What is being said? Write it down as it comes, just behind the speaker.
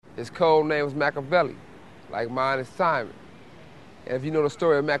His code name was Machiavelli, like mine is Simon. And if you know the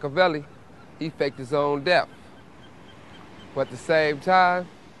story of Machiavelli, he faked his own death. But at the same time,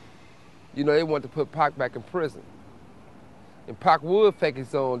 they wanted to put Pac back in prison. And Pac would fake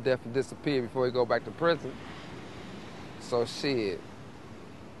his own death and disappear before he go back to prison. So shit,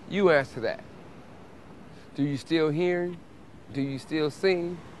 you answer that. Do you still hear him? Do you still see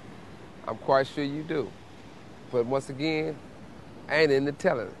him? I'm quite sure you do. But once again, I ain't into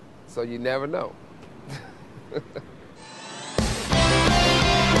telling it, so you never know.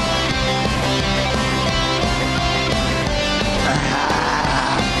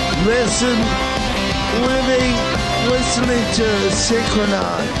 Listening to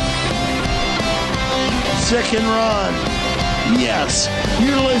Synchronon. Sick and Ron. Yes,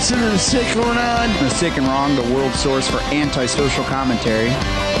 you're listening to Sick and Ron. The Sick and Wrong, the world source for antisocial commentary.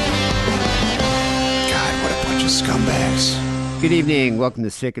 God, what a bunch of scumbags. Good evening. Welcome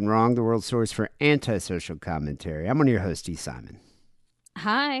to Sick and Wrong, the world source for antisocial commentary. I'm one of your hosts, E. Simon.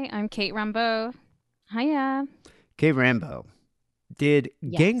 Hi, I'm Kate Rambo. Hiya. Kate Rambo, did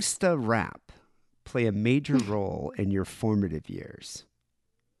Yes. gangsta rap play a major role in your formative years?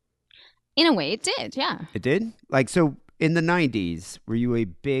 In a way, it did, yeah. It did? Like, so in the 90s, were you a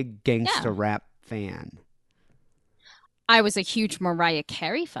big gangsta Yeah. rap fan? I was a huge Mariah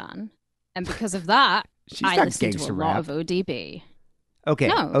Carey fan, and because of that, She's I not listened to gangsta a rap. lot of ODB. Okay,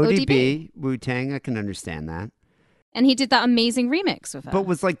 No, ODB, Wu-Tang, I can understand that. And he did that amazing remix with her. But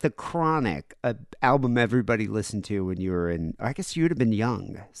was like The Chronic, an album everybody listened to when you were in, I guess you would have been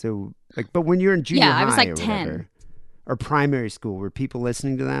young. So, like, but when you were in junior Yeah, high I was like or 10. whatever, or primary school, were people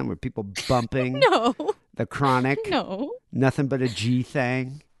listening to them? Were people bumping No, The Chronic? no. Nothing but a G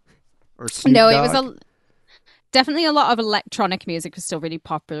thing? Or Snoop No, it Dogg? was definitely a lot of electronic music was still really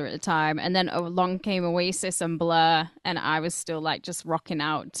popular at the time. And then along came Oasis and Blur, and I was still like just rocking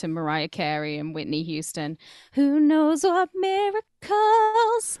out to Mariah Carey and Whitney Houston. Who knows what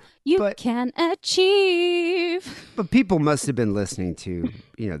miracles you But- can achieve? But people must have been listening to,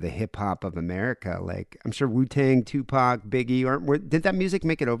 the hip hop of America. Like, I'm sure Wu-Tang, Tupac, Biggie, did that music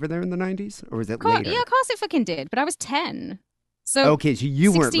make it over there in the 90s? Or was it later? Yeah, of course it fucking did. But I was 10. So Okay, so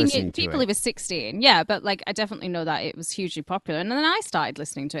you weren't 16 listening to people it. it was 16, yeah, but like I definitely know that it was hugely popular, and then I started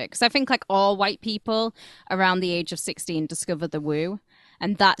listening to it because I think like all white people around the age of 16 discover the Wu,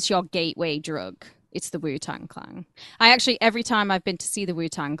 and that's your gateway drug. It's the Wu-Tang Clan. I actually, every time I've been to see the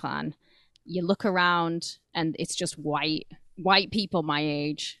Wu-Tang Clan, you look around and it's just white people my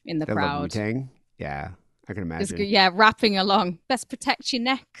age in the They love crowd. Wu-Tang? Yeah, I can It's imagine. good, yeah, rapping along. Best protect your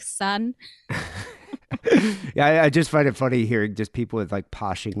neck, son. Yeah, I just find it funny hearing just people with like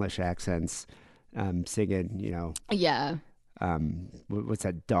posh English accents singing, Yeah. what's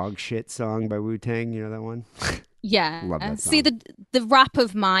that dog shit song by Wu-Tang? You know that one? Yeah. Love that See, song. the rap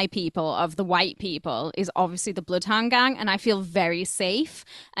of my people, of the white people, is obviously the Bloodhound Gang, and I feel very safe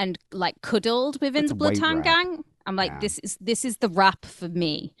and like cuddled within That's the white Bloodhound rap. Gang. I'm like, Yeah. this is the rap for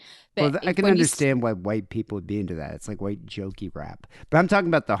me. But Well, I can when you understand why white people would be into that. It's like white jokey rap. But I'm talking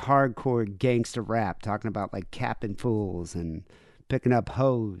about the hardcore gangster rap, talking about like capping fools and picking up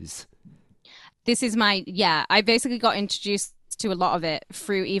hoes. This is I basically got introduced to a lot of it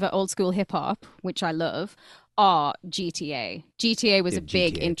through either old school hip hop, which I love, or GTA. GTA was Yeah, a big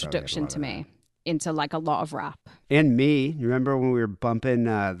GTA probably introduction had a to lot of me into like a lot of rap. And me, you remember when we were bumping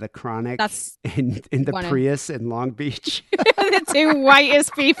The Chronic That's in the one of- Prius in Long Beach? The two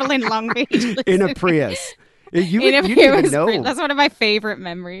whitest people in Long Beach. In a listening. Prius. You In a didn't even Prius. know. That's one of my favorite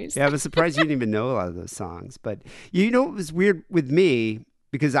memories. Yeah, I was surprised you didn't even know a lot of those songs. But it was weird with me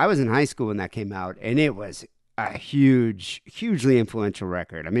because I was in high school when that came out, and it was a hugely influential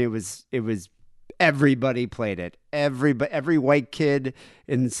record. I mean, it was everybody played it. Every white kid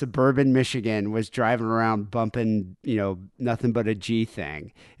in suburban Michigan was driving around bumping, nothing but a G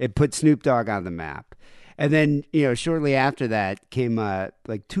thing. It put Snoop Dogg on the map. And then, shortly after that came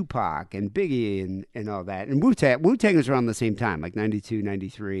like Tupac and Biggie and all that. And Wu-Tang was around the same time, like 92,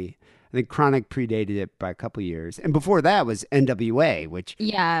 93. I think Chronic predated it by a couple years. And before that was NWA, which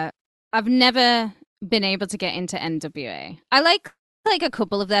Yeah. I've never been able to get into NWA. I like a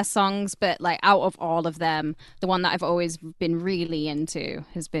couple of their songs, but like out of all of them, the one that I've always been really into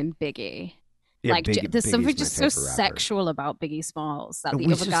has been Biggie. yeah, Like Biggie- there's Biggie's something my just so favorite rapper. sexual about Biggie Smalls that Oh, the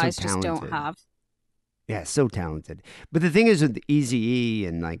he's other just so guys just don't talented. have. Yeah, so talented. But the thing is with Eazy-E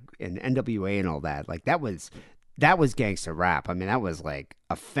and NWA and all that, like that was gangster rap. I mean, that was like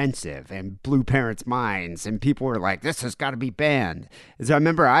offensive and blew parents' minds, and people were like, "This has got to be banned." And so I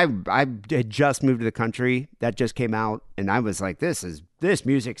remember I had just moved to the country. That just came out, and I was like, "This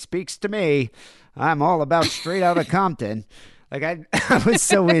music speaks to me. I'm all about straight out of Compton." Like I was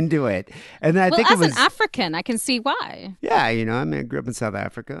so into it. And then I Well, think as it was an African, I can see why. yeah, I mean, I grew up in South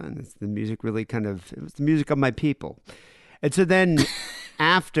Africa, and the music really it was the music of my people. And so then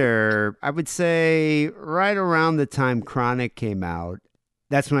after, I would say right around the time Chronic came out,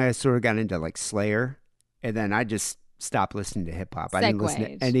 that's when I sort of got into like Slayer. And then I just stopped listening to hip hop. I didn't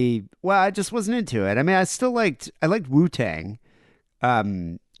listen to any, well, I just wasn't into it. I mean, I liked Wu-Tang.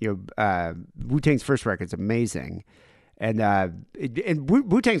 Wu-Tang's first record's amazing. And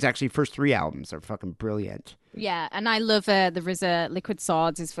Wu-Tang's actually first 3 albums are fucking brilliant. Yeah, and I love the RZA Liquid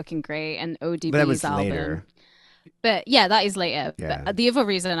Swords is fucking great, and ODB's But that was album. later. But yeah, that is later. Yeah. But the other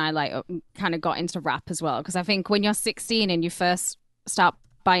reason I like kind of got into rap as well, because I think when you're 16 and you first start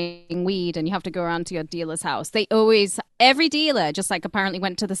buying weed and you have to go around to your dealer's house, every dealer just like apparently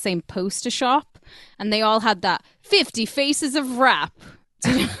went to the same poster shop, and they all had that 50 Faces of Rap.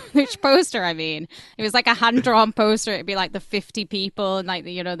 Which poster, I mean, it was like a hand-drawn poster. It'd be like the 50 people, and like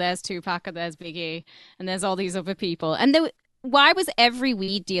there's Tupac and there's Biggie and there's all these other people. And why was every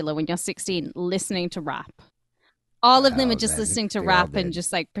weed dealer when you're 16 listening to rap? All of them are just listening to rap and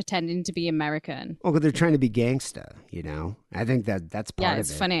just like pretending to be American. Well, but they're trying to be gangsta, I think that's part of it. Yeah,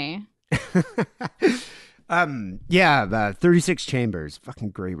 it's funny. 36 Chambers,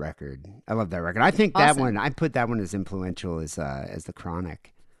 fucking great record. I love that record. I think that one, I put that one as influential as the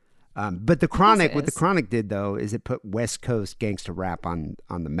Chronic. But the Chronic, what the Chronic did though, is it put West Coast gangsta rap on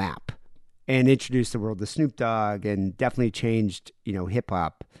the map and introduced the world to Snoop Dogg and definitely changed, hip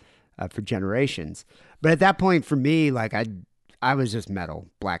hop for generations. But at that point for me, like I was just metal,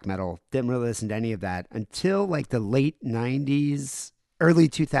 black metal. Didn't really listen to any of that until like the late 90s. Early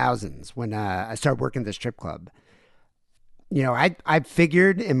 2000s when I started working at the strip club. I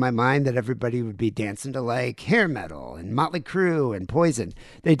figured in my mind that everybody would be dancing to like hair metal and Motley Crue and Poison.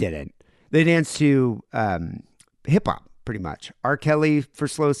 They didn't. They danced to hip hop pretty much. R. Kelly for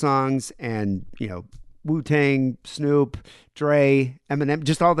slow songs and, Wu-Tang, Snoop, Dre, Eminem,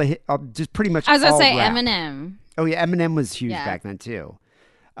 just just pretty much I was going to say rap. Eminem. Oh yeah, Eminem was huge back then too.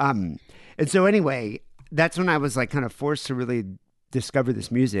 And so anyway, that's when I was like kind of forced to really discover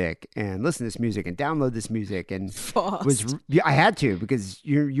this music and listen to this music and download this music and I had to, because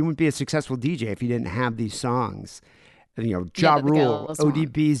you wouldn't be a successful DJ if you didn't have these songs. And, Ja Rule,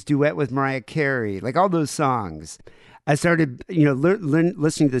 ODB's duet with Mariah Carey, like all those songs. I started,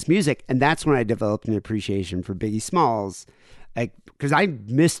 listening to this music, and that's when I developed an appreciation for Biggie Smalls, like because I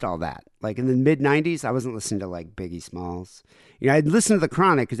missed all that. Like in the mid '90s, I wasn't listening to like Biggie Smalls. I'd listened to The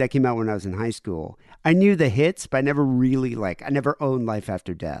Chronic because that came out when I was in high school. I knew the hits, but I never really I never owned Life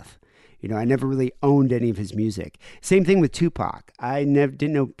After Death. I never really owned any of his music. Same thing with Tupac. I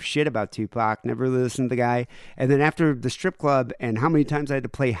didn't know shit about Tupac, never really listened to the guy. And then after the strip club and how many times I had to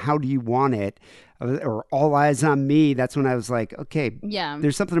play How Do You Want It or All Eyes on Me, that's when I was like, okay,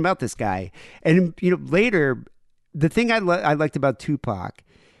 there's something about this guy. And, later, the thing I liked about Tupac,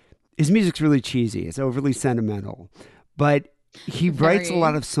 his music's really cheesy. It's overly sentimental. But he writes a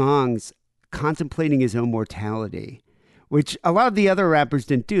lot of songs contemplating his own mortality, which a lot of the other rappers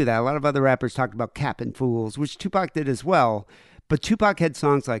didn't do that. A lot of other rappers talked about capping fools, which Tupac did as well. But Tupac had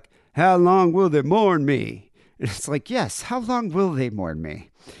songs like, How Long Will They Mourn Me? And it's like, yes, how long will they mourn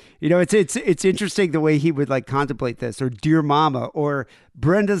me? It's interesting the way he would like contemplate this, or Dear Mama, or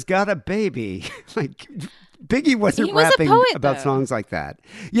Brenda's Got a Baby. Like Biggie wasn't rapping about songs like that.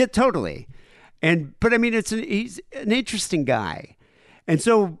 Yeah, totally. But I mean, he's an interesting guy. And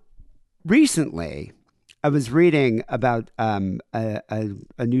so recently, I was reading about a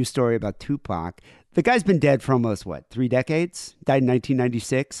news story about Tupac. The guy's been dead for almost, 3 decades? Died in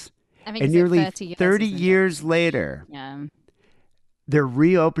 1996. I think and nearly 30 years later, they're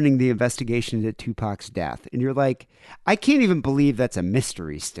reopening the investigation into Tupac's death. And you're like, I can't even believe that's a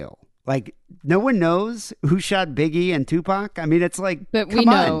mystery still. Like, no one knows who shot Biggie and Tupac. I mean, it's like, but we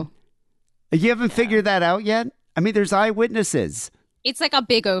know. You haven't figured that out yet? I mean, there's eyewitnesses. It's like a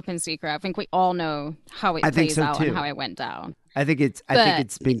big open secret. I think we all know how it plays out and how it went down. I think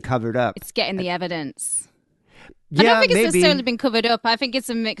it's been covered up. It's getting the evidence. Yeah, I don't think it's maybe. necessarily been covered up. I think it's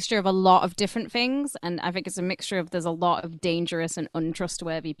a mixture of a lot of different things, and I think it's a mixture of there's a lot of dangerous and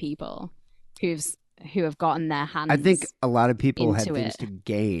untrustworthy people who have gotten their hands. I think a lot of people had things to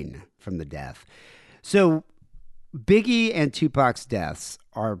gain from the death. So Biggie and Tupac's deaths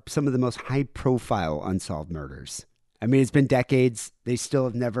are some of the most high-profile unsolved murders. I mean, it's been decades. They still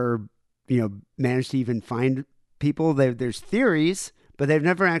have never, managed to even find people. There's theories, but they've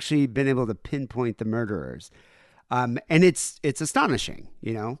never actually been able to pinpoint the murderers. And it's astonishing,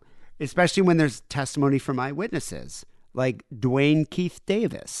 especially when there's testimony from eyewitnesses, like Dwayne Keith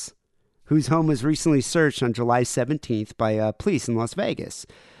Davis. whose home was recently searched on July 17th by police in Las Vegas.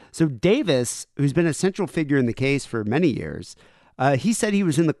 So Davis, who's been a central figure in the case for many years, he said he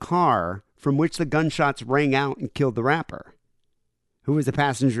was in the car from which the gunshots rang out and killed the rapper, who was a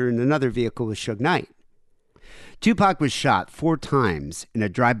passenger in another vehicle with Suge Knight. Tupac was shot 4 times in a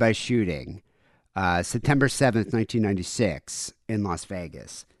drive-by shooting September 7th, 1996 in Las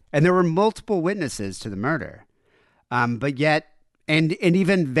Vegas. And there were multiple witnesses to the murder. But yet, and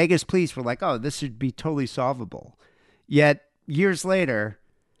even Vegas police were like, oh, this should be totally solvable. Yet, years later,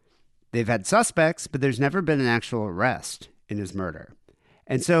 they've had suspects, but there's never been an actual arrest in his murder.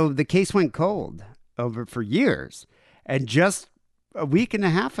 And so the case went cold for years. And just a week and a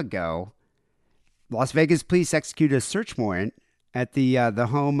half ago, Las Vegas police executed a search warrant at the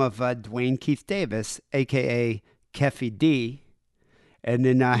home of Dwayne Keith Davis, a.k.a. Keffy D, and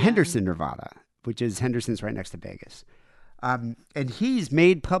in Henderson, Nevada, which is Henderson's right next to Vegas. And he's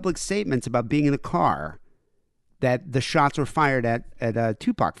made public statements about being in the car that the shots were fired at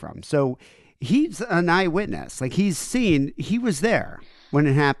Tupac from. So he's an eyewitness. Like he was there when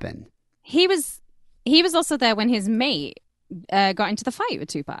it happened. He was also there when his mate got into the fight with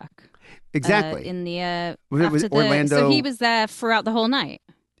Tupac. Exactly. It was Orlando. So he was there throughout the whole night.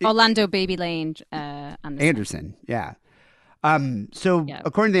 Orlando Baby Lane Anderson. Yeah. According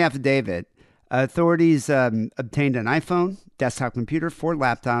to the affidavit, authorities obtained an iPhone, desktop computer, 4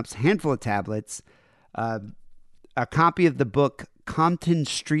 laptops, handful of tablets, a copy of the book Compton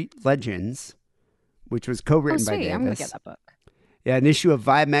Street Legends, which was co-written by Davis. I'm going to get that book. Yeah, an issue of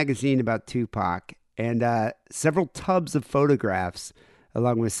Vibe magazine about Tupac, and several tubs of photographs,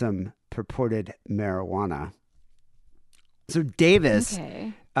 along with some purported marijuana. So Davis,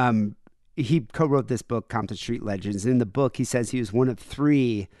 he co-wrote this book, Compton Street Legends. In the book, he says he was one of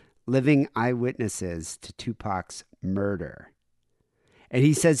 3 living eyewitnesses to Tupac's murder. And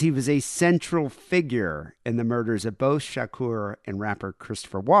he says he was a central figure in the murders of both Shakur and rapper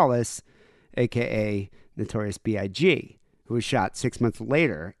Christopher Wallace, a.k.a. Notorious B.I.G., who was shot 6 months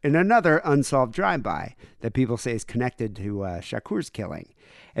later in another unsolved drive-by that people say is connected to Shakur's killing.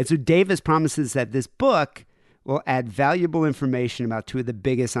 And so Davis promises that this book will add valuable information about 2 of the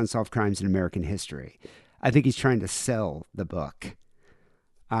biggest unsolved crimes in American history. I think he's trying to sell the book.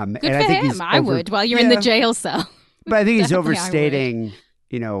 Good for him. I would, while you're in the jail cell. But I think he's overstating,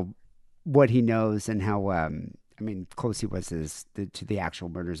 what he knows and how, close he was to the actual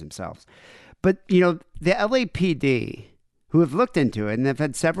murders themselves. But, the LAPD, who have looked into it and have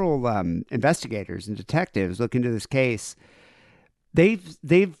had several investigators and detectives look into this case,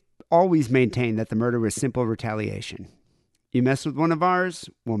 they've always maintained that the murder was simple retaliation. You mess with one of ours,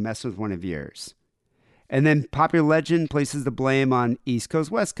 we'll mess with one of yours. And then popular legend places the blame on East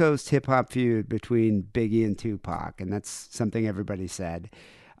Coast, West Coast hip-hop feud between Biggie and Tupac, and that's something everybody said.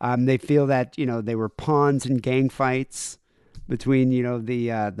 They feel that, they were pawns in gang fights between,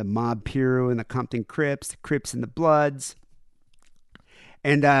 the Mob Piru and the Compton Crips, the Crips and the Bloods.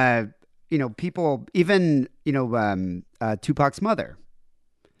 And, people, even, Tupac's mother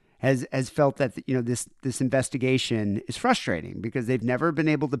has felt that, this investigation is frustrating because they've never been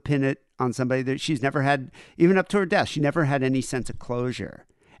able to pin it on somebody that she's never had, even up to her death, she never had any sense of closure.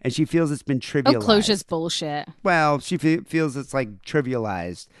 And she feels it's been trivialized. Oh, closure's bullshit. Well, she feels it's like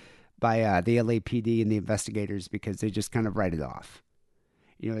trivialized by the LAPD and the investigators because they just kind of write it off.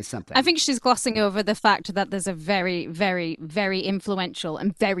 As something. I think she's glossing over the fact that there's a very, very, very influential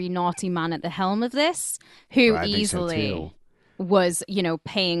and very naughty man at the helm of this who easily was,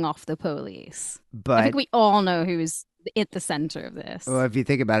 paying off the police. But I think we all know who is at the center of this. Well, if you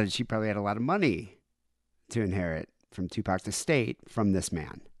think about it, she probably had a lot of money to inherit from Tupac's estate from this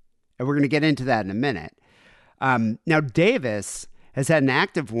man. And we're going to get into that in a minute. Now, Davis has had an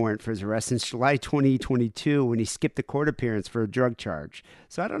active warrant for his arrest since July 2022 when he skipped a court appearance for a drug charge.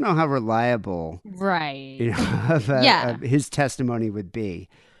 So I don't know how reliable his testimony would be.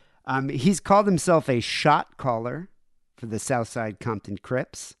 He's called himself a shot caller for the Southside Compton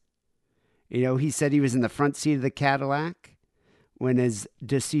Crips. He said he was in the front seat of the Cadillac when his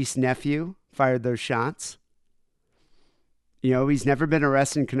deceased nephew fired those shots. He's never been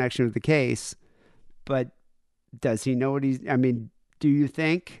arrested in connection with the case, but does he know what do you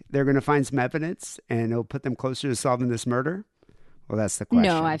think they're going to find some evidence and it'll put them closer to solving this murder? Well, that's the question.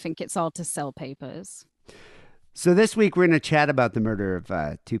 No, I think it's all to sell papers. So this week we're going to chat about the murder of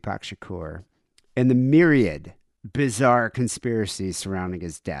Tupac Shakur and the myriad bizarre conspiracies surrounding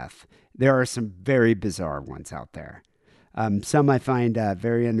his death. There are some very bizarre ones out there. Some I find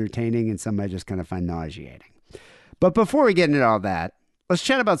very entertaining and some I just kind of find nauseating. But before we get into all that, let's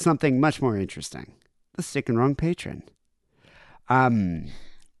chat about something much more interesting. The Sick and Wrong patron.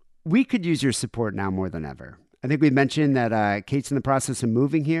 we could use your support now more than ever. I think we mentioned that Kate's in the process of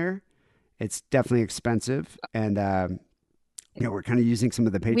moving here. It's definitely expensive, and we're kind of using some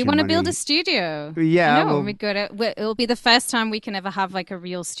of the Patreon We want to money. build a studio. Yeah, I know. well, We're good at. It'll be the first time we can ever have like a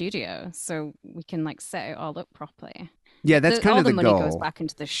real studio, so we can like set it all up properly. yeah, that's kind all of the money goal. goes back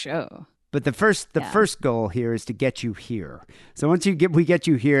into the show. But the first goal here is to get you here. So once we get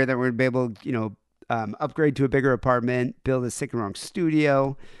you here, then we're gonna be able, upgrade to a bigger apartment, build a Sick and Wrong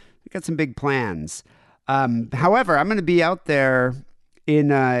studio. We got some big plans. However, I'm gonna be out there in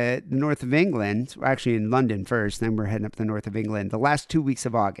the north of England, actually in London first, then we're heading up to the north of England the last 2 weeks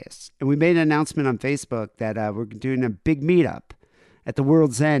of August. And we made an announcement on Facebook that we're doing a big meetup at the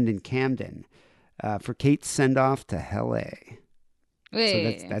World's End in Camden for Kate's send-off to LA.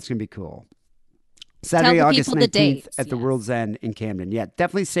 Wait. So that's going to be cool. Saturday, the August people the 19th dates, at the yes. World's End in Camden. Yeah,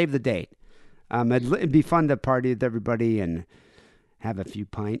 definitely save the date. It'd be fun to party with everybody and have a few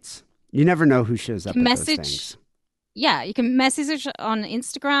pints. You never know who shows up at those things. Yeah, you can message us on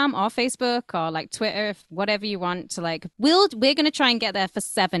Instagram or Facebook or like Twitter, whatever you want to like. We're going to try and get there for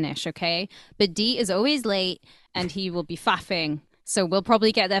 7-ish, okay? But D is always late and he will be faffing. So we'll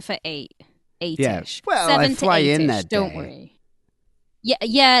probably get there for 8-ish. Yeah. Well, 7 I fly to 8-ish, in that don't day. worry.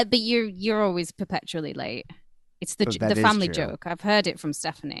 Yeah, but you're always perpetually late. It's the that is family true. joke. I've heard it from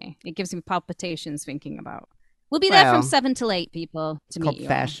Stephanie. It gives me palpitations thinking about. We'll be there Well, from 7 till 8, people, to meet Called you all.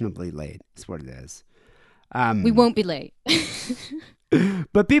 fashionably late. That's what it is. We won't be late.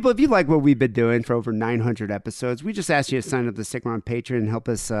 But people, if you like what we've been doing for over 900 episodes, we just ask you to sign up to Stick Around Patreon and help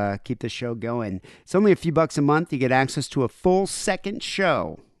us keep the show going. It's only a few bucks a month. You get access to a full second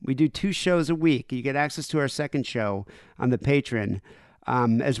show. We do 2 shows a week. You get access to our second show on the Patreon,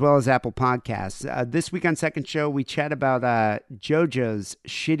 as well as Apple Podcasts. This week on second show, we chat about JoJo's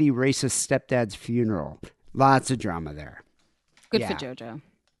shitty racist stepdad's funeral. Lots of drama there. Good Yeah. for JoJo.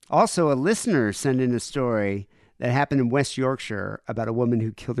 Also, a listener sent in a story that happened in West Yorkshire about a woman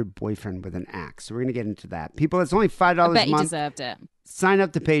who killed her boyfriend with an axe. So we're going to get into that. People, it's only $5 I bet a he month. deserved it. Sign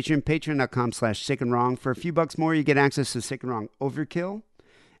up to Patreon, patreon.com/sickandwrong. For a few bucks more, you get access to Sick and Wrong Overkill,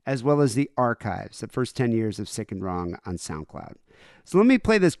 as well as the archives, the first 10 years of Sick and Wrong on SoundCloud. So let me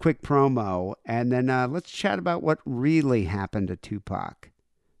play this quick promo, and then let's chat about what really happened to Tupac,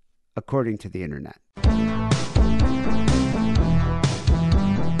 according to the internet.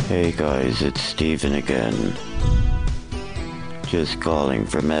 Hey guys, it's Steven again. Just calling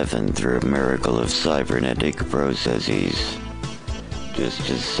from heaven through a miracle of cybernetic processes. Just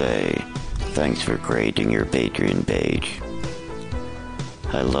to say, thanks for creating your Patreon page.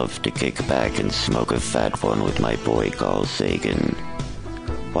 I love to kick back and smoke a fat one with my boy Carl Sagan,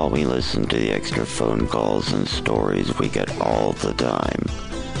 while we listen to the extra phone calls and stories we get all the time.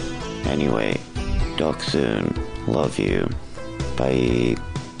 Anyway, talk soon. Love you. Bye.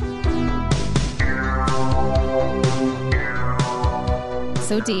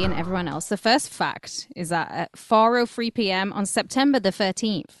 So D and everyone else, the first fact is that at 4:03 p.m. on September the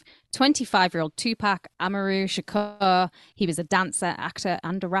 13th, 25-year-old Tupac Amaru Shakur, he was a dancer, actor,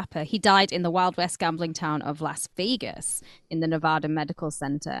 and a rapper. He died in the Wild West gambling town of Las Vegas in the Nevada Medical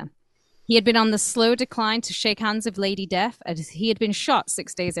Center. He had been on the slow decline to shake hands with Lady Death, as he had been shot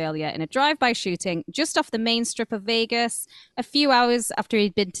 6 days earlier in a drive-by shooting just off the main strip of Vegas, a few hours after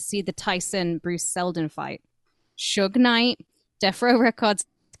he'd been to see the Tyson-Bruce Seldon fight. Suge Knight, Death Row Records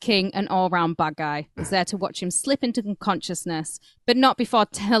king and all-round bad guy, was there to watch him slip into unconsciousness, but not before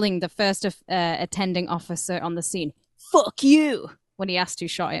telling the first attending officer on the scene, "Fuck you," when he asked who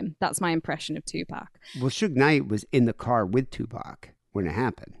shot him. That's my impression of Tupac. Well, Suge Knight was in the car with Tupac when it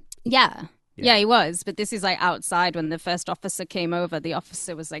happened. Yeah, he was. But this is like outside when the first officer came over. The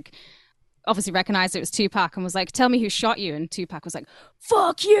officer was like, obviously recognized it was Tupac and was like, "Tell me who shot you." And Tupac was like,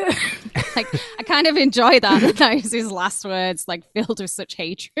 "Fuck you." Like, I kind of enjoy that. That was his last words, like filled with such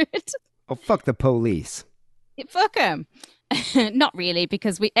hatred. Oh, fuck the police. Fuck him. Not really,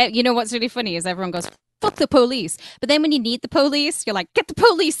 because you know what's really funny is everyone goes, "Fuck the police." But then when you need the police, you're like, "Get the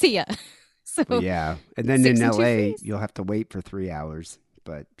police here." So Well, yeah. And then 6 in and 2 LA, threes. you'll have to wait for 3 hours.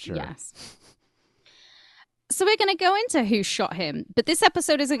 But sure. Yes. So we're going to go into who shot him, but this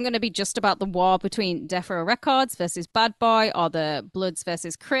episode isn't going to be just about the war between Death Row Records versus Bad Boy, or the Bloods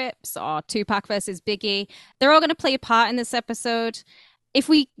versus Crips, or Tupac versus Biggie. They're all going to play a part in this episode. If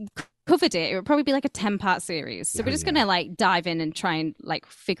we covered it would probably be like a 10-part series. So we're just going to like dive in and try and like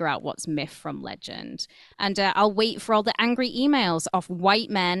figure out what's myth from legend. And I'll wait for all the angry emails of white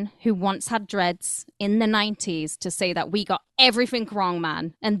men who once had dreads in the 90s to say that we got everything wrong,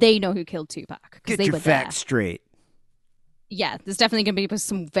 man. And they know who killed Tupac. Get they your were facts straight. Yeah, there's definitely going to be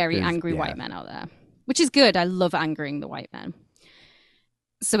some very There's- angry yeah. white men out there, which is good. I love angering the white men.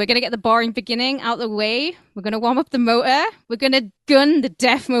 So we're going to get the boring beginning out of the way. We're going to warm up the motor. We're going to gun the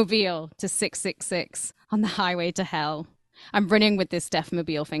Deathmobile to 666 on the highway to hell. I'm running with this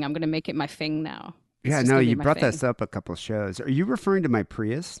Deathmobile thing. I'm going to make it my thing now. Yeah, no, you brought this up a couple of shows. Are you referring to my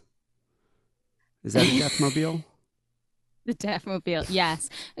Prius? Is that a Deathmobile? The Deathmobile, yes.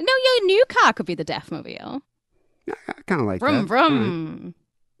 No, your new car could be the Deathmobile. Yeah, I kind of like vroom, that. Vroom.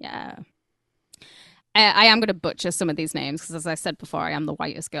 Right. Yeah. I am going to butcher some of these names because, as I said before, I am the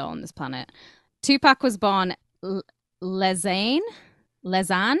whitest girl on this planet. Tupac was born Lezane.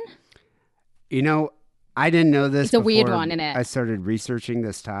 You know, I didn't know this. It's a weird one, isn't it? I started researching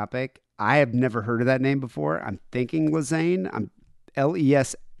this topic. I have never heard of that name before. I'm thinking Lezane. I'm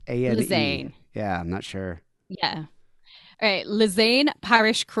Lesane. Lezane. Yeah, I'm not sure. Yeah. All right, Lezane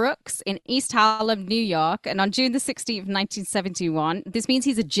Parish Crooks in East Harlem, New York. And on June the 16th, 1971, this means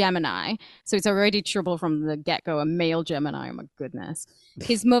he's a Gemini. So it's already trouble from the get-go, a male Gemini. Oh, my goodness.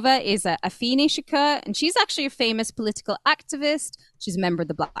 His mother is Afeni Shakur, and she's actually a famous political activist. She's a member of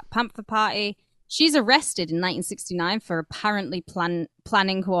the Black Panther Party. She's arrested in 1969 for apparently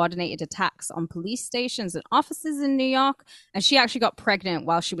planning coordinated attacks on police stations and offices in New York. And she actually got pregnant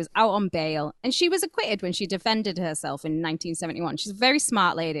while she was out on bail. And she was acquitted when she defended herself in 1971. She's a very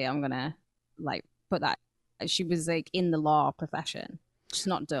smart lady. I'm going to put that. She was in the law profession. She's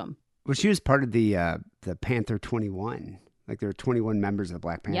not dumb. Well, she was part of the Panther 21. There were 21 members of the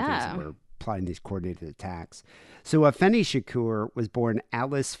Black Panthers that were plotting these coordinated attacks. So Afeni Shakur was born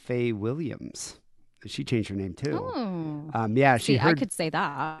Alice Faye Williams. She changed her name too. Oh, yeah. I could say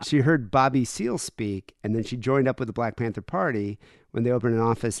that. She heard Bobby Seale speak, and then she joined up with the Black Panther Party when they opened an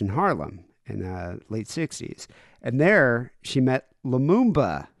office in Harlem in the late 60s. And there she met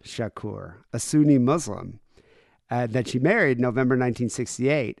Lumumba Shakur, a Sunni Muslim that she married in November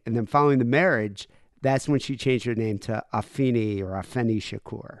 1968. And then following the marriage, that's when she changed her name to Afeni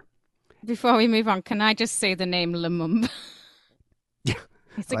Shakur. Before we move on, can I just say the name Lumumba? Yeah.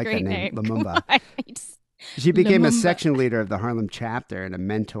 It's a great name. Lumumba. She became a section leader of the Harlem chapter and a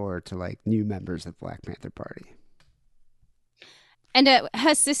mentor to new members of the Black Panther Party. And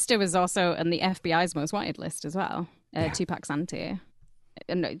her sister was also on the FBI's most wanted list as well, Tupac's auntie.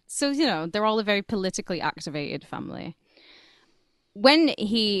 And so, they're all a very politically activated family. When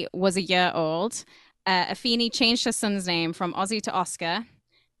he was a year old, Afeni changed her son's name from Ozzy to Oscar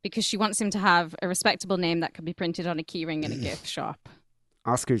because she wants him to have a respectable name that can be printed on a keyring in a gift shop.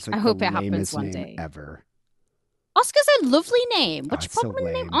 Oscar's I hope the it happens lamest one name day. Ever. Oscar's a lovely name. What's your problem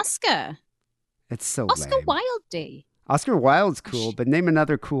with the name Oscar? It's so Oscar lame. Wilde. Oscar Wilde's cool, but name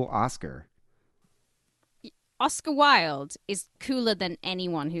another cool Oscar. Oscar Wilde is cooler than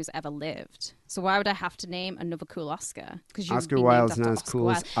anyone who's ever lived. So why would I have to name another cool Oscar? Because Oscar Wilde's not as cool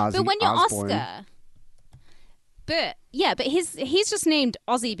as Ozzy But when you're Osbourne. Oscar, but he's just named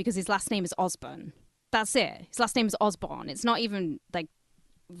Ozzy because his last name is Osbourne. That's it. His last name is Osbourne. It's not even like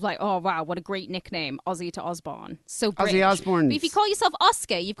oh wow, what a great nickname, Ozzy to Osbourne. So British. Ozzy Osbourne. But if you call yourself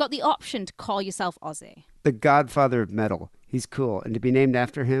Oscar, you've got the option to call yourself Ozzy. The godfather of metal. He's cool, and to be named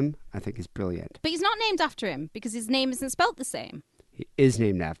after him, I think is brilliant. But he's not named after him because his name isn't spelled the same. He is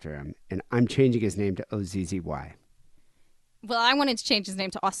named after him, and I'm changing his name to Ozzy. Well, I wanted to change his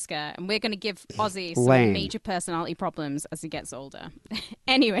name to Oscar, and we're going to give Ozzy some major personality problems as he gets older.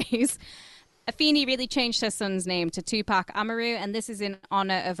 Anyways, Afeni really changed her son's name to Tupac Amaru, and this is in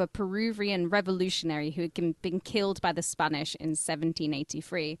honor of a Peruvian revolutionary who had been killed by the Spanish in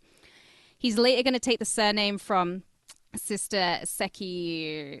 1783. He's later going to take the surname from Sister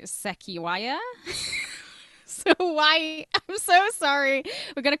Sekiwaya. So why? I'm so sorry.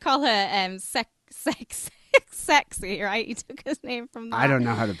 We're going to call her Sexy, right? He took his name from that. I don't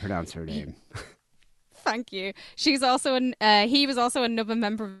know how to pronounce her name. Thank you. She's also he was also another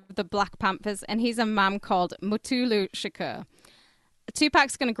member of the Black Panthers, and he's a man called Mutulu Shakur.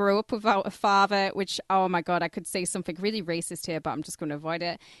 Tupac's going to grow up without a father, which, oh my God, I could say something really racist here, but I'm just going to avoid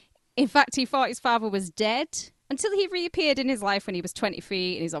it. In fact, he thought his father was dead until he reappeared in his life when he was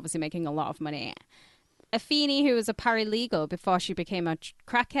 23, and he's obviously making a lot of money. Afeni, who was a paralegal before she became a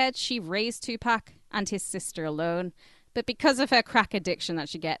crackhead, she raised Tupac and his sister alone. But because of her crack addiction that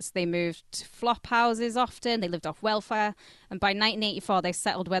she gets, they moved to flop houses often. They lived off welfare. And by 1984, they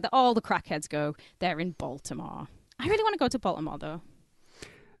settled where all the crackheads go. They're in Baltimore. I really want to go to Baltimore, though.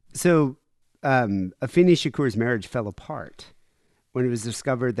 So Afeni Shakur's marriage fell apart when it was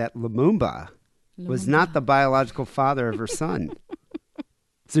discovered that Lumumba was not the biological father of her son.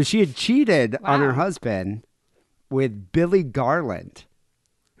 So she had cheated on her husband with Billy Garland,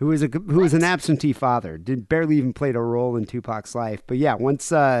 who was an absentee father, barely even played a role in Tupac's life. But yeah, once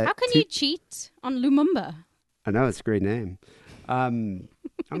how can you cheat on Lumumba? I know, it's a great name.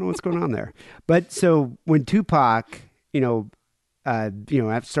 I don't know what's going on there. But so when Tupac,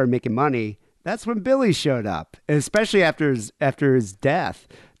 started making money, that's when Billy showed up, and especially after his death.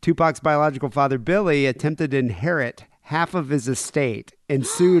 Tupac's biological father, Billy, attempted to inherit half of his estate and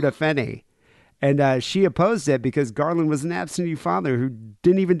sued Afeni. And she opposed it because Garland was an absentee father who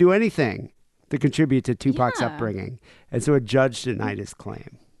didn't even do anything to contribute to Tupac's upbringing. And so a judge denied his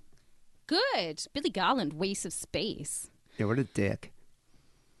claim. Good. Billy Garland, waste of space. Yeah, what a dick.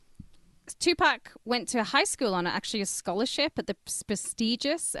 Tupac went to high school on actually a scholarship at the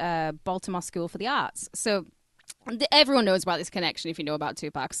prestigious Baltimore School for the Arts. So everyone knows about this connection if you know about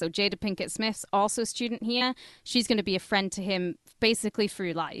Tupac. So Jada Pinkett Smith's also a student here. She's going to be a friend to him basically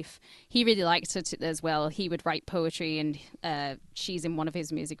through life. He really liked her as well. He would write poetry, and she's in one of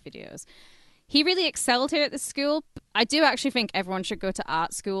his music videos. He really excelled here at the school. I do actually think everyone should go to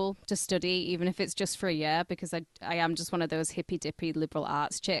art school to study, even if it's just for a year, because I am just one of those hippy-dippy liberal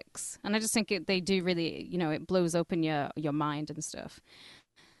arts chicks. And I just think they do really, it blows open your mind and stuff.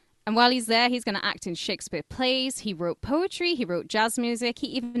 And while he's there, he's going to act in Shakespeare plays. He wrote poetry. He wrote jazz music. He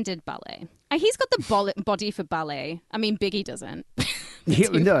even did ballet. He's got the body for ballet. I mean, Biggie doesn't.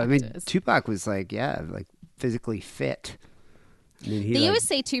 Tupac was physically fit. They always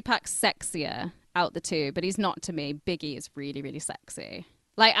say Tupac's sexier out the two, but he's not to me. Biggie is really, really sexy.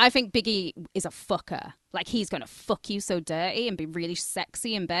 I think Biggie is a fucker. He's going to fuck you so dirty and be really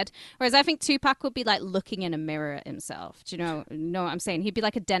sexy in bed. Whereas I think Tupac would be looking in a mirror at himself. Do you know what I'm saying? He'd be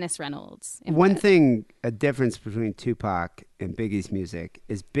like a Dennis Reynolds. A difference between Tupac and Biggie's music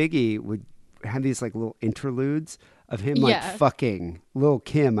is Biggie would have these little interludes of him fucking Lil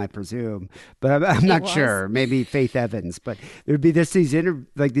Kim, I presume, but I'm not sure. Maybe Faith Evans, but there'd be these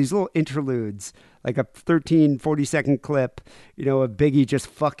little interludes, like a 40-second clip, of Biggie just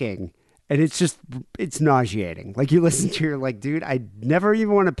fucking, and it's nauseating. You listen to, you're like, dude, I never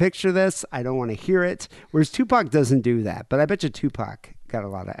even want to picture this. I don't want to hear it. Whereas Tupac doesn't do that, but I bet you Tupac got a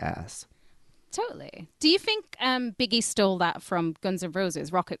lot of ass. Totally. Do you think Biggie stole that from Guns N'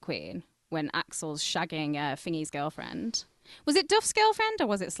 Roses, Rocket Queen? When Axl's shagging Thingy's girlfriend. Was it Duff's girlfriend or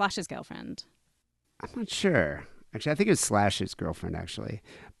was it Slash's girlfriend? I'm not sure. Actually, I think it was Slash's girlfriend, actually.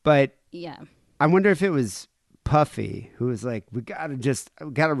 But yeah, I wonder if it was Puffy who was like, we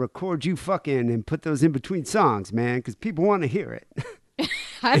gotta record you fucking and put those in between songs, man, because people want to hear it.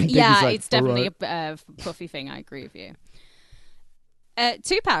 It's definitely a Puffy thing. I agree with you.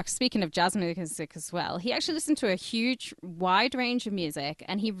 Tupac, speaking of jazz music as well, he actually listened to a huge, wide range of music,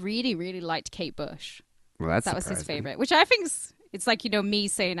 and he really, really liked Kate Bush. Well, that was his favorite, which I think it's me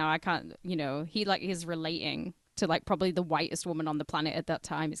saying, I can't, he's relating to probably the whitest woman on the planet at that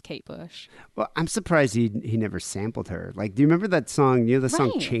time is Kate Bush. Well, I'm surprised he never sampled her. Do you remember that song? The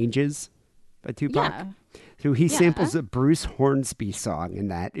song Changes by Tupac? Yeah. So he samples a Bruce Hornsby song in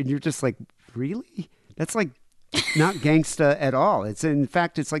that, and you're just like, really? That's not gangsta at all. It's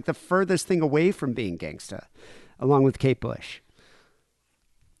the furthest thing away from being gangsta, along with Kate Bush.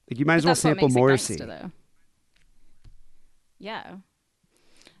 You might as well sample Morrissey. Gangsta, yeah.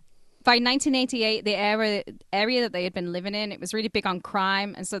 By 1988, the area that they had been living in, it was really big on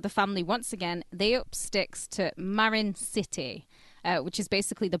crime, and so the family once again they up sticks to Marin City, which is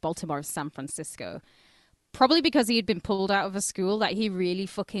basically the Baltimore of San Francisco. Probably because he had been pulled out of a school that he really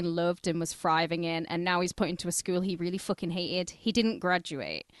fucking loved and was thriving in, and now he's put into a school he really fucking hated. He didn't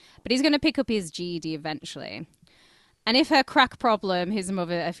graduate, but he's going to pick up his GED eventually. And if her crack problem, his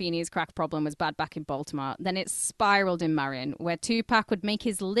mother Afeni's crack problem, was bad back in Baltimore, then it spiraled in Marin, where Tupac would make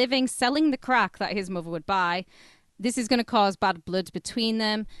his living selling the crack that his mother would buy. This is going to cause bad blood between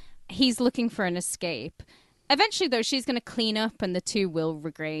them. He's looking for an escape. Eventually, though, she's going to clean up and the two will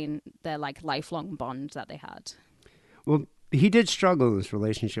regain their lifelong bond that they had. Well, he did struggle in his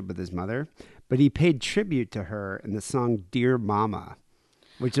relationship with his mother, but he paid tribute to her in the song Dear Mama,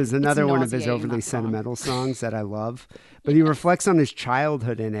 which is another one of his overly sentimental songs that I love. But he reflects on his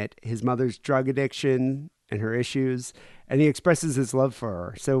childhood in it, his mother's drug addiction and her issues, and he expresses his love for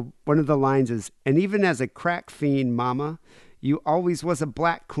her. So one of the lines is, and even as a crack fiend, mama, you always was a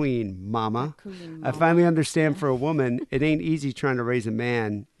black queen, mama. I finally understand for a woman, it ain't easy trying to raise a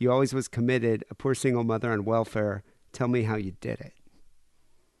man. You always was committed, a poor single mother on welfare. Tell me how you did it.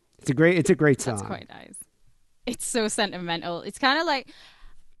 It's a great song. That's quite nice. It's so sentimental. It's kind of like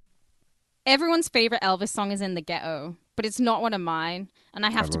everyone's favorite Elvis song is In the Ghetto, but it's not one of mine. And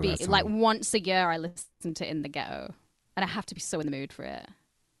I have to be once a year I listen to In the Ghetto, and I have to be so in the mood for it.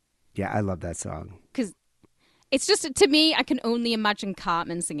 Yeah, I love that song. Because it's just, to me, I can only imagine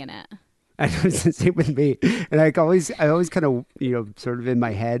Cartman singing it. And it was the same with me. And I always kind of, sort of in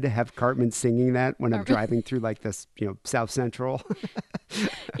my head have Cartman singing that when I'm driving through like this, South Central.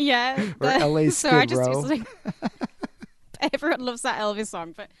 Yeah. Or LA Skid Row. Everyone loves that Elvis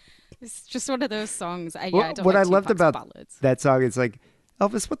song, but it's just one of those songs. I don't what like I loved Tupac's about ballads. that song is like,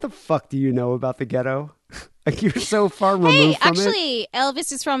 Elvis, what the fuck do you know about the ghetto? Like, you're so far removed from it. Actually,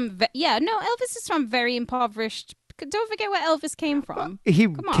 Elvis is from very impoverished. Don't forget where Elvis came from. He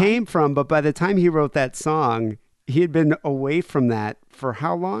came from, but by the time he wrote that song, he had been away from that for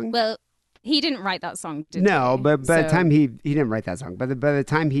how long? Well, he didn't write that song, did he? No, but by the time he didn't write that song. But by the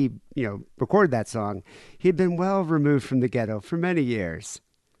time he, recorded that song, he had been well removed from the ghetto for many years.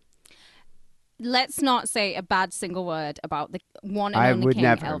 Let's not say a bad single word about the one and only king,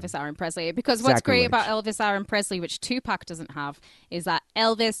 Elvis Aaron Presley. Because what's great about Elvis Aaron Presley, which Tupac doesn't have, is that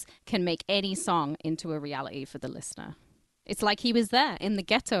Elvis can make any song into a reality for the listener. It's like he was there in the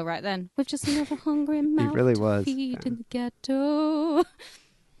ghetto right then. With just another hungry mouth he really was. to feed in the ghetto.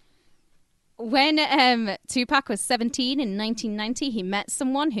 When Tupac was 17 in 1990, he met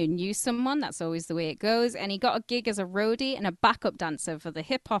someone who knew someone. That's always the way it goes. And he got a gig as a roadie and a backup dancer for the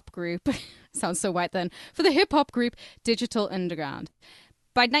hip-hop group. Sounds so white then. For the hip-hop group Digital Underground.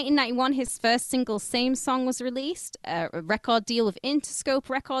 By 1991, his first single, Same Song, was released. A record deal with Interscope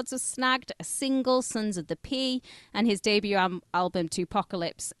Records was snagged. A single, Sons of the P. And his debut album,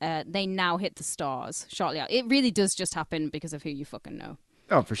 Tupacalypse, they now hit the stars shortly out. It really does just happen because of who you fucking know.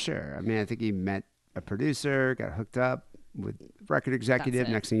 Oh, for sure. I mean, I think he met a producer, got hooked up with a record executive.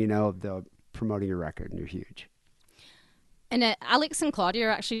 Next thing you know, they're promoting your record and you're huge. And Alex and Claudia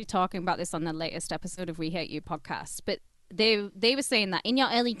are actually talking about this on the latest episode of We Hate You podcast. But they were saying that in your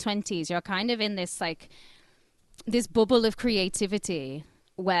early 20s, you're kind of in this this bubble of creativity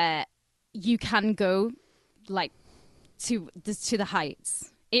where you can go like to the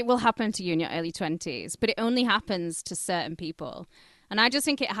heights. It will happen to you in your early 20s, but it only happens to certain people. And I just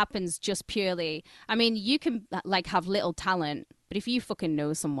think it happens just purely. I mean, you can like have little talent, but if you fucking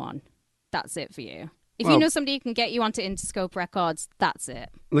know someone, that's it for you. If you know somebody who can get you onto Interscope Records, that's it.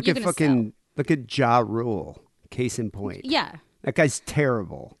 Look at Ja Rule, case in point. Yeah. That guy's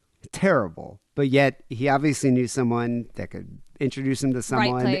terrible. But yet he obviously knew someone that could introduce him to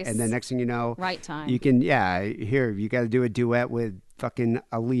someone. Right place, and then next thing you know, right time. You can, you got to do a duet with fucking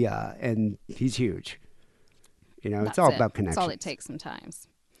Aaliyah and he's huge. It's all about connections. That's all it takes sometimes.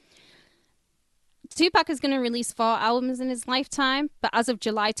 Tupac is going to release 4 albums in his lifetime, but as of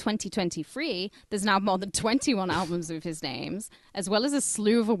July 2023, there's now more than 21 albums with his names, as well as a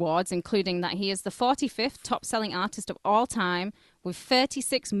slew of awards, including that he is the 45th top-selling artist of all time, with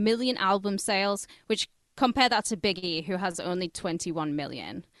 36 million album sales, which compare that to Biggie, who has only 21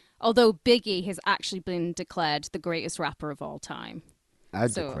 million. Although Biggie has actually been declared the greatest rapper of all time. I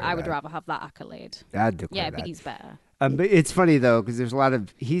would rather have that accolade. I'd declare that. Biggie's better. But it's funny though, because there's a lot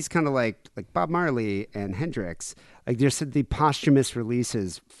of he's kind of like Bob Marley and Hendrix. Like there's the posthumous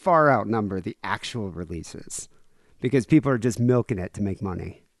releases far outnumber the actual releases because people are just milking it to make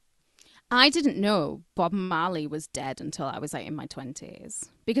money. I didn't know Bob Marley was dead until I was in my 20s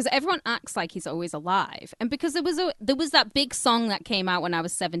because everyone acts like he's always alive. And because there was that big song that came out when I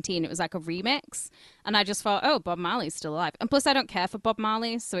was 17. It was like a remix. And I just thought, oh, Bob Marley's still alive. And plus I don't care for Bob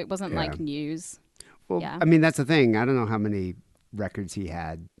Marley, so it wasn't like news. Well, I mean, that's the thing. I don't know how many records he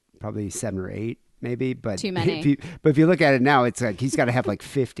had, probably 7 or 8 maybe. But too many. If you look at it now, it's like he's got to have like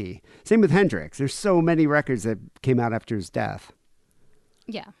 50. Same with Hendrix. There's so many records that came out after his death.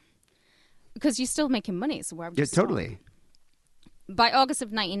 Yeah. Because you're still making money, so why would you stop? Totally. By August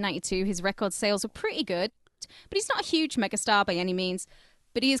of 1992, his record sales were pretty good, but he's not a huge megastar by any means,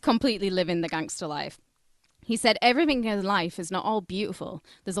 but he is completely living the gangster life. He said, everything in life is not all beautiful.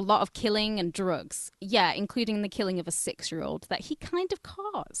 There's a lot of killing and drugs. Yeah, including the killing of a 6-year-old that he kind of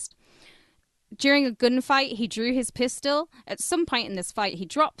caused. During a gunfight, he drew his pistol. At some point in this fight, he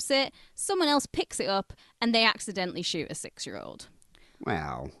drops it, someone else picks it up, and they accidentally shoot a 6-year-old.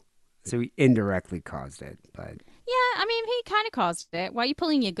 Wow. So he indirectly caused it, but... Yeah, I mean, he kind of caused it. Why are you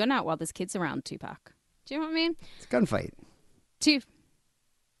pulling your gun out while there's kids around, Tupac? Do you know what I mean? It's a gunfight.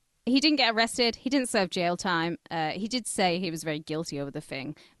 He didn't get arrested. He didn't serve jail time. He did say he was very guilty over the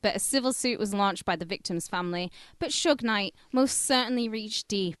thing. But a civil suit was launched by the victim's family. But Suge Knight most certainly reached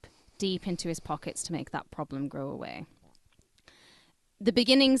deep into his pockets to make that problem go away. The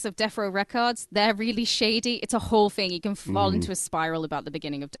beginnings of Death Row Records, they're really shady. It's a whole thing. You can fall into a spiral about the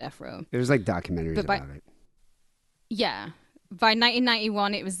beginning of Death Row. There's like documentaries about it. Yeah. By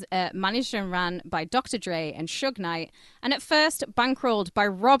 1991, it was managed and ran by Dr. Dre and Suge Knight, and at first bankrolled by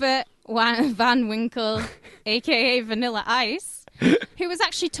Robert Van Winkle, a.k.a. Vanilla Ice, who was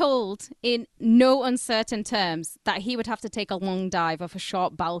actually told in no uncertain terms that he would have to take a long dive off a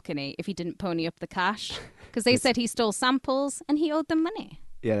short balcony if he didn't pony up the cash, because they said he stole samples and he owed them money.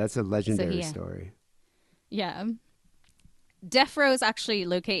 Yeah, that's a legendary story. Yeah. Death Row is actually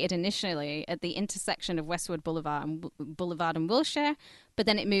located initially at the intersection of Westwood Boulevard and Wilshire, but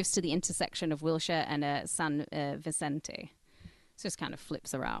then it moves to the intersection of Wilshire and San Vicente. So it kind of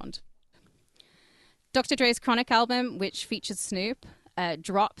flips around. Dr. Dre's Chronic album, which featured Snoop,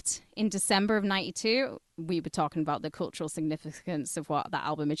 dropped in December of 92. We were talking about the cultural significance of what that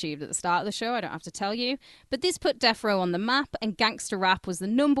album achieved at the start of the show. I don't have to tell you. But this put Death Row on the map, and gangster rap was the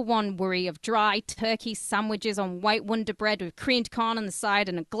 #1 worry of dry turkey sandwiches on white Wonder Bread with creamed corn on the side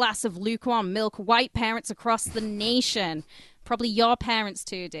and a glass of lukewarm milk. White parents across the nation. Probably your parents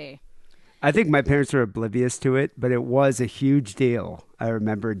too, D. I think my parents were oblivious to it, but it was a huge deal. I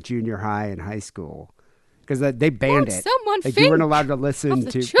remember junior high and high school. Because they banned it. Someone like, think you weren't allowed to listen of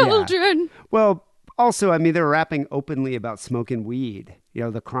the to children. Yeah. Well, also, I mean, they were rapping openly about smoking weed. You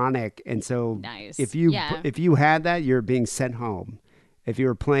know, the Chronic, and so nice. if you had that, you're being sent home. If you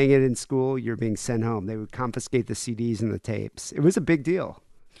were playing it in school, you're being sent home. They would confiscate the CDs and the tapes. It was a big deal.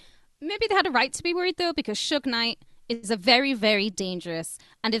 Maybe they had a right to be worried though, because Suge Knight is a very, very dangerous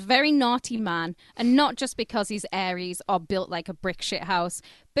and a very naughty man, and not just because he's Aries or built like a brick shit house,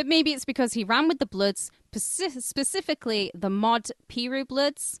 but maybe it's because he ran with the Bloods, specifically the mod Piru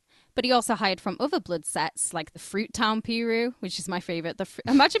Bloods, but he also hired from other blood sets like the Fruit Town Piru, which is my favorite.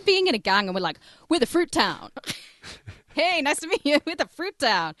 Imagine being in a gang and we're like, we're the Fruit Town. Hey, nice to meet you. We're the Fruit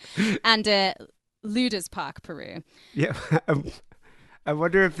Town. And Luders Park Peru. Yeah. I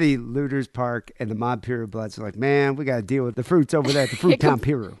wonder if the Looters Park and the Mob Piru Bloods are like, man, we got to deal with the fruits over there at the Fruit Town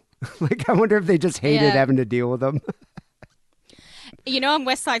Piru. Like, I wonder if they just hated having to deal with them. You know, on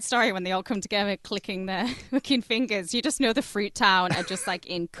West Side Story, when they all come together clicking their fucking fingers, you just know the Fruit Town are just like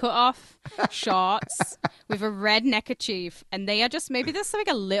in cut-off shorts with a red neckerchief, and they are just, maybe there's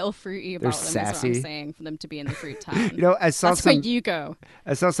something a little fruity about them, sassy. is what I'm saying, for them to be in the Fruit Town. You know, That's where you go.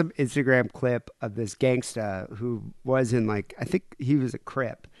 I saw some Instagram clip of this gangsta who was in, like, I think he was a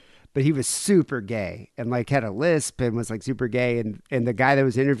Crip, but he was super gay and like had a lisp and was like super gay, and the guy that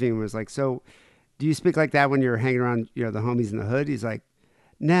was interviewing was like, so do you speak like that when you're hanging around, you know, the homies in the hood? He's like,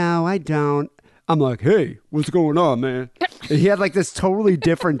 no, I don't. I'm like, hey, what's going on, man? And he had like this totally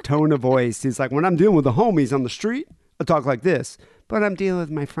different tone of voice. He's like, when I'm dealing with the homies on the street, I talk like this. But I'm dealing with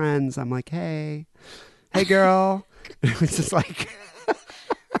my friends, I'm like, hey girl. It's just like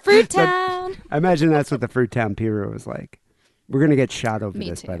Fruit Town. I imagine that's what the Fruit Town Piru was like. We're going to get shot over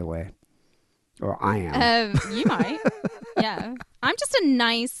this, by the way. Or I am. You might. Yeah. I'm just a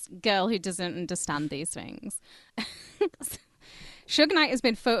nice girl who doesn't understand these things. Suge Knight has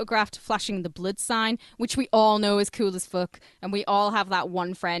been photographed flashing the blood sign, which we all know is cool as fuck. And we all have that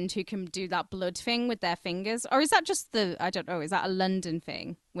one friend who can do that blood thing with their fingers. Or is that just I don't know, is that a London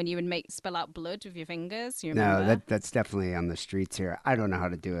thing? When you would spell out blood with your fingers? You remember? No, that's definitely on the streets here. I don't know how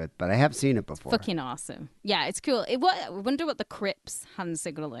to do it, but I have seen it before. Fucking awesome. Yeah, it's cool. I wonder what the Crips hand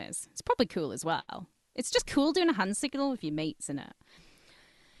signal is. It's probably cool as well. It's just cool doing a hand signal with your mates in it.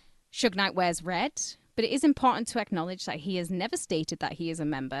 Suge Knight wears red, but it is important to acknowledge that he has never stated that he is a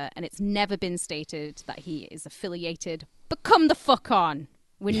member, and it's never been stated that he is affiliated. But come the fuck on.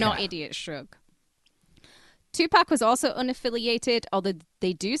 We're not idiots, Suge. Tupac was also unaffiliated, although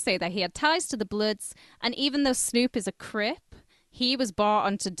they do say that he had ties to the Bloods, and even though Snoop is a Crip, he was brought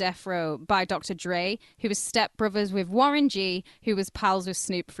onto death row by Dr. Dre, who was stepbrothers with Warren G, who was pals with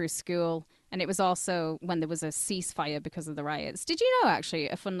Snoop through school. And it was also when there was a ceasefire because of the riots. Did you know, actually,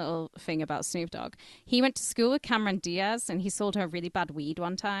 a fun little thing about Snoop Dogg? He went to school with Cameron Diaz, and he sold her really bad weed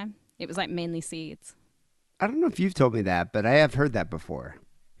one time. It was like mainly seeds. I don't know if you've told me that, but I have heard that before.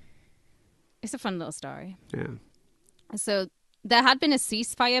 It's a fun little story. Yeah. So there had been a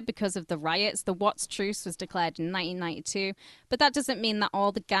ceasefire because of the riots. The Watts Truce was declared in 1992. But that doesn't mean that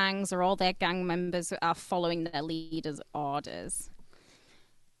all the gangs or all their gang members are following their leaders' orders.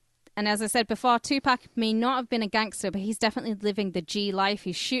 And as I said before, Tupac may not have been a gangster, but he's definitely living the G life.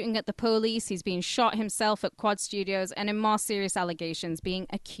 He's shooting at the police. He's being shot himself at Quad Studios, and in more serious allegations, being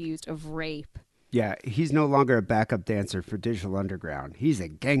accused of rape. Yeah, he's no longer a backup dancer for Digital Underground. He's a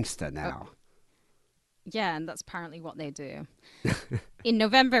gangsta now. Yeah, and that's apparently what they do. In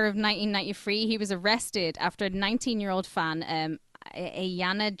November of 1993, he was arrested after a 19-year-old fan,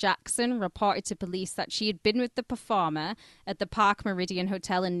 Ayanna Jackson, reported to police that she had been with the performer at the Park Meridian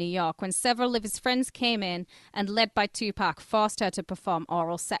Hotel in New York when several of his friends came in and, led by Tupac, forced her to perform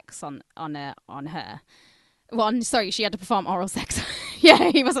oral sex on her. Well, sorry, she had to perform oral sex. Yeah,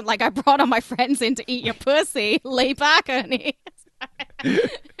 he wasn't like, I brought all my friends in to eat your pussy. Lay back, honey.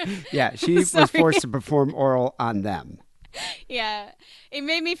 Yeah, she was Sorry. forced to perform oral on them. Yeah. It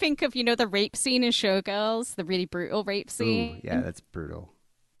made me think of, the rape scene in Showgirls, the really brutal rape Ooh, scene. yeah, that's brutal.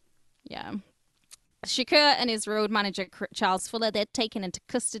 Yeah. Shakur and his road manager, Charles Fuller, they're taken into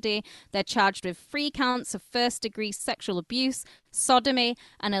custody. They're charged with 3 counts of first-degree sexual abuse, sodomy,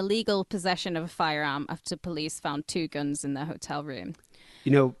 and illegal possession of a firearm after police found 2 guns in their hotel room.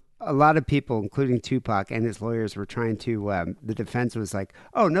 A lot of people, including Tupac and his lawyers, were trying to, the defense was like,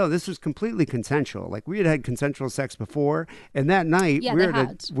 oh, no, this was completely consensual. Like, we had consensual sex before, and that night, Yeah, we're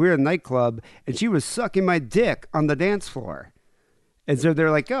they at a nightclub, and she was sucking my dick on the dance floor. And so they're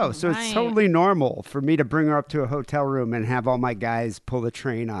like, oh, so it's Right. totally normal for me to bring her up to a hotel room and have all my guys pull the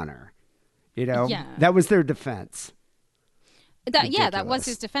train on her. Yeah. That was their defense. That was Ridiculous.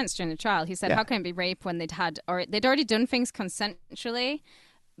 his defense during the trial. He said, Yeah. how can it be rape when they'd already done things consensually,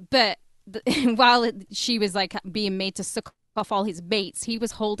 but while she was like being made to suck off all his mates, he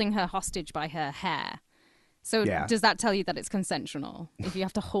was holding her hostage by her hair. So Yeah. does that tell you that it's consensual if you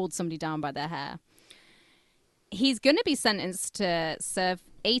have to hold somebody down by their hair? He's going to be sentenced to serve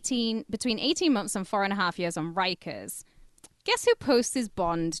between 18 months and 4.5 years on Rikers. Guess who posts his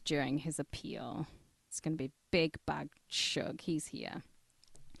bond during his appeal? It's going to be Big Bag Shug. He's here.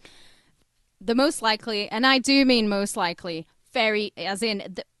 The most likely, and I do mean most likely,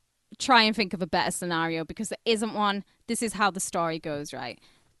 try and think of a better scenario because there isn't one. This is how the story goes, right?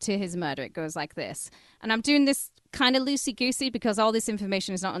 To his murder, it goes like this. And I'm doing this kind of loosey-goosey because all this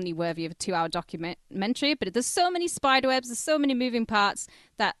information is not only worthy of a 2-hour documentary, but there's so many spiderwebs, there's so many moving parts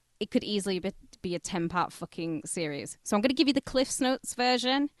that it could easily be a 10-part fucking series. So I'm going to give you the Cliff's Notes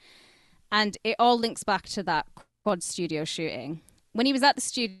version, and it all links back to that Quad Studio shooting. When he was at the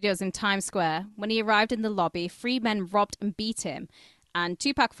studios in Times Square, when he arrived in the lobby, 3 men robbed and beat him, and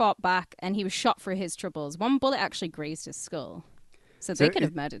Tupac fought back, and he was shot for his troubles. 1 bullet actually grazed his skull. So they could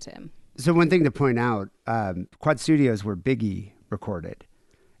have murdered him. So one thing to point out, Quad Studios where Biggie recorded.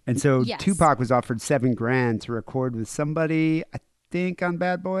 And so Yes. Tupac was offered $7,000 to record with somebody, I think on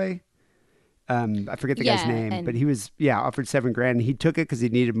Bad Boy. I forget the guy's name, but he was, offered $7,000 and he took it because he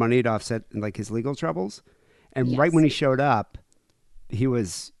needed money to offset like his legal troubles. And right when he showed up, he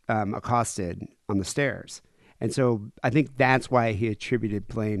was accosted on the stairs. And so I think that's why he attributed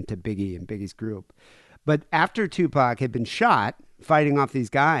blame to Biggie and Biggie's group. But after Tupac had been shot fighting off these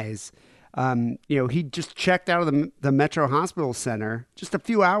guys, he just checked out of the Metro Hospital Center just a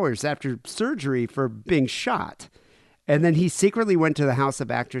few hours after surgery for being shot. And then he secretly went to the house of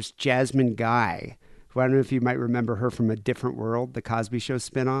actress Jasmine Guy, who I don't know if you might remember her from A Different World, the Cosby Show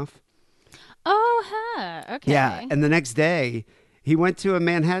spinoff. Oh, her. Okay. Yeah. And the next day, he went to a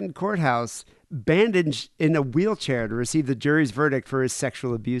Manhattan courthouse bandaged in a wheelchair to receive the jury's verdict for his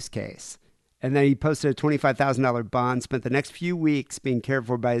sexual abuse case. And then he posted a $25,000 bond, spent the next few weeks being cared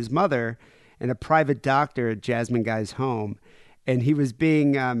for by his mother and a private doctor at Jasmine Guy's home. And he was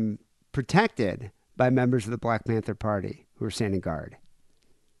being protected by members of the Black Panther Party who were standing guard.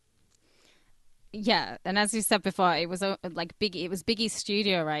 Yeah, and as you said before, it was like Biggie. It was Biggie's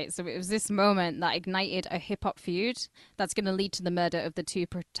studio, right? So it was this moment that ignited a hip hop feud that's going to lead to the murder of the 2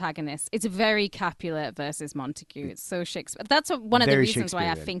 protagonists. It's very Capulet versus Montague. It's so Shakespeare. That's one of the Very reasons why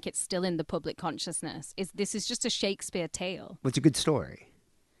I Shakespearean. think it's still in the public consciousness. Is this is just a Shakespeare tale. What's a good story?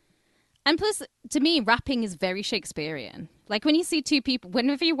 And plus, to me, rapping is very Shakespearean. Like when you see 2 people,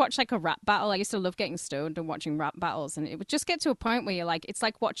 whenever you watch like a rap battle, I used to love getting stoned and watching rap battles, and it would just get to a point where you're like, it's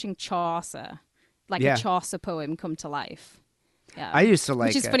like watching Chaucer. Like a Chaucer poem come to life. Yeah. I used to like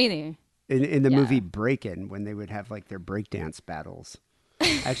Which is funny. in the movie Breakin' when they would have like their breakdance battles.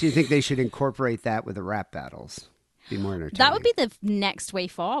 I actually think they should incorporate that with the rap battles. Be more entertaining. That would be the next way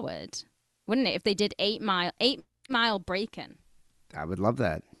forward, wouldn't it? If they did 8 Mile Breakin'. I would love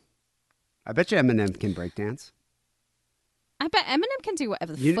that. I bet you Eminem can breakdance. I bet Eminem can do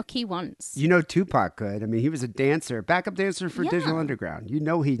whatever the fuck he wants. You know Tupac could. I mean, he was a dancer, backup dancer for Digital Underground. You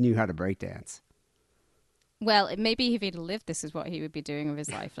know he knew how to breakdance. Well, maybe if he'd lived, this is what he would be doing with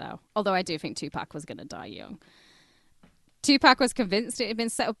his life now. Although I do think Tupac was going to die young. Tupac was convinced it had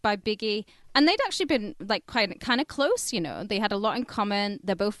been set up by Biggie, and they'd actually been like kind of close, you know. They had a lot in common.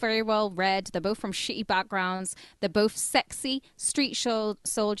 They're both very well read. They're both from shitty backgrounds. They're both sexy street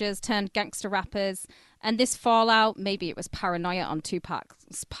soldiers turned gangster rappers. And this fallout, maybe it was paranoia on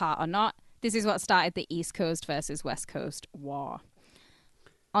Tupac's part or not. This is what started the East Coast versus West Coast war.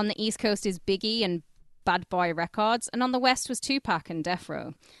 On the East Coast is Biggie and Bad Boy Records, and on the West was Tupac and Death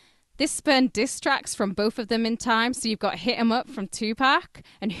Row. This spurned diss tracks from both of them in time. So you've got Hit 'Em Up from Tupac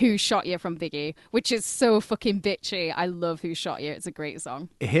and Who Shot You from Biggie, which is so fucking bitchy. I love Who Shot You. It's a great song.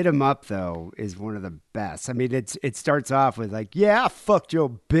 Hit 'Em Up, though, is one of the best. I mean, it starts off with like, yeah, I fucked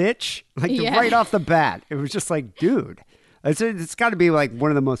your bitch. Like right off the bat. It was just like, dude, it's got to be like one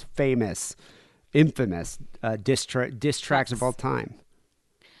of the most infamous diss tracks of all time.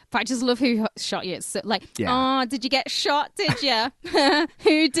 But I just love Who Shot You. It's so, like, oh, did you get shot, did you?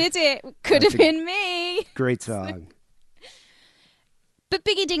 Who did it? Could have been me. Great song. But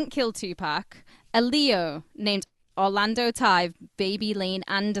Biggie didn't kill Tupac. A Leo named Orlando Tive Baby Lane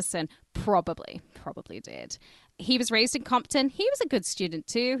Anderson probably did. He was raised in Compton. He was a good student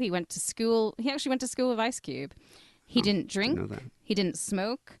too. He actually went to school with Ice Cube. He didn't drink. He didn't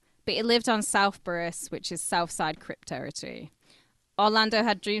smoke. But he lived on South Burris, which is Southside Crip territory. Orlando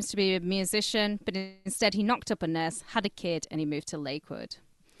had dreams to be a musician, but instead he knocked up a nurse, had a kid, and he moved to Lakewood.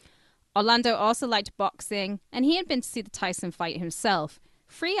 Orlando also liked boxing, and he had been to see the Tyson fight himself.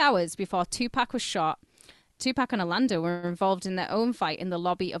 3 hours before Tupac was shot, Tupac and Orlando were involved in their own fight in the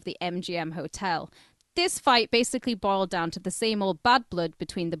lobby of the MGM Hotel. This fight basically boiled down to the same old bad blood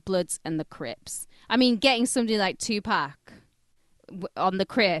between the Bloods and the Crips. I mean, getting somebody like Tupac on the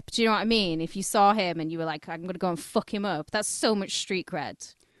Crip, do you know what I mean? If you saw him and you were like, I'm going to go and fuck him up, that's so much street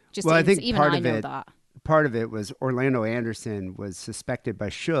cred. I think even I know that. Part of it was Orlando Anderson was suspected by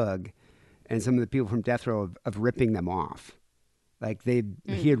Suge and some of the people from Death Row of ripping them off. Like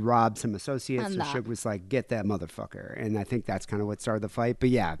he had robbed some associates, so Suge was like, get that motherfucker. And I think that's kind of what started the fight.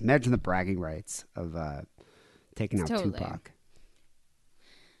 But yeah, imagine the bragging rights of taking out Tupac.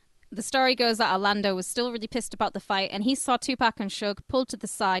 The story goes that Orlando was still really pissed about the fight, and he saw Tupac and Suge pulled to the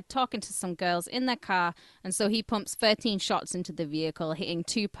side talking to some girls in their car, and so he pumps 13 shots into the vehicle, hitting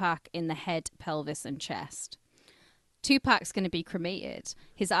Tupac in the head, pelvis, and chest. Tupac's going to be cremated.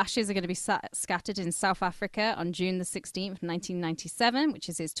 His ashes are going to be scattered in South Africa on June the 16th, 1997, which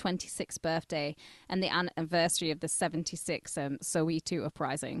is his 26th birthday and the anniversary of the 76 Soweto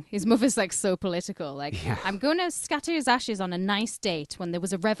uprising. His mother's like so political. Like, I'm going to scatter his ashes on a nice date when there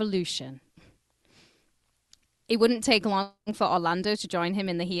was a revolution. It wouldn't take long for Orlando to join him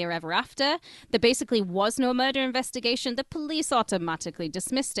in the Here Ever After. There basically was no murder investigation. The police automatically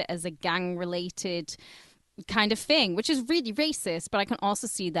dismissed it as a gang-related kind of thing, which is really racist, but I can also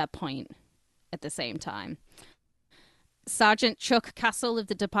see their point at the same time. Sergeant Chuck Castle of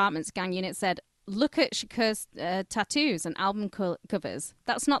the department's gang unit said, look at Shakur's tattoos and album covers.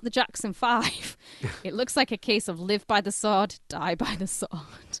 That's not the Jackson 5. It looks like a case of live by the sword, die by the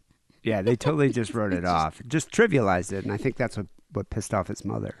sword. Yeah, they totally just wrote it off. Just trivialized it, and I think that's what pissed off his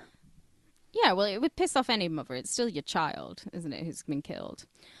mother. Yeah, well, it would piss off any mother. It's still your child, isn't it, who's been killed.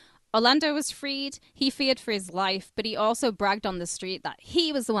 Orlando was freed. He feared for his life, but he also bragged on the street that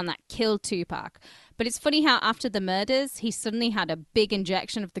he was the one that killed Tupac. But it's funny how after the murders, he suddenly had a big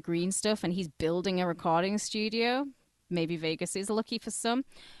injection of the green stuff and he's building a recording studio. Maybe Vegas is lucky for some.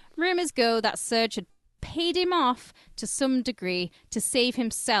 Rumors go that Serge had paid him off to some degree to save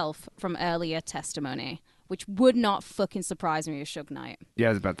himself from earlier testimony, which would not fucking surprise me with Suge Knight. Yeah, I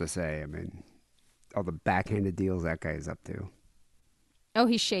was about to say, I mean, all the backhanded deals that guy is up to. Oh,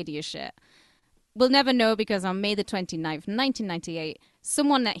 he's shady as shit. We'll never know because on May the 29th, 1998,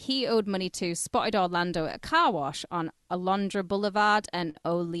 someone that he owed money to spotted Orlando at a car wash on Alondra Boulevard and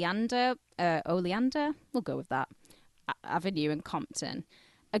Oleander, we'll go with that, Avenue in Compton.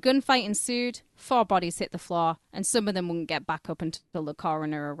 A gunfight ensued, 4 bodies hit the floor, and some of them wouldn't get back up until the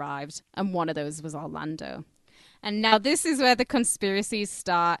coroner arrived, and one of those was Orlando. And now this is where the conspiracies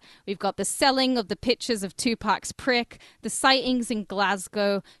start. We've got the selling of the pictures of Tupac's prick, the sightings in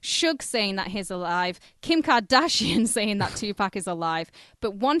Glasgow, Suge saying that he's alive, Kim Kardashian saying that Tupac is alive.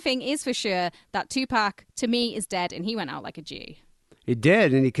 But one thing is for sure, that Tupac, to me, is dead, and he went out like a G. He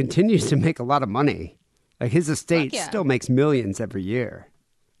did, and he continues to make a lot of money. Like, his estate still makes millions every year.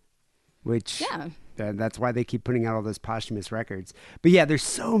 Which... yeah. That's why they keep putting out all those posthumous records. But yeah, there's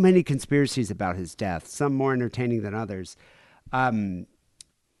so many conspiracies about his death, some more entertaining than others. The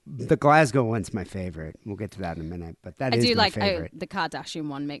Glasgow one's my favorite. We'll get to that in a minute, but that is my favorite. The Kardashian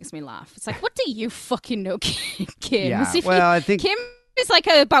one makes me laugh. It's like, what do you fucking know, Kim? Yeah, well, I think... Kim is like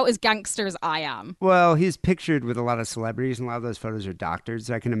about as gangster as I am. Well, he's pictured with a lot of celebrities, and a lot of those photos are doctors.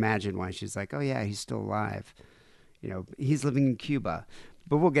 So I can imagine why she's like, oh yeah, he's still alive. You know, he's living in Cuba.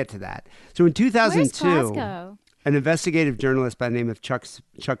 But we'll get to that. So in 2002, an investigative journalist by the name of Chuck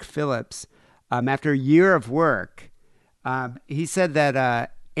Phillips, after a year of work, he said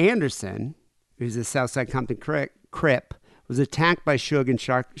that Anderson, who's a Southside Compton Crip, was attacked by Suge and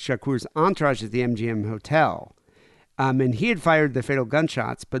Shakur's entourage at the MGM Hotel. And he had fired the fatal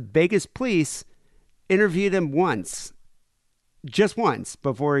gunshots, but Vegas police interviewed him once, just once,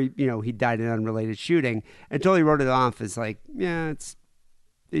 before he died in an unrelated shooting, until he wrote it off as like, yeah,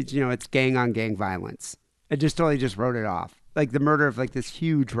 it's gang on gang violence. It just totally just wrote it off, like the murder of like this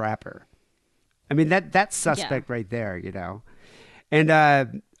huge rapper. I mean, that's suspect right there,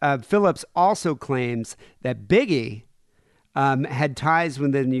 And Phillips also claims that Biggie had ties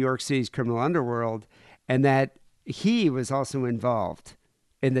within New York City's criminal underworld, and that he was also involved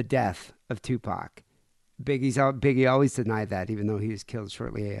in the death of Tupac. Biggie always denied that, even though he was killed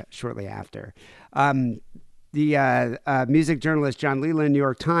shortly after. The music journalist John Leland, New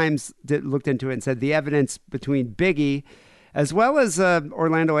York Times, looked into it and said the evidence between Biggie as well as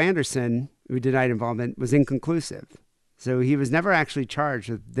Orlando Anderson, who denied involvement, was inconclusive. So he was never actually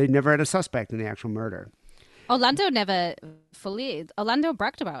charged. They never had a suspect in the actual murder. Orlando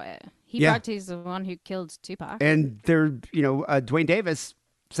bragged about it. He bragged he's the one who killed Tupac. And Dwayne Davis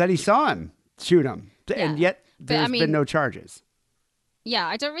said he saw him shoot him. Yeah. And yet there's been no charges. Yeah,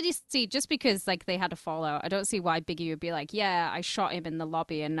 I don't really see, just because like they had a fallout, I don't see why Biggie would be like, yeah, I shot him in the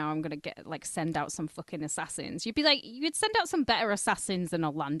lobby and now I'm going to send out some fucking assassins. You'd be like, you'd send out some better assassins than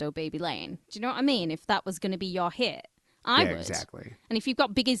Orlando Baby Lane. Do you know what I mean? If that was going to be your hit, I would. Exactly. And if you've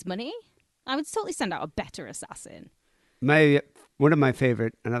got Biggie's money, I would totally send out a better assassin. Another one of my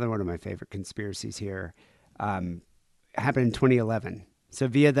favorite conspiracies here happened in 2011. So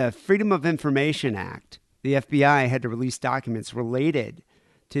via the Freedom of Information Act, the FBI had to release documents related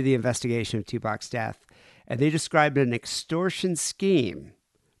to the investigation of Tupac's death, and they described an extortion scheme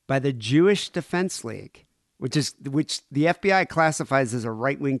by the Jewish Defense League, which the FBI classifies as a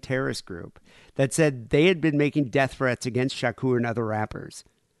right-wing terrorist group, that said they had been making death threats against Shakur and other rappers,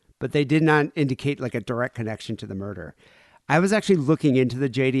 but they did not indicate like a direct connection to the murder. I was actually looking into the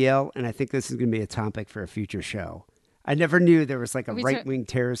JDL, and I think this is going to be a topic for a future show. I never knew there was like a right-wing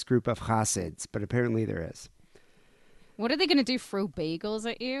terrorist group of Hasids, but apparently there is. What are they going to do, throw bagels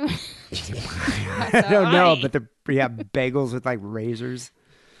at you? I don't know, but they're bagels with like razors,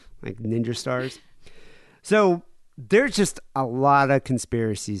 like ninja stars. So there's just a lot of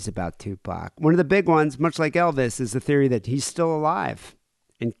conspiracies about Tupac. One of the big ones, much like Elvis, is the theory that he's still alive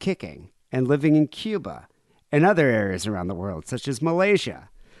and kicking and living in Cuba and other areas around the world, such as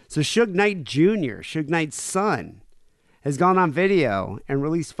Malaysia. So Suge Knight Jr., Suge Knight's son, has gone on video and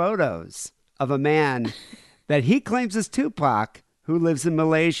released photos of a man that he claims is Tupac, who lives in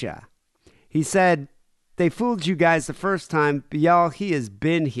Malaysia. He said, "They fooled you guys the first time, but y'all, he has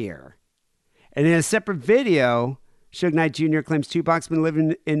been here." And in a separate video, Suge Knight Jr. claims Tupac's been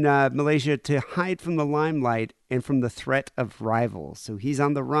living in Malaysia to hide from the limelight and from the threat of rivals. So he's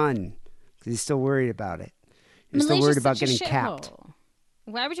on the run because he's still worried about it. He's still worried about getting capped.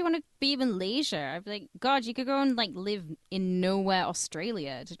 Why would you want to be in Malaysia? I'd be like, God, you could go and like live in nowhere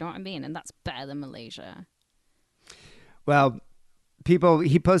Australia. Do you know what I mean? And that's better than Malaysia. Well, he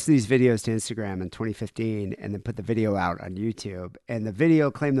posted these videos to Instagram in 2015 and then put the video out on YouTube. And the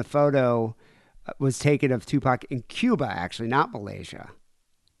video claimed the photo was taken of Tupac in Cuba, actually, not Malaysia.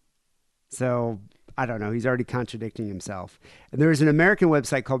 So I don't know. He's already contradicting himself. And there's an American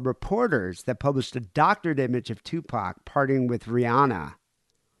website called Reporters that published a doctored image of Tupac partying with Rihanna.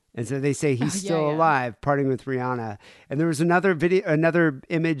 And so they say he's still alive, partying with Rihanna. And there was another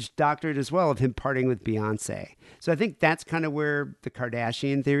image doctored as well of him partying with Beyonce. So I think that's kind of where the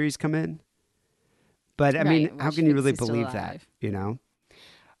Kardashian theories come in. But I mean, how can you really believe that?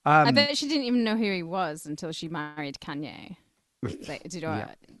 I bet she didn't even know who he was until she married Kanye. Like, do you know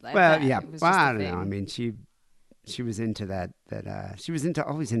what? Well, yeah. Well, I don't know. I mean, she was into that she was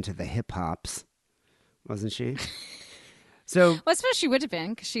always into the hip hops, wasn't she? So, well, I suppose she would have been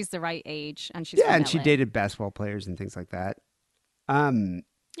because she's the right age and she's and she dated basketball players and things like that.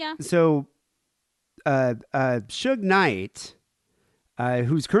 Yeah. So, Suge Knight,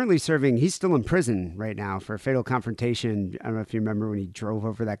 who's currently serving, he's still in prison right now for a fatal confrontation. I don't know if you remember when he drove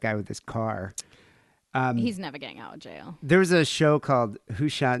over that guy with his car. He's never getting out of jail. There was a show called Who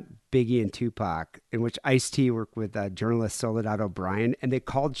Shot Biggie and Tupac, in which Ice-T worked with journalist Soledad O'Brien, and they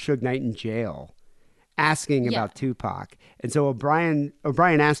called Suge Knight in jail, asking about Tupac. And so O'Brien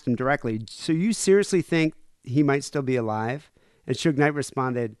asked him directly, "So you seriously think he might still be alive?" And Suge Knight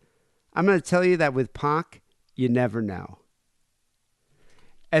responded, "I'm going to tell you that with Pac, you never know."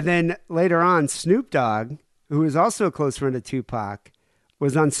 And then later on, Snoop Dogg, who is also a close friend of Tupac,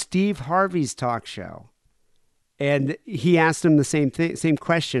 was on Steve Harvey's talk show. And he asked him the same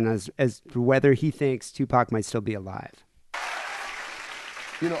question as to whether he thinks Tupac might still be alive.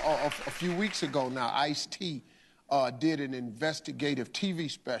 A few weeks ago now, Ice-T did an investigative TV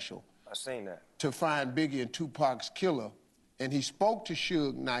special I seen that. To find Biggie and Tupac's killer, and he spoke to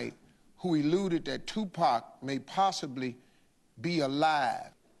Suge Knight, who alluded that Tupac may possibly be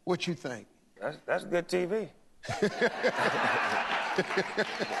alive. What you think? That's good TV.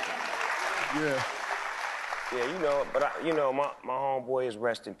 Yeah. Yeah, you know, but my homeboy is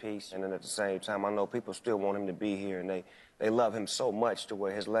rest in peace, and then at the same time, I know people still want him to be here, and they love him so much to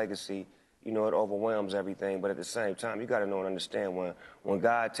where his legacy, you know, it overwhelms everything. But at the same time, you got to know and understand when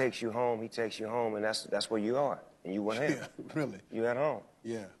God takes you home, He takes you home, and that's where you are, and you with Him. Yeah, really. You at home.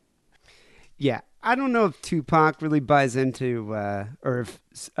 Yeah. Yeah, I don't know if Tupac really buys into, or if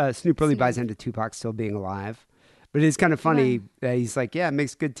Snoop really buys into Tupac still being alive. But it's kind of funny that he's like, yeah, it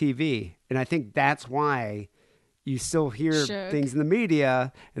makes good TV. And I think that's why you still hear things in the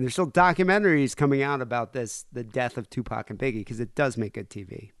media, and there's still documentaries coming out about this, the death of Tupac and Biggie, because it does make good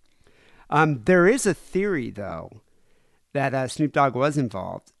TV. There is a theory, though, that Snoop Dogg was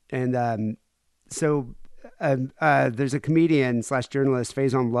involved. And there's a comedian / journalist,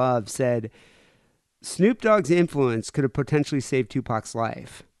 Faison Love, said Snoop Dogg's influence could have potentially saved Tupac's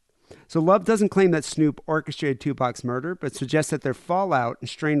life. So Love doesn't claim that Snoop orchestrated Tupac's murder, but suggests that their fallout and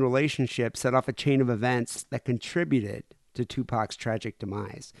strained relationship set off a chain of events that contributed to Tupac's tragic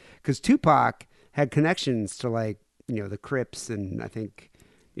demise. Because Tupac had connections to, like, you know, the Crips, and I think,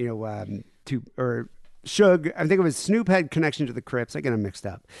 you know, Suge, I think it was Snoop had connection to the Crips. I get them mixed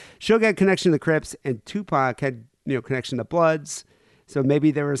up. Suge had connection to the Crips, and Tupac had, you know, connection to Bloods. So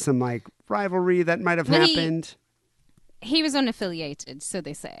maybe there was some, like, rivalry that might have happened. He was unaffiliated, so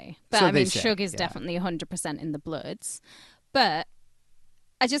they say. But So I mean, they say, Suge is definitely 100% in the Bloods. But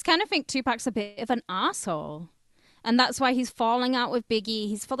I just kind of think Tupac's a bit of an asshole. And that's why he's falling out with Biggie.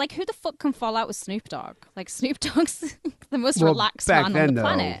 He's like, who the fuck can fall out with Snoop Dogg? Like, Snoop Dogg's the most relaxed man on the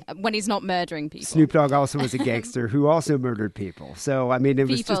planet when he's not murdering people. Snoop Dogg also was a gangster who also murdered people. So, I mean, it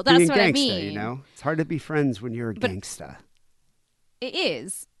was just being gangsta, you know? It's hard to be friends when you're a gangsta. It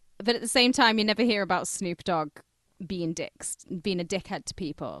is. But at the same time, you never hear about Snoop Dogg being a dickhead to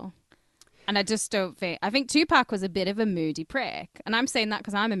people. And I just don't think... I think Tupac was a bit of a moody prick. And I'm saying that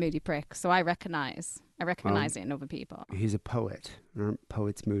because I'm a moody prick, so I recognize it in other people. He's a poet. Aren't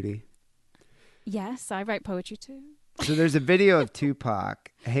poets moody? Yes, I write poetry too. So there's a video of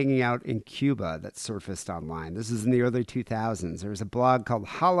Tupac hanging out in Cuba that surfaced online. This is in the early 2000s. There was a blog called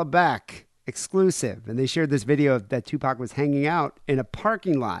Holla Back Exclusive, and they shared this video that Tupac was hanging out in a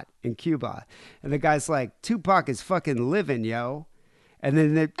parking lot in Cuba. And the guy's like, Tupac is fucking living, yo. And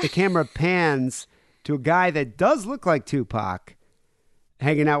then the camera pans to a guy that does look like Tupac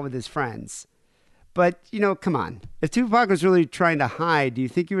hanging out with his friends. But, you know, come on. If Tupac was really trying to hide, do you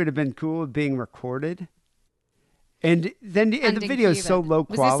think he would have been cool with being recorded? And then the video is so low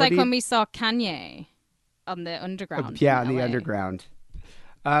quality. Was this like when we saw Kanye on the underground? Yeah, on the underground.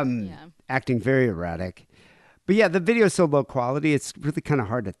 Acting very erratic. But yeah, the video is so low quality, it's really kind of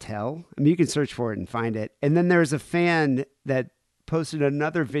hard to tell. I mean, you can search for it and find it. And then there's a fan that posted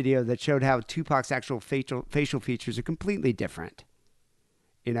another video that showed how Tupac's actual facial features are completely different,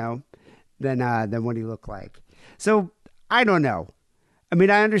 you know, than what he looked like. So I don't know. I mean,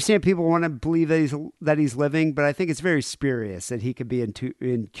 I understand people want to believe that he's living, but I think it's very spurious that he could be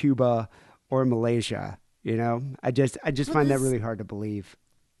in Cuba or Malaysia. You know, I just find that really hard to believe.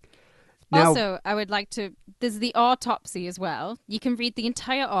 Now, also, I would like to... There's the autopsy as well. You can read the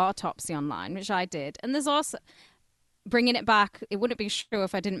entire autopsy online, which I did. And there's also... Bringing it back, it wouldn't be true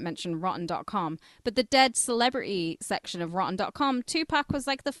if I didn't mention Rotten.com. But the dead celebrity section of Rotten.com, Tupac was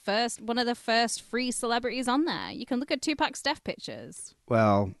like one of the first free celebrities on there. You can look at Tupac's death pictures.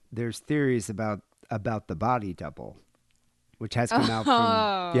 Well, there's theories about the body double, which has come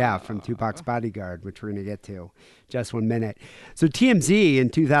out from Tupac's bodyguard, which we're going to get to just 1 minute. So TMZ in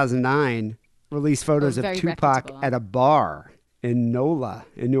 2009 released photos of Tupac at a bar in NOLA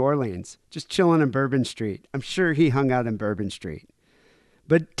in New Orleans, just chilling in Bourbon Street. I'm sure he hung out in Bourbon Street.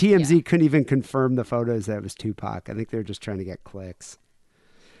 But TMZ couldn't even confirm the photos that it was Tupac. I think they were just trying to get clicks.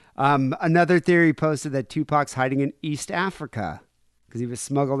 Another theory posted that Tupac's hiding in East Africa because he was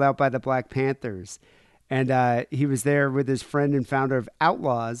smuggled out by the Black Panthers. And he was there with his friend and founder of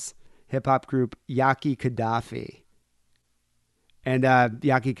Outlaws hip-hop group Yaki Gaddafi. And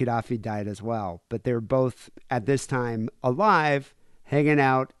Yaki Gaddafi died as well. But they were both, at this time, alive, hanging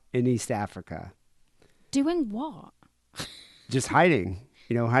out in East Africa. Doing what? Just hiding.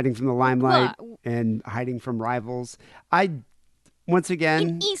 You know, hiding from the limelight and hiding from rivals. Once again...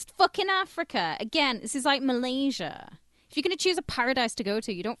 In East fucking Africa. Again, this is like Malaysia. If you're going to choose a paradise to go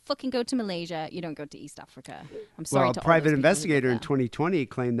to, you don't fucking go to Malaysia. You don't go to East Africa. I'm sorry. Well, a private investigator in 2020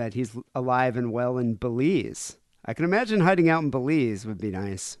 claimed that he's alive and well in Belize. I can imagine hiding out in Belize would be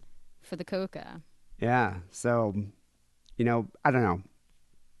nice. for the coca. Yeah. So, I don't know.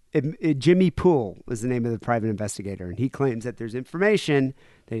 Jimmy Poole was the name of the private investigator, and he claims that there's information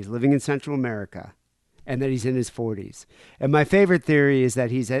that he's living in Central America and that he's in his 40s. And my favorite theory is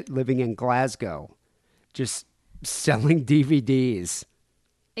that he's living in Glasgow, just selling DVDs.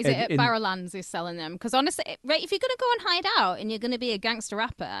 Is it at Barrowlands he's selling them? Because honestly, right, if you're going to go and hide out and you're going to be a gangster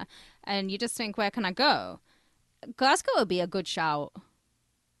rapper and you just think, where can I go? Glasgow would be a good shout.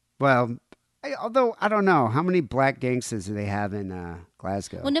 Well, although I don't know. How many black gangsters do they have in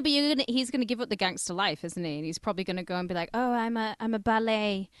Glasgow? Well, no, but he's going to give up the gangster life, isn't he? And he's probably going to go and be like, oh, I'm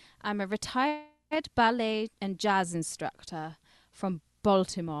a retired ballet and jazz instructor from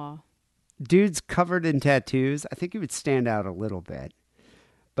Baltimore. Dude's covered in tattoos. I think he would stand out a little bit.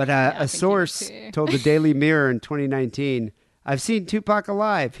 But a source told the Daily Mirror in 2019, I've seen Tupac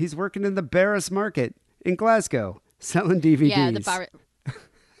alive. He's working in the Barris Market in Glasgow, selling DVDs. Yeah, the Barrett.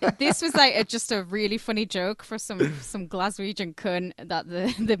 This was like just a really funny joke for some Glaswegian cunt that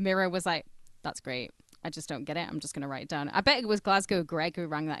the Mirror was like, that's great. I just don't get it. I'm just going to write it down. I bet it was Glasgow Greg who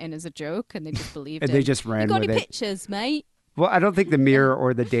rang that in as a joke and they just believed it. And they just ran with it. You got any pictures, mate? Well, I don't think the Mirror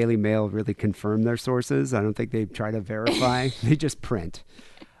or the Daily Mail really confirm their sources. I don't think they try to verify. They just print.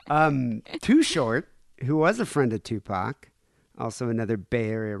 Too Short, who was a friend of Tupac, also another Bay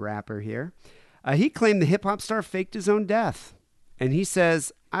Area rapper here, he claimed the hip-hop star faked his own death. And he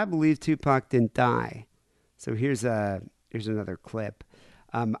says, I believe Tupac didn't die. So here's another clip.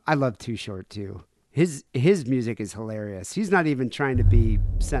 I love Too Short, too. His music is hilarious. He's not even trying to be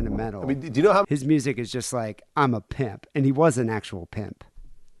sentimental. I mean, do you know how his music is just like, I'm a pimp. And he was an actual pimp.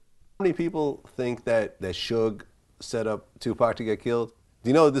 many people think that Suge set up Tupac to get killed? Do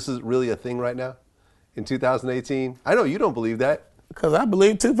you know this is really a thing right now in 2018? I know you don't believe that. Because I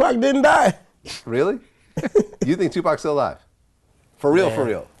believe Tupac didn't die. Really? You think Tupac's still alive? For real, for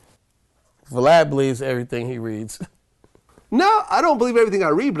real? Vlad believes everything he reads. No, I don't believe everything I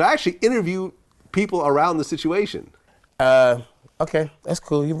read, but I actually interview people around the situation. Okay, that's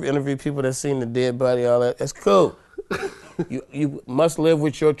cool. You interview people that seen the dead body, all that. That's cool. You must live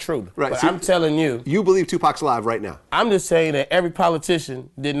with your truth. Right. But So I'm telling you. You believe Tupac's alive right now? I'm just saying that every politician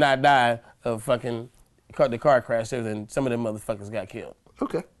did not die of fucking the car crash, and some of them motherfuckers got killed.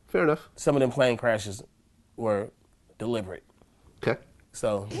 Okay, fair enough. Some of them plane crashes were deliberate. Okay.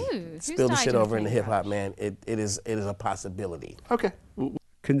 So spill the shit over in the hip hop, man. It is a possibility. Okay.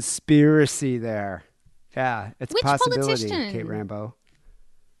 Conspiracy there. Yeah, it's Which a possibility, politician? Kate Rambo.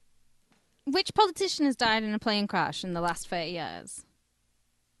 Which politician has died in a plane crash in the last 30 years?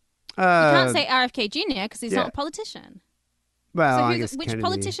 You You can't say RFK Jr. because he's not a politician. Well, So I guess which Kennedy.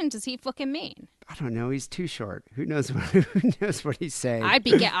 politician does he fucking mean? I don't know. He's too short. Who knows? Who knows what he's saying? I'd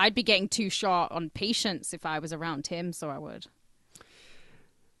be getting too short on patience if I was around him, so I would.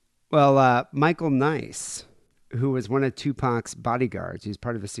 Well, Michael Nice, who was one of Tupac's bodyguards, he's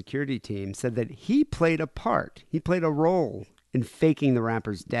part of a security team, said that he played a part. He played a role in faking the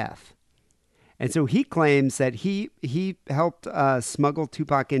rapper's death. And so he claims that he helped smuggle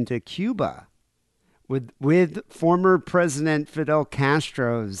Tupac into Cuba with former President Fidel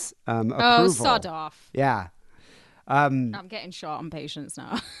Castro's approval. Oh, sod off. Yeah. I'm getting short on patience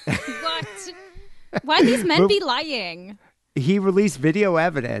now. What? Why these men be lying? He released video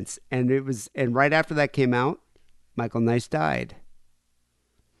evidence, and right after that came out, Michael Nice died.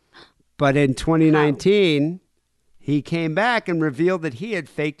 But in 2019, he came back and revealed that he had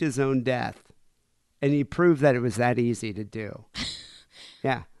faked his own death. And he proved that it was that easy to do.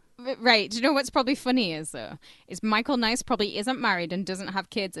 Yeah. Right. Do you know what's probably funny is Michael Nice probably isn't married and doesn't have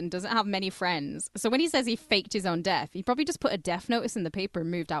kids and doesn't have many friends. So when he says he faked his own death, he probably just put a death notice in the paper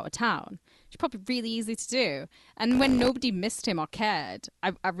and moved out of town. It's probably really easy to do. And when nobody missed him or cared,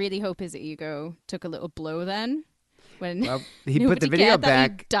 I really hope his ego took a little blow then. When he put the video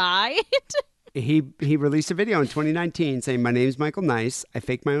back. He died. He released a video in 2019 saying, "My name is Michael Nice. I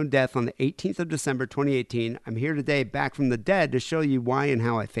faked my own death on the 18th of December, 2018. I'm here today back from the dead to show you why and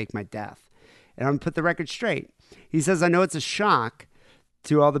how I faked my death. And I'm going to put the record straight." He says, "I know it's a shock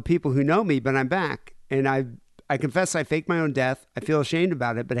to all the people who know me, but I'm back. And I confess I faked my own death. I feel ashamed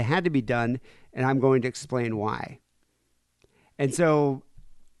about it, but it had to be done, and I'm going to explain why." And so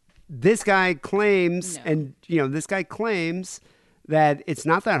this guy claims, this guy claims that it's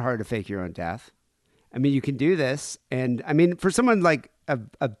not that hard to fake your own death. I mean, you can do this. And I mean, for someone like of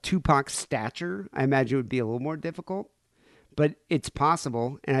Tupac's stature, I imagine it would be a little more difficult, but it's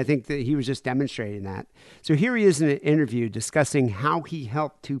possible. And I think that he was just demonstrating that. So here he is in an interview discussing how he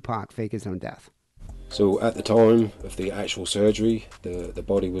helped Tupac fake his own death. So at the time of the actual surgery, the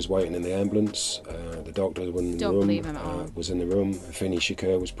body was waiting in the ambulance. The doctor was in the Don't room. believe him at all. Was in the room. Finney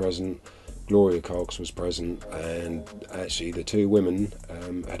Shakur was present. Gloria Cox was present, and actually the two women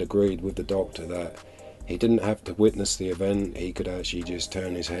had agreed with the doctor that he didn't have to witness the event. He could actually just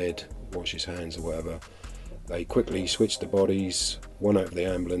turn his head, wash his hands or whatever. They quickly switched the bodies, one out of the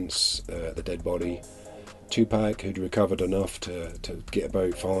ambulance, the dead body. Tupac, who'd recovered enough to get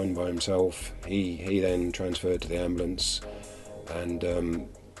about fine by himself, he then transferred to the ambulance, and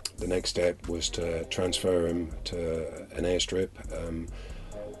the next step was to transfer him to an airstrip.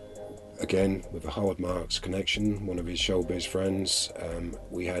 Again, with a Howard Marks connection, one of his showbiz friends,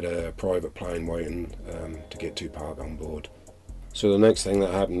 we had a private plane waiting to get Tupac on board. So the next thing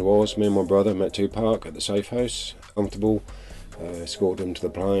that happened was me and my brother met Tupac at the safe house, comfortable. Escorted him to the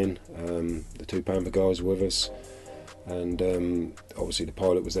plane. The two Panther guys were with us, and obviously the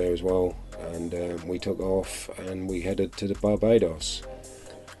pilot was there as well. And we took off and we headed to the Barbados.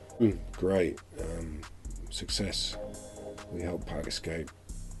 Great success. We helped Pac escape.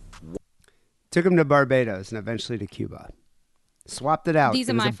 Took him to Barbados and eventually to Cuba. Swapped it out. These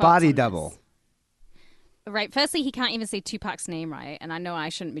It are was my a thoughts body on double. this. Right. Firstly, he can't even say Tupac's name right, and I know I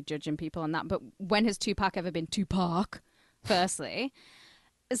shouldn't be judging people on that. But when has Tupac ever been Tupac? Firstly.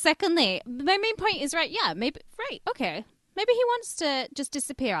 Secondly, my main point is, right, yeah, maybe, right, okay. Maybe he wants to just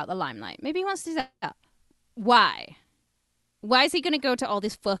disappear out the limelight. Maybe he wants to do that. Why? Why is he going to go to all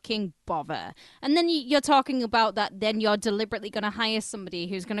this fucking bother? And then you're talking about that, then you're deliberately going to hire somebody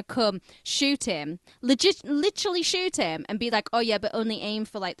who's going to come shoot him, literally shoot him, and be like, oh yeah, but only aim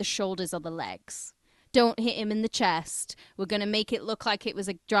for like the shoulders or the legs. Don't hit him in the chest. We're going to make it look like it was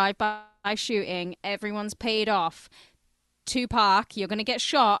a drive-by shooting. Everyone's paid off. Tupac, you're going to get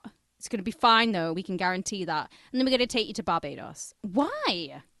shot. It's going to be fine, though. We can guarantee that. And then we're going to take you to Barbados.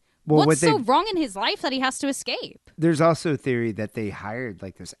 Why? Well, What's so wrong in his life that he has to escape? There's also a theory that they hired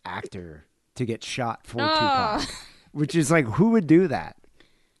like this actor to get shot for Tupac, which is like, who would do that?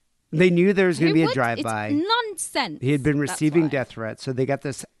 They knew there was going to be a drive-by. It's nonsense. He had been receiving death threats, so they got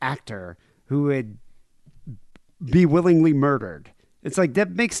this actor who would be willingly murdered. It's like,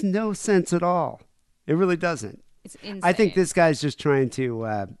 that makes no sense at all. It really doesn't. It's insane. I think this guy's just trying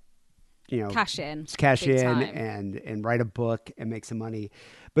to, cash in and write a book and make some money.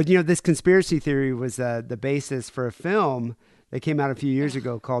 But, this conspiracy theory was the basis for a film that came out a few years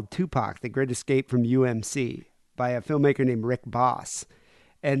ago called Tupac, The Great Escape from UMC by a filmmaker named Rick Boss.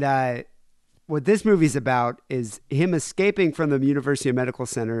 And what this movie's about is him escaping from the University Medical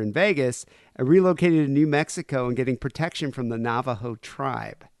Center in Vegas and relocating to New Mexico and getting protection from the Navajo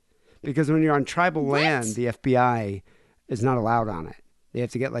tribe. Because when you're on tribal land, the FBI is not allowed on it. They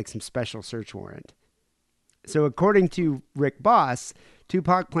have to get like some special search warrant. So according to Rick Boss,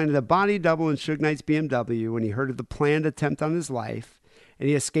 Tupac planted a body double in Suge Knight's BMW when he heard of the planned attempt on his life, and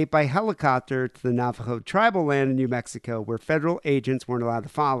he escaped by helicopter to the Navajo tribal land in New Mexico where federal agents weren't allowed to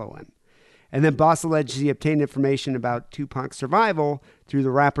follow him. And then Boss alleges he obtained information about Tupac's survival through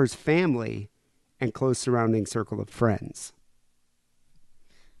the rapper's family and close surrounding circle of friends.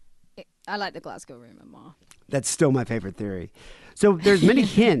 I like the Glasgow rumor more. That's still my favorite theory. So there's many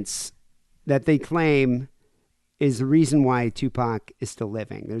hints that they claim is the reason why Tupac is still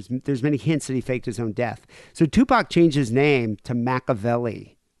living. There's many hints that he faked his own death. So Tupac changed his name to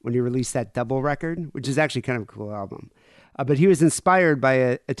Machiavelli when he released that double record, which is actually kind of a cool album. But he was inspired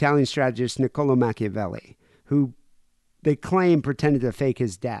by Italian strategist Niccolo Machiavelli, who they claim pretended to fake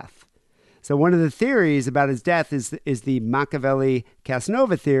his death. So one of the theories about his death is the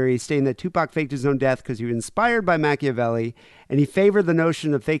Machiavelli-Casanova theory, stating that Tupac faked his own death because he was inspired by Machiavelli, and he favored the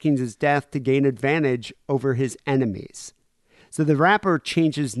notion of faking his death to gain advantage over his enemies. So the rapper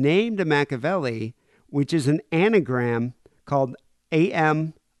changed his name to Machiavelli, which is an anagram called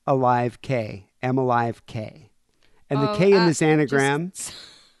AM Alive K, M Alive K. And the K in this anagram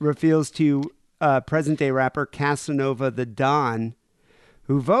refers to present-day rapper Casanova the Don,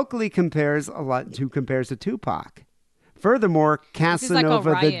 who vocally compares to Tupac. Furthermore,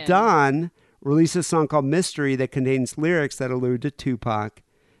 Casanova the Don released a song called Mystery that contains lyrics that allude to Tupac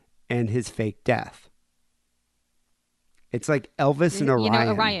and his fake death. It's like Elvis and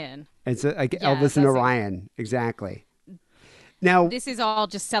Orion. Orion. It's like Elvis and Orion, exactly. Now, this is all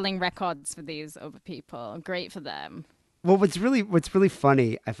just selling records for these other people. Great for them. Well, what's really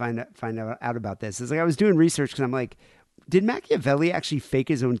funny, I find out about this is like I was doing research because I'm like, did Machiavelli actually fake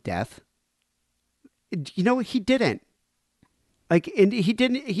his own death? He didn't. And he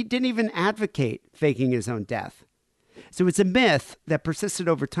didn't even advocate faking his own death. So it's a myth that persisted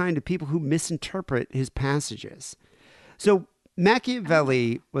over time to people who misinterpret his passages. So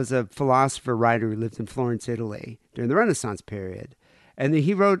Machiavelli was a philosopher writer who lived in Florence, Italy during the Renaissance period. And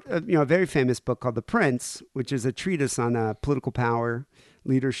he wrote a very famous book called The Prince, which is a treatise on political power,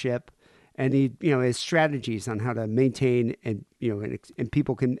 leadership, and his strategies on how to maintain and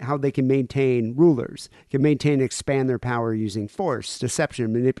people how they can maintain rulers, can maintain and expand their power using force, deception,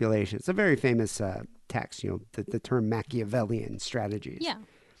 and manipulation. It's a very famous text, the term Machiavellian strategies. Yeah.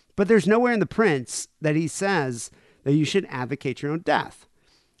 But there's nowhere in The Prince that he says that you should advocate your own death.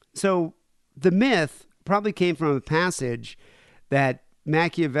 So the myth probably came from a passage that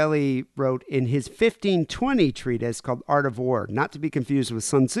Machiavelli wrote in his 1520 treatise called Art of War, not to be confused with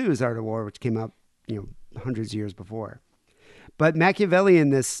Sun Tzu's Art of War, which came out, hundreds of years before. But Machiavelli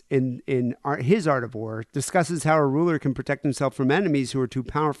in his Art of War discusses how a ruler can protect himself from enemies who are too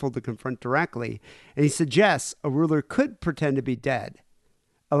powerful to confront directly. And he suggests a ruler could pretend to be dead,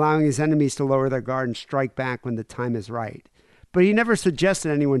 allowing his enemies to lower their guard and strike back when the time is right. But he never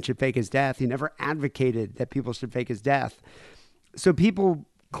suggested anyone should fake his death. He never advocated that people should fake his death. So people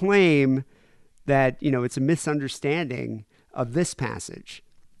claim that, it's a misunderstanding of this passage.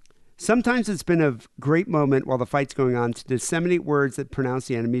 Sometimes it's been a great moment while the fight's going on to disseminate words that pronounce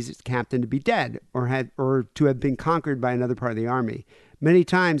the enemy's captain to be dead or to have been conquered by another part of the army. Many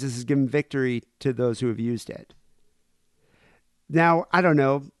times this has given victory to those who have used it. Now, I don't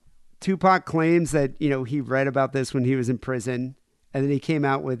know. Tupac claims that, he read about this when he was in prison, and then he came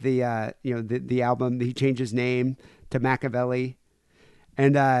out with the album. He changed his name to Machiavelli.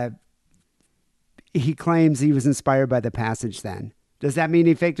 And he claims he was inspired by the passage then. Does that mean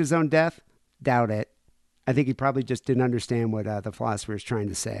he faked his own death? Doubt it. I think he probably just didn't understand what the philosopher is trying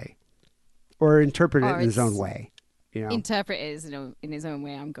to say. Or interpret it in his own way. Interpret it in his own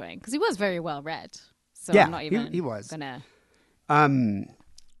way, I'm going. Because he was very well read. So yeah, I'm not even he was. Gonna... I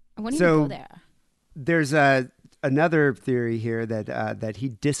won't even go there. There's another theory here that he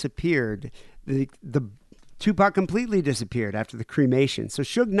disappeared. The Tupac completely disappeared after the cremation. So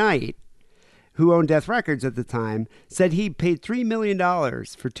Suge Knight, who owned Death Records at the time, said he paid $3 million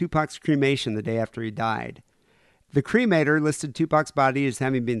for Tupac's cremation the day after he died. The cremator listed Tupac's body as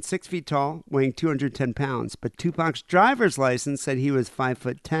having been 6 feet tall, weighing 210 pounds, but Tupac's driver's license said he was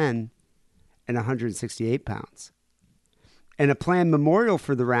 5'10" and 168 pounds. And a planned memorial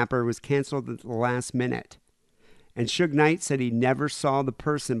for the rapper was canceled at the last minute. And Suge Knight said he never saw the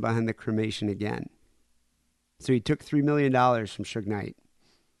person behind the cremation again. So he took $3 million from Suge Knight.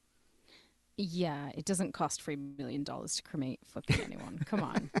 Yeah, it doesn't cost $3 million to cremate fucking anyone. Come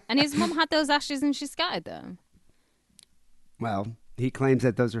on. And his mom had those ashes and she scattered them. Well, he claims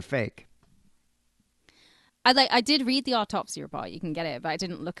that those are fake. I did read the autopsy report. You can get it, but I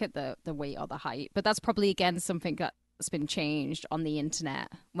didn't look at the weight or the height. But that's probably, again, something that's been changed on the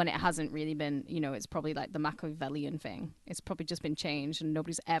internet when it hasn't really been, it's probably like the Machiavellian thing. It's probably just been changed and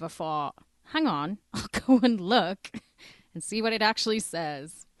nobody's ever thought, hang on, I'll go and look and see what it actually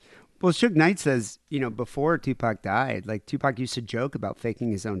says. Well, Suge Knight says, before Tupac died, Tupac used to joke about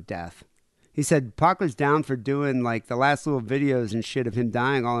faking his own death. He said Pac was down for doing the last little videos and shit of him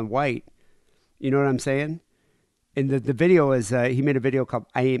dying all in white. You know what I'm saying? And the video is, he made a video called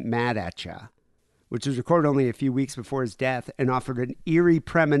I Ain't Mad At Ya, which was recorded only a few weeks before his death and offered an eerie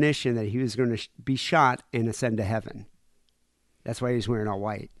premonition that he was going to be shot and ascend to heaven. That's why he was wearing all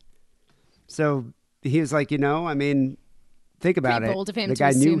white. So he was like, think about Pretty bold it. of him The to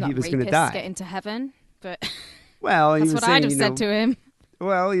guy knew assume he that was going to rapists die. get into heaven, but Well, that's what I'd have said to him.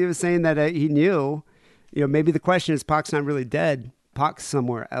 Well, he was saying that he knew. Maybe the question is Pac's not really dead. Pac's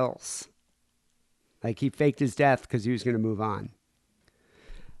somewhere else. He faked his death because he was going to move on.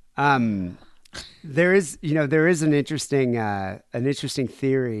 There is an interesting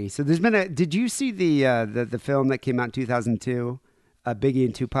theory. So there's been did you see the film that came out in 2002, Biggie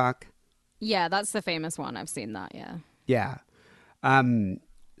and Tupac? Yeah, that's the famous one. I've seen that, yeah. Yeah.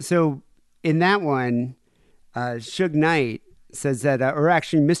 So in that one, Suge Knight says that, or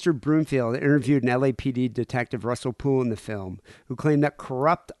actually Mr. Broomfield interviewed an LAPD detective, Russell Poole, in the film, who claimed that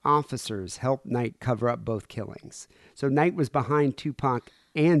corrupt officers helped Knight cover up both killings. So Knight was behind Tupac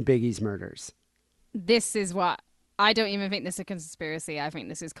and Biggie's murders. This is what, I don't even think this is a conspiracy. I think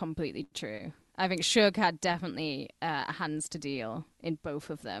this is completely true. I think Suge had definitely hands to deal in both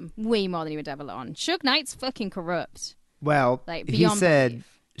of them, way more than he would ever let on. Suge Knight's fucking corrupt. Well, he said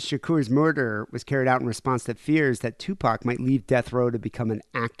belief. Shakur's murder was carried out in response to fears that Tupac might leave death row to become an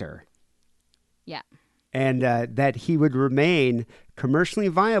actor. Yeah. And that he would remain commercially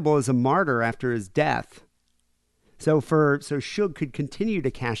viable as a martyr after his death. So Suge could continue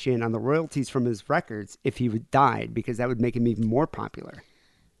to cash in on the royalties from his records if he died, because that would make him even more popular.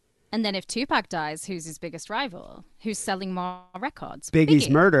 And then if Tupac dies, who's his biggest rival? Who's selling more records? Biggie's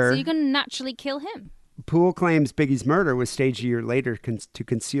Biggie. murder. So you're going to naturally kill him. Poole claims Biggie's murder was staged a year later to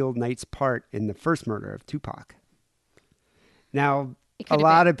conceal Knight's part in the first murder of Tupac. Now, a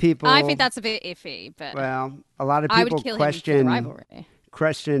lot of people... I think that's a bit iffy, but... Well, a lot of I would people kill him for the rivalry.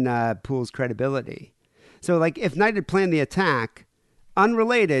 question Poole's credibility. So, like, if Knight had planned the attack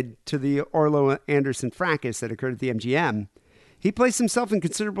unrelated to the Orlo Anderson fracas that occurred at the MGM, he placed himself in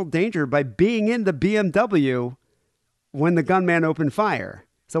considerable danger by being in the BMW when the gunman opened fire.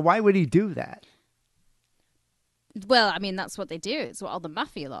 So why would he do that? Well, I mean, that's what they do. It's what all the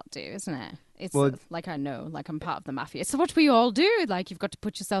mafia lot do, isn't it? It's like I know, like I'm part of the mafia. So what we all do, like you've got to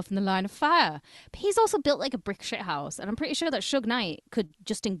put yourself in the line of fire. But he's also built like a brick shit house. And I'm pretty sure that Suge Knight could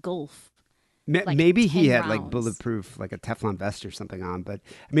just engulf. Like maybe he had rounds. like bulletproof, like a Teflon vest or something on. But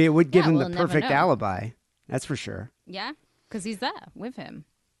I mean, it would give him the perfect alibi. That's for sure. Yeah, because he's there with him.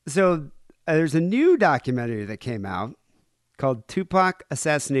 So there's a new documentary that came out called Tupac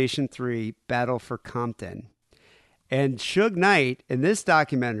Assassination 3 Battle for Compton. And Suge Knight, in this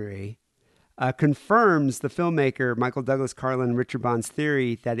documentary, confirms the filmmaker Michael Douglas Carlin Richard Bond's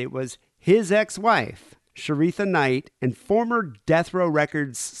theory that it was his ex-wife, Sharitha Knight, and former Death Row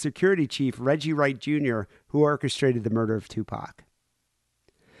Records security chief Reggie Wright Jr., who orchestrated the murder of Tupac.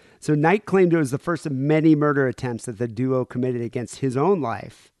 So Knight claimed it was the first of many murder attempts that the duo committed against his own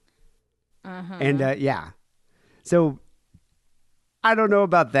life. And so I don't know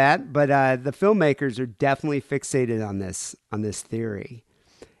about that, but the filmmakers are definitely fixated on this theory.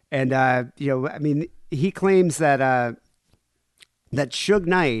 And I mean, he claims that that Suge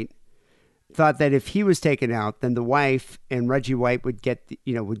Knight thought that if he was taken out, then the wife and Reggie White would get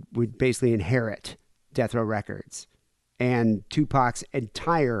would basically inherit Death Row Records and Tupac's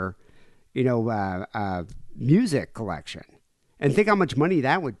entire music collection. And think how much money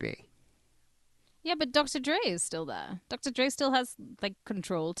that would be. Yeah, but Dr. Dre is still there. Dr. Dre still has like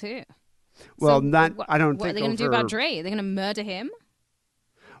control too. Well, I don't think. What are they going to do about Dre? Are they going to murder him?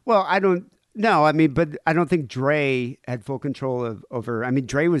 Well, I don't know. I mean, but I don't think Dre had full control over. I mean,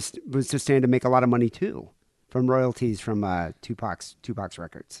 Dre was just standing to make a lot of money too from royalties from Tupac's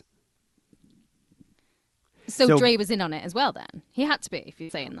records. So Dre was in on it as well. Then he had to be, if you're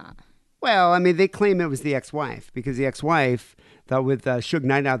saying that. Well, I mean, they claim it was the ex-wife because the ex-wife thought with Suge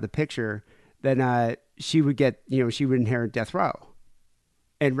Knight out of the picture, then she would get, she would inherit Death Row.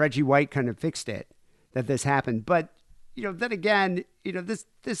 And Reggie White kind of fixed it, that this happened. But, then again, this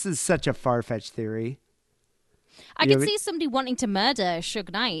is such a far-fetched theory. I could see somebody wanting to murder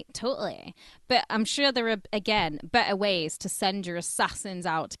Suge Knight, totally. But I'm sure there are, again, better ways to send your assassins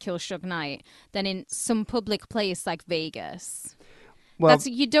out to kill Suge Knight than in some public place like Vegas. Well,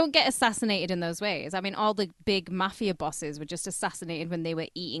 you don't get assassinated in those ways. I mean, all the big mafia bosses were just assassinated when they were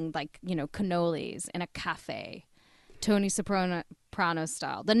eating, cannolis in a cafe, Tony Soprano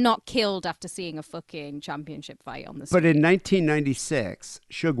style. They're not killed after seeing a fucking championship fight on the street. But in 1996,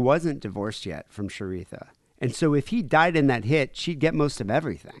 Suge wasn't divorced yet from Sharitha. And so if he died in that hit, she'd get most of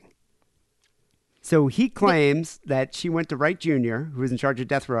everything. So he claims that she went to Wright Jr., who was in charge of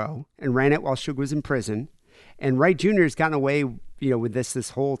Death Row, and ran it while Suge was in prison. And Wright Jr. has gotten away with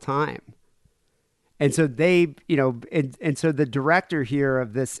this whole time. And so they, and so the director here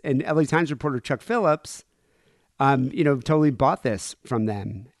of this, and LA Times reporter Chuck Phillips, totally bought this from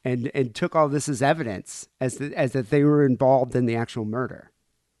them and took all this as evidence as that they were involved in the actual murder.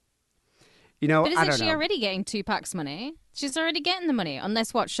 But isn't she already getting Tupac's money? She's already getting the money,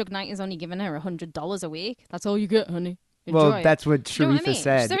 unless Suge Knight is only giving her $100 a week. That's all you get, honey. Enjoy. Well, that's what Sharitha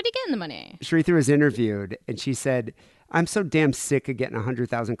said. She's already getting the money. Sharitha was interviewed, and she said, "I'm so damn sick of getting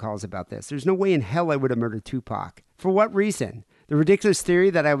 100,000 calls about this. There's no way in hell I would have murdered Tupac. For what reason? The ridiculous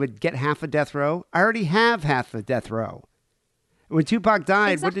theory that I would get half of Death Row? I already have half of Death Row. When Tupac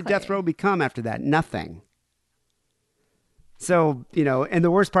died, What did Death Row become after that? Nothing." So, and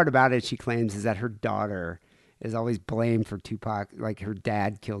the worst part about it, she claims, is that her daughter is always blamed for Tupac, like her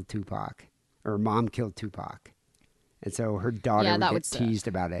dad killed Tupac, or her mom killed Tupac. And so her daughter would get teased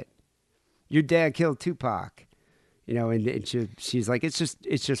about it. Your dad killed Tupac, and she's like, it's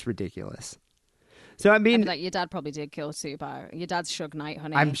just ridiculous. So I mean, your dad probably did kill Tupac. Your dad's Suge Knight,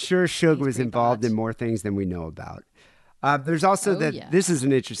 honey. I'm sure Suge was involved in more things than we know about. There's also this is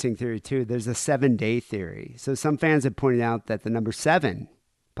an interesting theory too. There's a 7-day theory. So some fans have pointed out that the number 7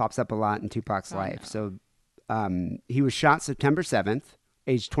 pops up a lot in Tupac's life. No. So he was shot September 7th,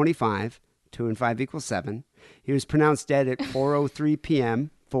 age 25. 2 and 5 equals 7. He was pronounced dead at 4:03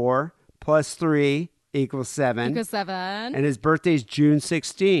 p.m. 4 plus 3 equals 7. Equals 7. And his birthday is June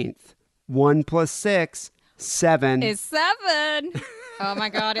 16th. 1 plus 6, 7. Is 7. Oh my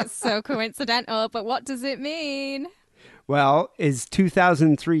God, it's so coincidental, but what does it mean? Well, his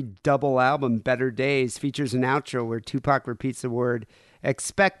 2003 double album, Better Days, features an outro where Tupac repeats the word,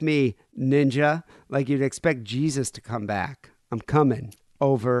 "Expect me, ninja," like you'd expect Jesus to come back. "I'm coming,"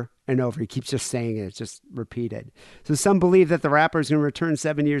 over and over. He keeps just saying it. It's just repeated. So some believe that the rapper is going to return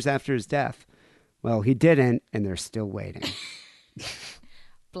 7 years after his death. Well, he didn't, and they're still waiting.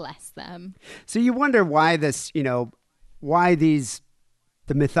 Bless them. So you wonder why this, why the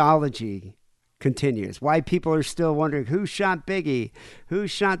mythology continues, why people are still wondering who shot Biggie, who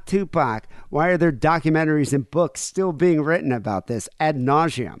shot Tupac, why are there documentaries and books still being written about this ad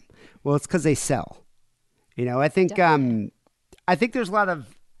nauseum? Well, it's because they sell. I think there's a lot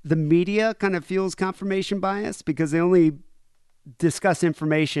of the media kind of fuels confirmation bias because they only discuss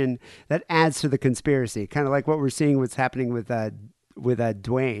information that adds to the conspiracy, kind of like what we're seeing what's happening with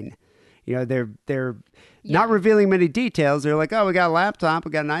Dwayne. They're not revealing many details. They're like, oh, we got a laptop,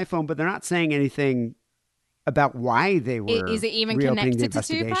 we got an iPhone, but they're not saying anything about why they were. Is it even connected to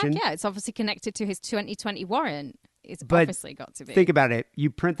Tupac? Yeah, it's obviously connected to his 2020 warrant. It's obviously got to be. Think about it. You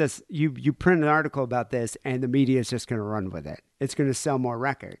print this. You print an article about this, and the media is just going to run with it. It's going to sell more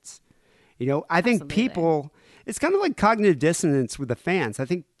records. I think people. It's kind of like cognitive dissonance with the fans. I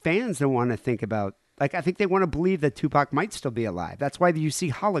think fans don't want to think about. Like, I think they want to believe that Tupac might still be alive. That's why you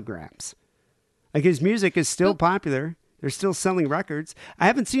see holograms. Like, his music is still popular. They're still selling records. I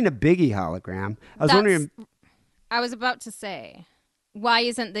haven't seen a Biggie hologram. I was about to say, why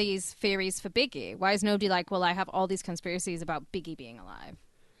isn't these theories for Biggie? Why is nobody like, well, I have all these conspiracies about Biggie being alive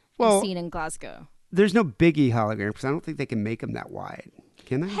and seen in Glasgow? There's no Biggie hologram because I don't think they can make them that wide.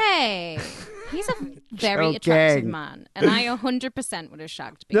 Can they? Hey, he's a very attractive man, and I 100% would have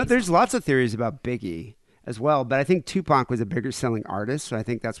shagged Biggie. No, there's lots of theories about Biggie as well, but I think Tupac was a bigger selling artist, so I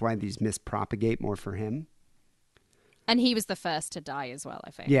think that's why these myths propagate more for him. And he was the first to die as well,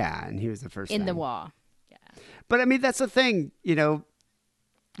 I think. Yeah, and he was the first in the war. Yeah. But I mean, that's the thing, you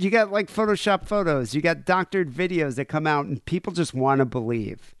got like Photoshop photos, you got doctored videos that come out and people just want to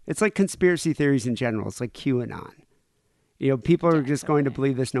believe. It's like conspiracy theories in general. It's like QAnon. People are just going to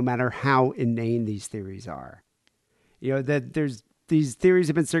believe this no matter how inane these theories are. That there's these theories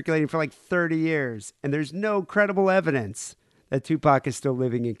have been circulating for like 30 years and there's no credible evidence that Tupac is still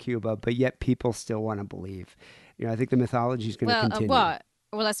living in Cuba, but yet people still want to believe. I think the mythology is going to continue. What?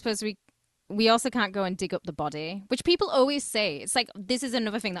 Well, I suppose we also can't go and dig up the body, which people always say. It's like, this is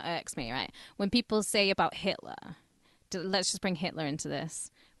another thing that irks me, right? When people say about Hitler, let's just bring Hitler into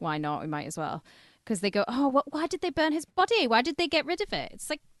this. Why not? We might as well. Because they go, oh, why did they burn his body? Why did they get rid of it? It's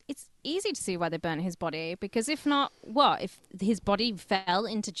like, it's easy to see why they burnt his body. Because if not, what? If his body fell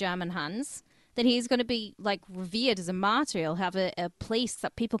into German hands, then he's going to be, like, revered as a martyr. He'll have a place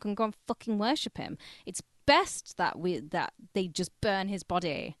that people can go and fucking worship him. It's best that they just burn his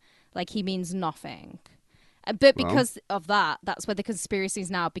body. Like, he means nothing. But because of that, that's where the conspiracies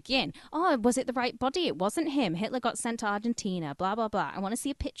now begin. Oh, was it the right body? It wasn't him. Hitler got sent to Argentina, blah, blah, blah. I want to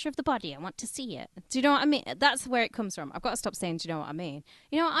see a picture of the body. I want to see it. Do you know what I mean? That's where it comes from. I've got to stop saying, do you know what I mean?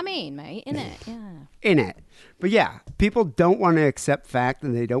 You know what I mean, mate? Innit? Yeah. Innit. But yeah, people don't want to accept fact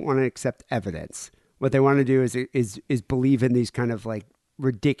and they don't want to accept evidence. What they want to do is believe in these kind of like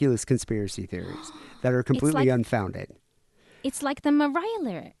ridiculous conspiracy theories that are completely unfounded. It's like the Mariah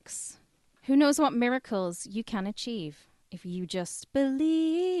lyrics. Who knows what miracles you can achieve? If you just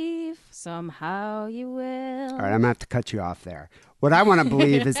believe, somehow you will. All right, I'm going to have to cut you off there. What I want to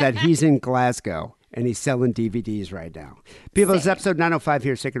believe is that he's in Glasgow and he's selling DVDs right now. People, it's episode 905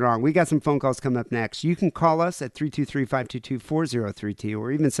 here, Sick and Wrong. We got some phone calls coming up next. You can call us at 323-522-403-T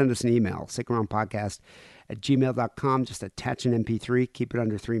or even send us an email, sickandwrongpodcast@gmail.com. Just attach an MP3. Keep it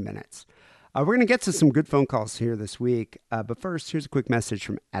under 3 minutes. We're going to get to some good phone calls here this week. But first, here's a quick message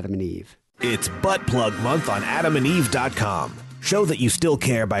from Adam and Eve. It's Butt Plug Month on AdamandEve.com. Show that you still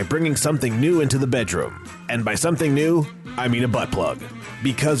care by bringing something new into the bedroom. And by something new, I mean a butt plug.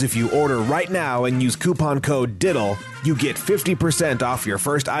 Because if you order right now and use coupon code DIDDLE, you get 50% off your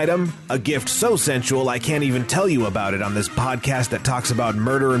first item, a gift so sensual I can't even tell you about it on this podcast that talks about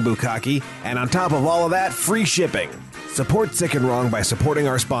murder and bukkake, and on top of all of that, free shipping. Support Sick and Wrong by supporting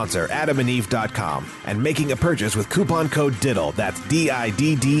our sponsor, AdamandEve.com, and making a purchase with coupon code DIDDLE. That's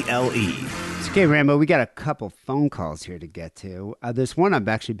DIDDLE. Okay, Rambo, we got a couple phone calls here to get to. There's one I've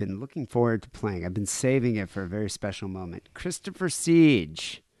actually been looking forward to playing. I've been saving it for a very special moment. Christopher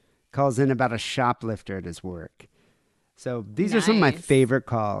Siege calls in about a shoplifter at his work. So these are some of my favorite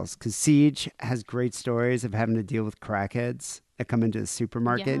calls because Siege has great stories of having to deal with crackheads that come into the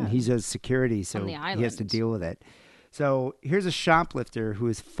supermarket, and he's a security, so he has to deal with it. So here's a shoplifter who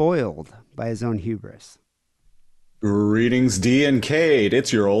is foiled by his own hubris. Greetings, D and Kate.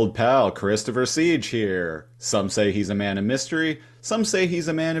 It's your old pal, Christopher Siege here. Some say he's a man of mystery, some say he's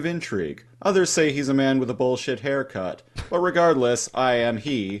a man of intrigue, others say he's a man with a bullshit haircut. But regardless, I am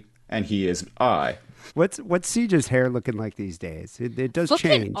he, and he is I. What's Siege's hair looking like these days? It does Fucking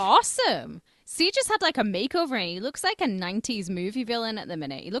change. awesome. See, just had like a makeover and he looks like a 90s movie villain at the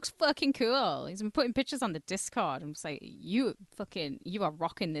minute. He looks fucking cool. He's been putting pictures on the Discord. I'm just like, you are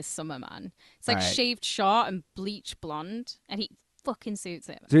rocking this summer, man. It's like Right. shaved short and bleach blonde and he fucking suits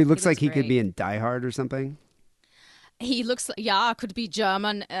it. So he looks like he great. could be in Die Hard or something. He looks like, could be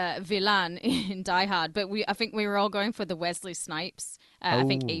German villain in Die Hard, but I think we were all going for the Wesley Snipes. I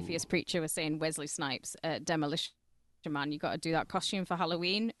think Atheist Preacher was saying Wesley Snipes, Demolition Man. You got to do that costume for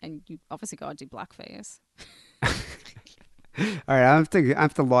Halloween, and you obviously got to do blackface. All right, I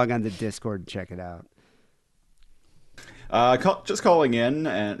have to log on to Discord and check it out. Just calling in,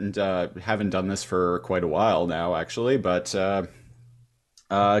 and haven't done this for quite a while now, actually, but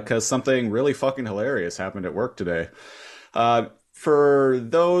because something really fucking hilarious happened at work today. For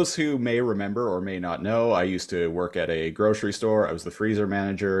those who may remember or may not know, I used to work at a grocery store. I was the freezer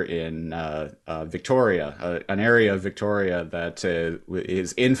manager in Victoria, an area of Victoria that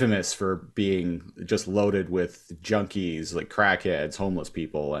is infamous for being just loaded with junkies, like crackheads, homeless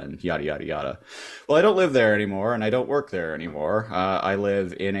people, and yada, yada, yada. Well, I don't live there anymore, and I don't work there anymore. I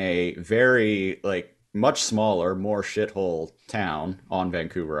live in a very, much smaller, more shithole town on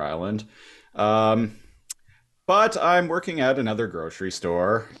Vancouver Island. But I'm working at another grocery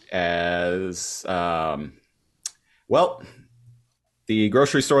store as, the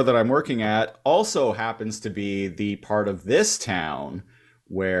grocery store that I'm working at also happens to be the part of this town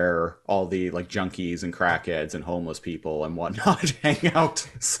where all the junkies and crackheads and homeless people and whatnot hang out.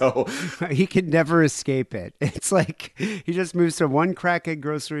 So he can never escape it. It's like he just moves from one crackhead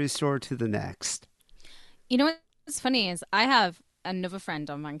grocery store to the next. You know what's funny is I have another friend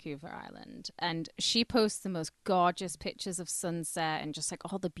on Vancouver Island, and she posts the most gorgeous pictures of sunset and just like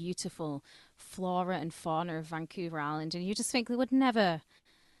all the beautiful flora and fauna of Vancouver Island, and you just think there would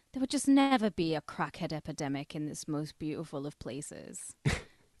just never be a crackhead epidemic in this most beautiful of places.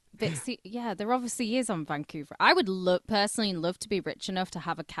 But see, yeah, there obviously is on Vancouver. I would personally love to be rich enough to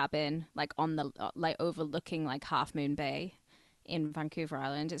have a cabin on the overlooking Half Moon Bay in Vancouver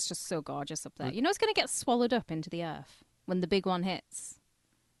Island. It's just so gorgeous up there. You know, it's going to get swallowed up into the earth when the big one hits.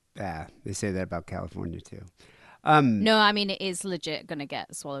 Yeah, they say that about California too. No, I mean, it is legit going to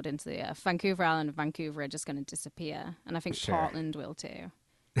get swallowed into the earth. Vancouver Island and Vancouver are just going to disappear. And I think Portland will too.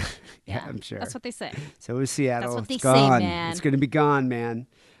 Yeah, I'm sure. That's what they say. So is Seattle. That's what they it's gone. say, man. It's going to be gone, man.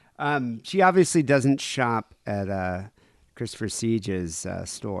 She obviously doesn't shop at Christopher Siege's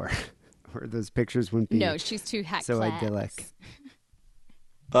store, or those pictures wouldn't be. No, she's too hack so class. idyllic.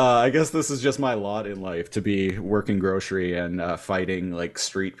 I guess this is just my lot in life, to be working grocery and fighting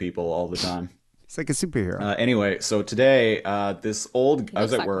street people all the time. It's like a superhero. Anyway, so today, I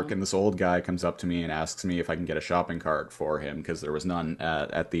was at work, and this old guy comes up to me and asks me if I can get a shopping cart for him, because there was none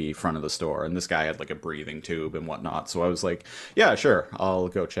at the front of the store. And this guy had a breathing tube and whatnot. So I was like, yeah, sure, I'll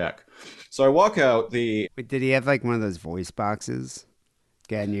go check. So I walk out Wait, did he have one of those voice boxes?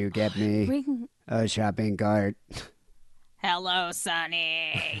 Can you get me a shopping cart? Hello,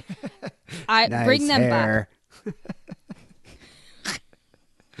 Sonny. Nice bring them hair.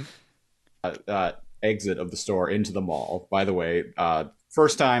 back. Exit of the store into the mall. By the way,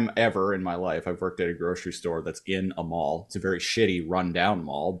 first time ever in my life I've worked at a grocery store that's in a mall. It's a very shitty, rundown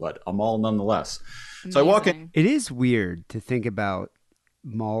mall, but a mall nonetheless. Amazing. So I walk in. It is weird to think about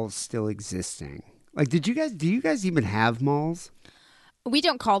malls still existing. Do you guys even have malls? We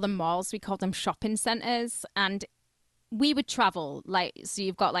don't call them malls. We call them shopping centres. And we would travel, so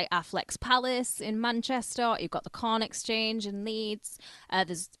you've got Affleck's Palace in Manchester, you've got the Corn Exchange in Leeds,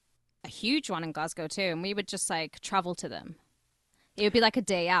 there's a huge one in Glasgow too, and we would just travel to them. It would be a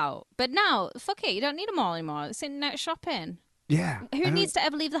day out. But now, fuck it, you don't need a mall anymore. It's internet shopping. Yeah. Who needs to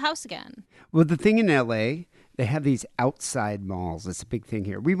ever leave the house again? Well, the thing in LA, they have these outside malls. It's a big thing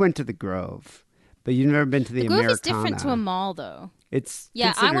here. We went to the Grove, but you've never been to the Americana. The Grove is different to a mall, though.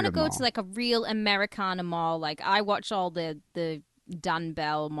 I want to go to a real Americana mall. I watch all the Dan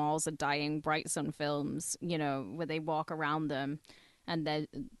Bell Malls Are Dying, Bright Sun films, where they walk around them, and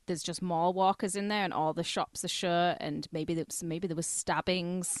there's just mall walkers in there, and all the shops are shut, and maybe there was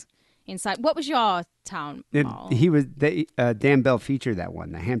stabbings inside. What was your town mall? Dan Bell featured that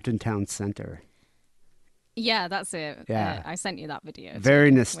one, the Hampton Town Center. Yeah, that's it. Yeah, I sent you that video.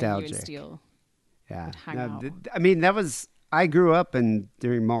 Very nostalgic. You and Steele hang out. I mean, I grew up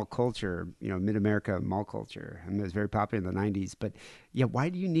during mall culture, mid-America mall culture. It was very popular in the 90s. But, yeah, why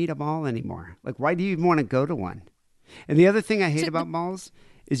do you need a mall anymore? Why do you even want to go to one? And the other thing I hate about malls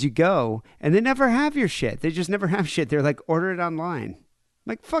is you go and they never have your shit. They just never have shit. They're like, order it online. I'm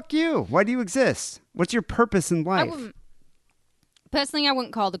like, fuck you. Why do you exist? What's your purpose in life? Personally, I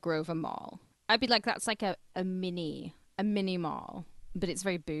wouldn't call the Grove a mall. I'd be like, that's like a mini mall, but it's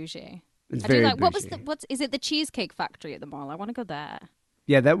very bougie. It's I very do like, bougie. Is it the Cheesecake Factory at the mall? I want to go there.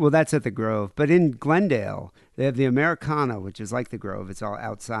 Yeah, that's at the Grove. But in Glendale, they have the Americana, which is like the Grove. It's all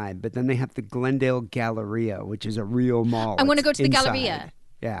outside. But then they have the Glendale Galleria, which is a real mall. I want to It's go to the inside. Galleria.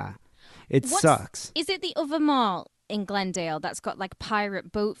 Yeah. Sucks. Is it the other mall in Glendale that's got like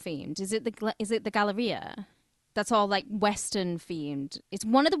pirate boat themed? Is it the Galleria? That's all like Western themed. It's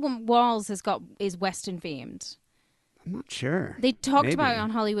one of the walls is Western themed. I'm not sure. They talked Maybe. about it on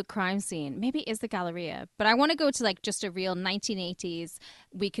Hollywood Crime Scene. Maybe it is the Galleria. But I want to go to like just a real 1980s.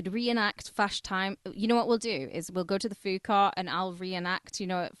 We could reenact Fast Time. You know what we'll do is we'll go to the food court and I'll reenact,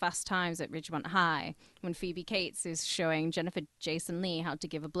 at Fast Times at Ridgemont High when Phoebe Cates is showing Jennifer Jason Leigh how to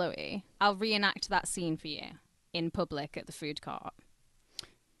give a blowy. I'll reenact that scene for you in public at the food court.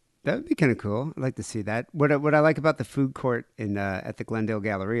 That would be kind of cool. I'd like to see that. What I like about the food court at the Glendale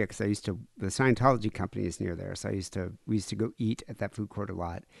Galleria, because the Scientology company is near there, so we used to go eat at that food court a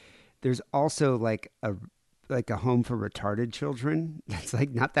lot. There's also like a home for retarded children. That's like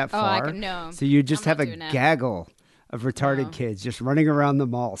not that far. No. So you just I'm have a not doing it. gaggle of retarded kids just running around the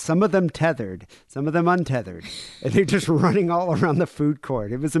mall. Some of them tethered, some of them untethered, and they're just running all around the food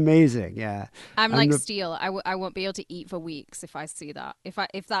court. It was amazing. Yeah. I'm like Steele. I won't be able to eat for weeks if I see that.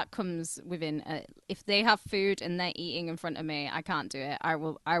 If that comes within, if they have food and they're eating in front of me, I can't do it. I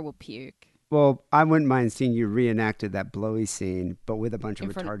will puke. Well, I wouldn't mind seeing you reenacted that blowy scene, but with a bunch of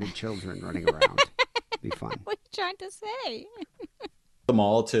retarded children running around. It'd be fun. What are you trying to say? The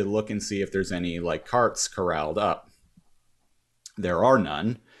mall to look and see if there's any like carts corralled up. There are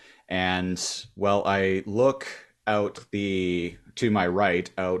none. And well, I look out to my right,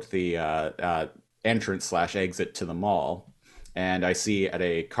 out the entrance / exit to the mall. And I see at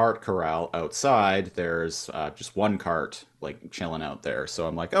a cart corral outside, there's just one cart like chilling out there. So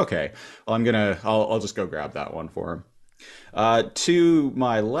I'm like, okay, well, I'll just go grab that one for him. To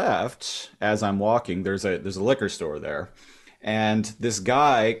my left, as I'm walking, there's a liquor store there. And this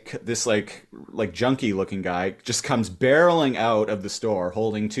guy, this like junkie looking guy, just comes barreling out of the store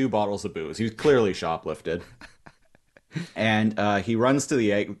holding 2 bottles of booze. He was clearly shoplifted. And he runs to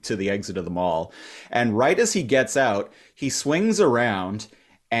the exit of the mall. And right as he gets out, he swings around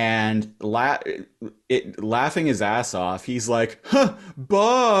and laughing his ass off. He's like, huh,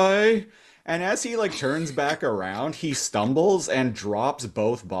 bye. And as he like turns back around, he stumbles and drops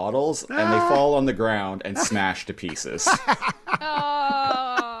both bottles, and they fall on the ground and smash to pieces.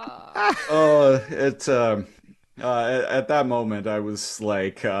 At that moment, I was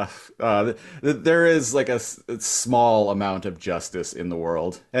like, there is like a small amount of justice in the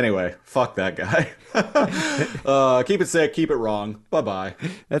world. Anyway, fuck that guy. Keep it sick, keep it wrong. Bye-bye.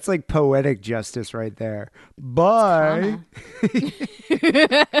 That's like poetic justice right there. Bye.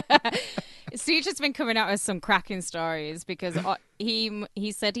 Steve's just been coming out with some cracking stories because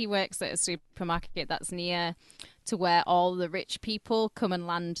he said he works at a supermarket that's near to where all the rich people come and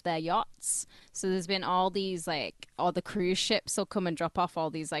land their yachts. So there's been all these all the cruise ships will come and drop off all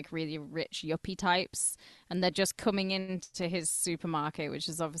these like really rich yuppie types, and they're just coming into his supermarket, which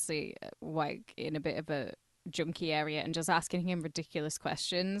is obviously like in a bit of a junky area, and just asking him ridiculous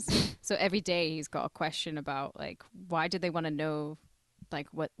questions. So every day he's got a question about like why do they want to know like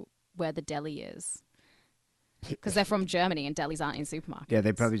where the deli is, because they're from Germany and delis aren't in supermarkets. Yeah,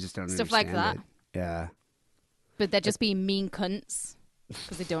 they probably just don't stuff understand like that. it. Yeah, but they're just being mean cunts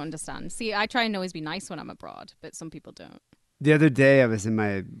because they don't understand. See, I try and always be nice when I'm abroad, but some people don't. The other day I was in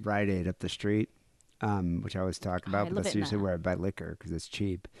my Rite Aid up the street, which I always talk about, but that's usually where I buy liquor because it's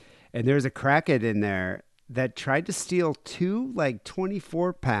cheap. And there was a crackhead in there that tried to steal 2 like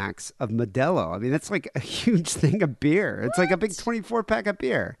 24 packs of Modelo. I mean, that's like a huge thing of beer. It's like a big 24 pack of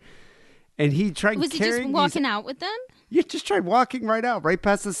beer. And he tried Was he just walking out with them? Yeah, just tried walking right out, right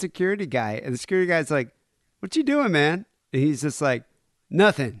past the security guy. And the security guy's like, what you doing, man? And he's just like,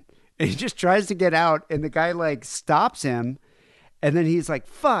 nothing. And he just tries to get out. And the guy like stops him. And then he's like,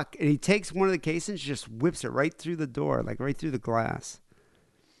 fuck. And he takes one of the cases, just whips it right through the door, like right through the glass.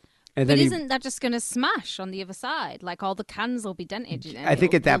 And but then isn't that just going to smash on the other side? Like all the cans will be dented. And I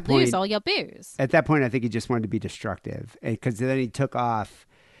think at that point, lose all your booze. At that point, I think he just wanted to be destructive, because then he took off.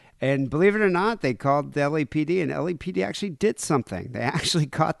 And believe it or not, they called the LAPD, and LAPD actually did something. They actually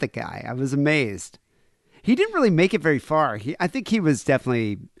caught the guy. I was amazed. He didn't really make it very far. I think he was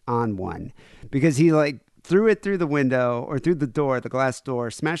definitely on one, because he like threw it through the window or through the door, the glass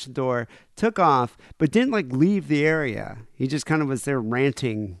door, smashed the door, took off, but didn't like leave the area. He just kind of was there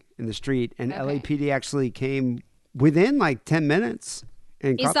ranting in the street, and LAPD actually came within like 10 minutes.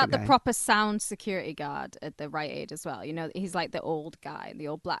 And Is that the guy. proper sound security guard at the Rite Aid as well? You know, he's like the old guy, the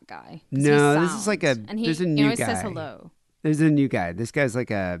old black guy. No, this is like there's a new guy. Says hello. There's a new guy. This guy's like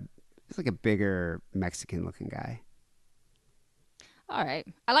he's like a bigger Mexican looking guy. All right.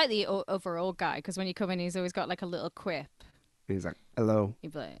 I like the overall guy because when you come in, he's always got like a little quip. And he's like, hello.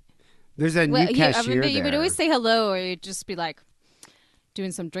 He'd be like, there's a new cashier there. You would always say hello, or you'd just be like,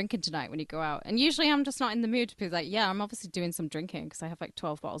 doing some drinking tonight when you go out. And usually I'm just not in the mood to be like, yeah, I'm obviously doing some drinking because I have like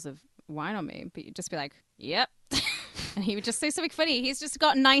 12 bottles of wine on me. But you'd just be like, yep. And he would just say something funny. He's just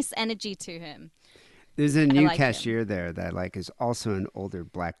got nice energy to him. There's a new cashier there that like is also an older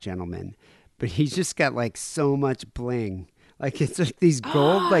black gentleman, but he's just got like so much bling. Like it's like these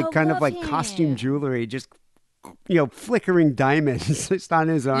gold, like kind of like costume jewelry, just flickering diamonds just on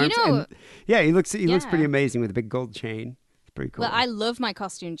his arms. And yeah, he looks pretty amazing with a big gold chain. Pretty cool. Well, I love my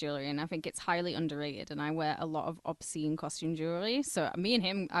costume jewelry, and I think it's highly underrated. And I wear a lot of obscene costume jewelry. So me and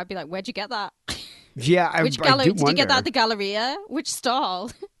him, I'd be like, "Where'd you get that?" Yeah, Which gallery? Did you get that at the Galleria? Which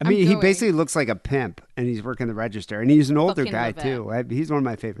stall? I mean, he basically looks like a pimp, and he's working the register, and he's an older guy too. He's one of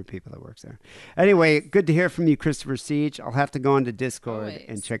my favorite people that works there. Anyway, good to hear from you, Christopher Siege. I'll have to go onto Discord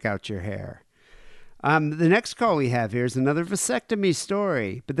and check out your hair. The next call we have here is another vasectomy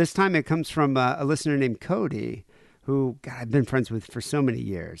story, but this time it comes from a listener named Cody, who I've been friends with for so many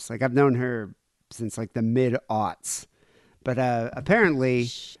years. Like I've known her since like the mid-aughts. But apparently...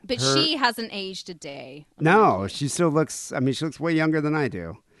 But she hasn't aged a day. No, she still looks... I mean, she looks way younger than I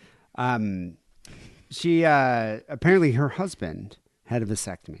do. She apparently her husband had a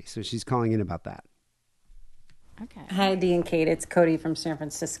vasectomy, so she's calling in about that. Okay. Hi, Dee and Kate. It's Cody from San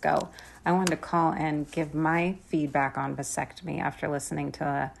Francisco. I wanted to call and give my feedback on vasectomy after listening to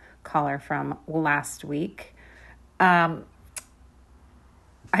a caller from last week.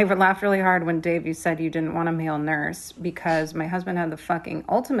 I laughed really hard when, Dave, you said you didn't want a male nurse because my husband had the fucking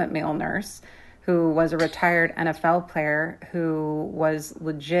ultimate male nurse who was a retired NFL player who was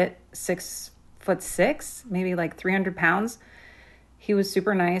legit 6'6", maybe like 300 pounds. He was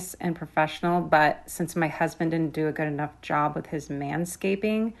super nice and professional, but since my husband didn't do a good enough job with his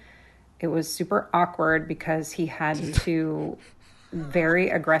manscaping, it was super awkward because he had to very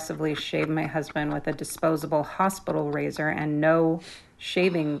aggressively shave my husband with a disposable hospital razor and no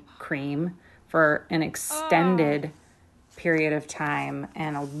shaving cream for an extended period of time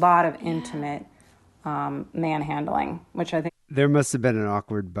and a lot of intimate manhandling, which I think... There must have been an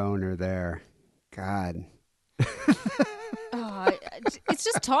awkward boner there. God. It's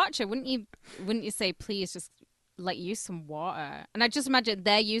just torture. Wouldn't you say, please just use some water? And I just imagine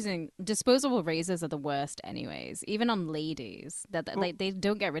they're using disposable razors are the worst anyways, even on ladies that they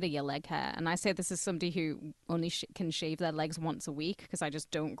don't get rid of your leg hair. And I say this as somebody who only can shave their legs once a week because I just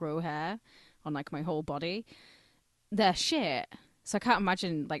don't grow hair on like my whole body. They're shit. So I can't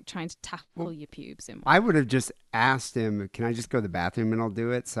imagine like trying to tackle your pubes in one. I would have just asked him, can I just go to the bathroom and I'll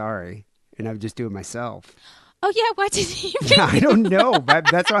do it? Sorry. And I would just do it myself. Oh yeah, why did he? Yeah, I don't know, but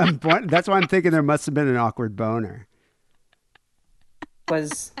that's why I'm thinking there must have been an awkward boner.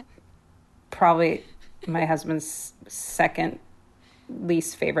 Was probably my husband's second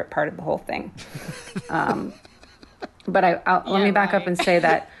least favorite part of the whole thing. But let me back up and say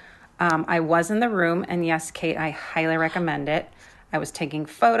that I was in the room, and yes, Kate, I highly recommend it. I was taking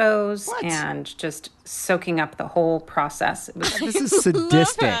photos and just soaking up the whole process. This is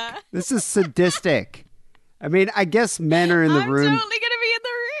sadistic. This is sadistic. I mean, I guess men are in the room. I'm totally going to be in the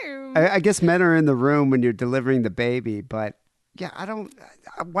room. I guess men are in the room when you're delivering the baby, but yeah,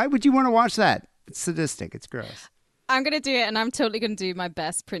 why would you want to watch that? It's sadistic. It's gross. I'm going to do it, and I'm totally going to do my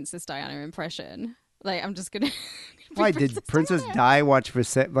best Princess Diana impression. Like, I'm just going to... Why, did Princess Di watch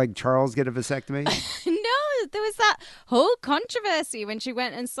like Charles get a vasectomy? No, there was that whole controversy when she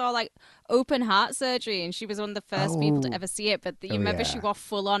went and saw like open heart surgery, and she was one of the first people to ever see it. But you remember she wore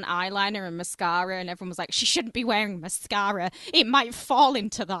full on eyeliner and mascara, and everyone was like, she shouldn't be wearing mascara. It might fall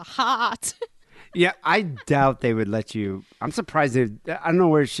into the heart. Yeah, I doubt they would let you. I'm surprised. I don't know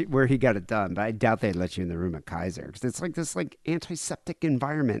where he got it done, but I doubt they'd let you in the room at Kaiser because it's like this like antiseptic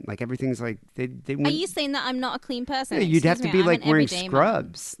environment. Like everything's like they. Are you saying that I'm not a clean person? Yeah, you'd have to be like wearing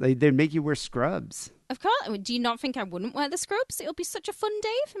scrubs. They'd make you wear scrubs. Of course. Do you not think I wouldn't wear the scrubs? It'll be such a fun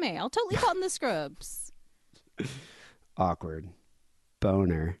day for me. I'll totally put on the scrubs. Awkward.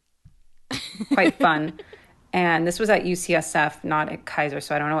 Boner. Quite fun. And this was at UCSF, not at Kaiser,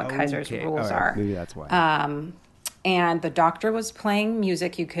 so I don't know what Kaiser's rules are. Maybe that's why. And the doctor was playing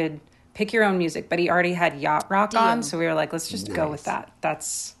music. You could pick your own music. But he already had yacht rock Deal. on, so we were like, let's just go with that.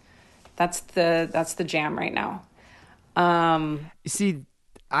 That's the jam right now. See,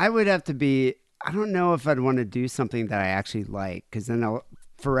 I would have to be. I don't know if I'd want to do something that I actually like, because then I'll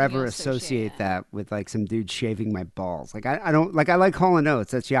forever You'll associate that with like some dude shaving my balls. Like I don't like. I like Hall and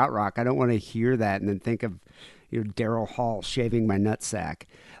Oates. That's yacht rock. I don't want to hear that and then think of Daryl Hall shaving my nutsack.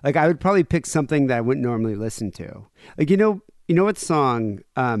 Like I would probably pick something that I wouldn't normally listen to. Like you know what song?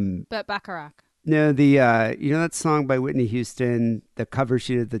 Burt Bacharach. No, the you know that song by Whitney Houston, the cover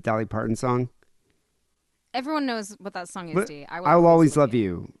she did, the Dolly Parton song. Everyone knows what that song is, D. I'll always love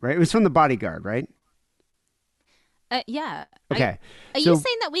you. Right? It was from The Bodyguard, right? Yeah. Okay. Are you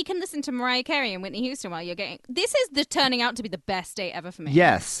saying that we can listen to Mariah Carey and Whitney Houston while you're getting... This is turning out to be the best day ever for me.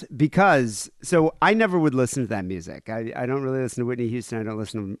 Yes, because... So I never would listen to that music. I don't really listen to Whitney Houston. I don't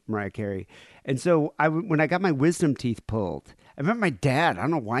listen to Mariah Carey. And so when I got my wisdom teeth pulled, I remember my dad, I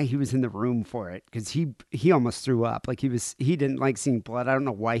don't know why he was in the room for it, because he almost threw up. Like he didn't like seeing blood. I don't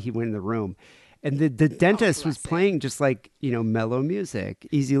know why he went in the room. And the dentist was playing just like, mellow music,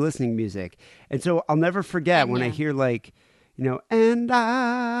 easy listening music. And so I'll never forget when I hear like, and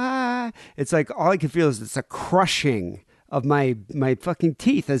it's like all I can feel is it's a crushing of my fucking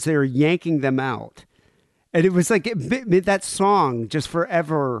teeth as they're yanking them out. And it was like that song just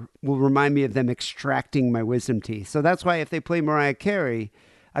forever will remind me of them extracting my wisdom teeth. So that's why if they play Mariah Carey,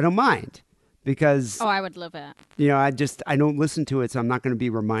 I don't mind. Because I would love it. I don't listen to it, so I'm not going to be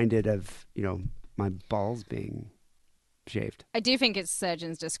reminded of my balls being shaved. I do think it's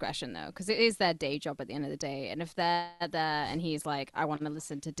surgeon's discretion though, because it is their day job at the end of the day. And if they're there and he's like, I want to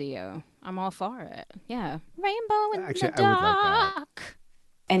listen to Dio, I'm all for it. Yeah, rainbow in the dark. I would like that.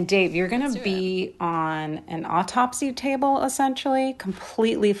 And Dave, you're going to be on an autopsy table, essentially,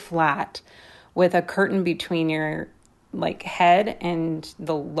 completely flat, with a curtain between your head and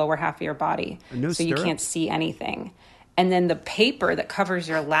the lower half of your body. So you can't see anything. And then the paper that covers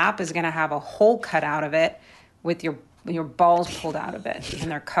your lap is going to have a hole cut out of it with your balls pulled out of it.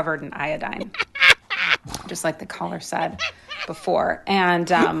 And they're covered in iodine, just like the caller said before. And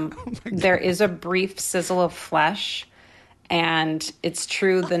there is a brief sizzle of flesh. And it's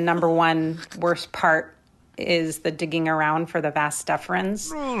true, the number one worst part is the digging around for the vas deferens,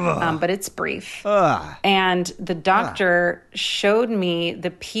 but it's brief. And the doctor showed me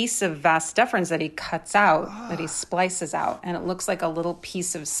the piece of vas deferens that he cuts out, that he splices out, and it looks like a little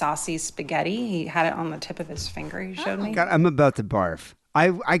piece of saucy spaghetti. He had it on the tip of his finger, he showed me. God, I'm about to barf.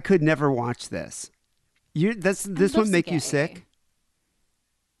 I could never watch this. This one make you sick?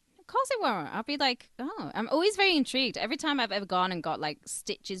 Of course it won't. I'll be like, I'm always very intrigued. Every time I've ever gone and got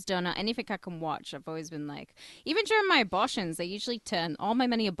stitches done or anything I can watch, I've always been like, even during my abortions, they usually turn all my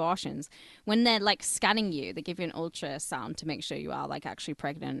many abortions when they're scanning you, they give you an ultrasound to make sure you are actually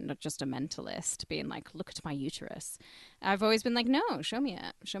pregnant, not just a mentalist being like, look at my uterus. I've always been like, no, show me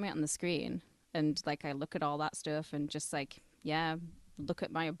it on the screen. And I look at all that stuff and just look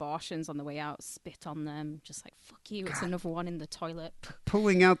at my abortions on the way out, spit on them, just fuck you, it's another one in the toilet.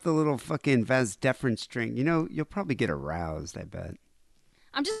 Pulling out the little fucking vas deferens string, you'll probably get aroused, I bet.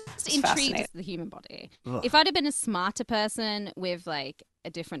 I'm just intrigued with the human body. Ugh. If I'd have been a smarter person with a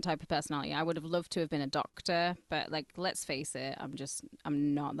different type of personality, I would have loved to have been a doctor, but let's face it,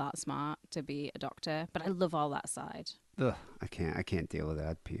 I'm not that smart to be a doctor, but I love all that side. Ugh, I can't deal with that.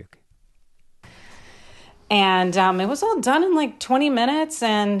 I'd puke. And it was all done in 20 minutes,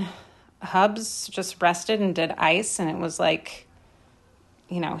 and Hubs just rested and did ice, and it was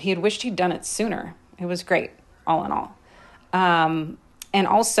he had wished he'd done it sooner. It was great, all in all. And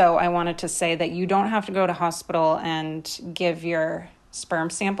also, I wanted to say that you don't have to go to hospital and give your sperm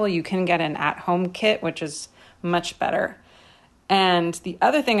sample. You can get an at-home kit, which is much better. And the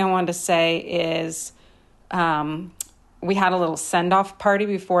other thing I wanted to say is... we had a little send-off party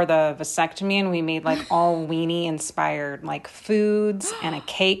before the vasectomy, and we made all weenie-inspired foods and a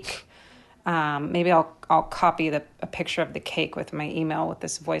cake. Maybe I'll copy a picture of the cake with my email with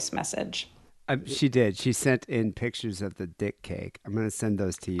this voice message. She did. She sent in pictures of the dick cake. I'm going to send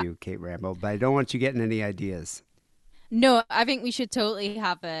those to you, Kate Rambo, but I don't want you getting any ideas. No, I think we should totally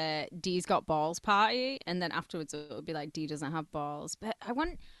have a D's got balls party, and then afterwards it would be D doesn't have balls. But I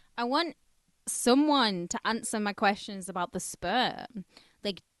want someone to answer my questions about the sperm.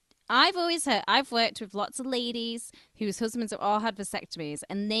 I've worked with lots of ladies whose husbands have all had vasectomies,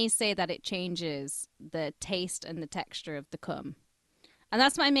 and they say that it changes the taste and the texture of the cum. And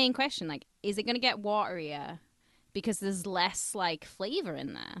that's my main question. Is it going to get waterier because there's less flavor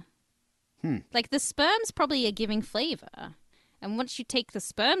in there? The sperms probably are giving flavor, and once you take the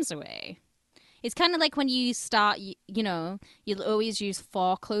sperms away, It's kind of like when you start, you'll always use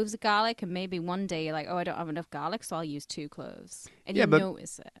 4 cloves of garlic, and maybe one day you're like, oh, I don't have enough garlic, so I'll use 2 cloves. And you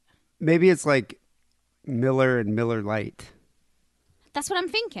notice it. Maybe it's like Miller and Miller Lite. That's what I'm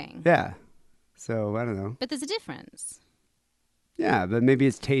thinking. Yeah. So, I don't know. But there's a difference. Yeah, but maybe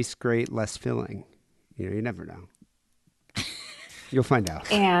it tastes great, less filling. You never know. You'll find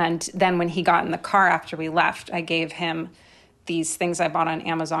out. And then when he got in the car after we left, I gave him these things I bought on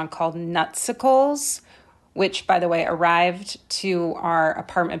Amazon called nutsicles, which, by the way, arrived to our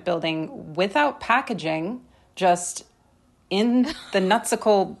apartment building without packaging, just in the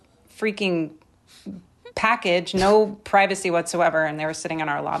nutsicle freaking package, no privacy whatsoever. And they were sitting in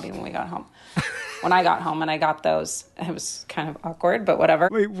our lobby when we got home. When I got home and I got those, it was kind of awkward, but whatever.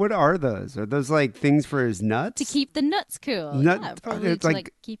 Wait, what are those? Are those like things for his nuts? To keep the nuts cool. Yeah, probably to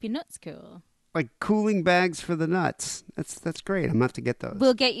keep your nuts cool. Like cooling bags for the nuts. That's great. I'm going to have to get those.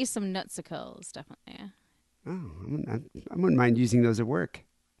 We'll get you some nutsicles, definitely. Oh, I wouldn't mind using those at work.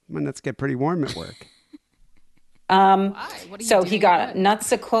 My nuts get pretty warm at work. So he got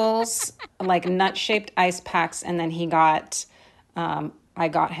nutsicles, like nut-shaped ice packs, and then he got... I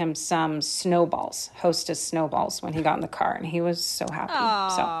got him some snowballs, Hostess snowballs, when he got in the car, and he was so happy.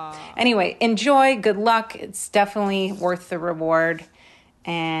 Aww. So anyway, enjoy. Good luck. It's definitely worth the reward.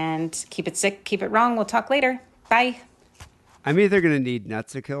 And keep it sick, keep it wrong. We'll talk later. Bye. I'm either going to need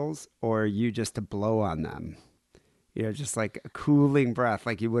nutsicles or you just to blow on them. Just like a cooling breath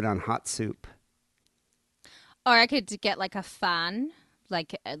like you would on hot soup. Or I could get like a fan.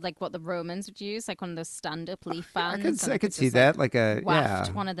 Like what the Romans would use, like one of those stand-up leaf fans. I could see that, like a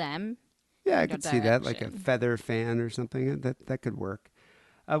waft one of them. Yeah, I could see that, like a feather fan or something. That could work.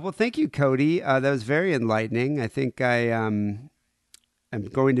 Well, thank you, Cody. That was very enlightening. I think I'm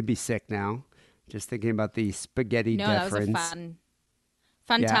going to be sick now. Just thinking about the spaghetti deference. That was a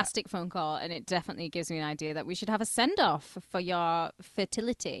fantastic phone call, and it definitely gives me an idea that we should have a send-off for your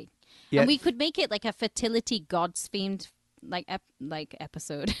fertility, and we could make it like a fertility gods themed. Like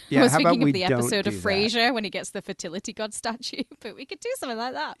episode. Yeah, I was how thinking about of the episode of do Frasier when he gets the fertility god statue, but we could do something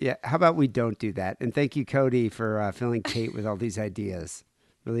like that. Yeah, how about we don't do that? And thank you, Cody, for filling Kate with all these ideas.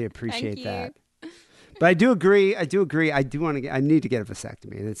 Really appreciate that. But I do agree. I do want to. I need to get a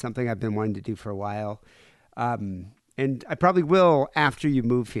vasectomy, and it's something I've been wanting to do for a while. And I probably will after you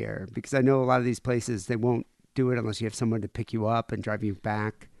move here, because I know a lot of these places they won't do it unless you have someone to pick you up and drive you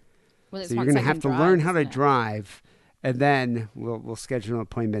back. Well, so you're going to have to learn how to drive. And then we'll schedule an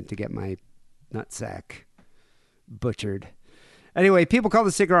appointment to get my nutsack butchered. Anyway, people call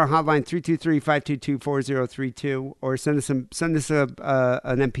the Sick and Wrong hotline 323-522-4032 or send us an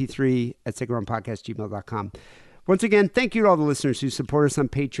MP3 at sickandwrongpodcast@gmail.com. Once again, thank you to all the listeners who support us on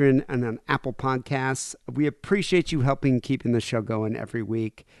Patreon and on Apple Podcasts. We appreciate you helping keeping the show going every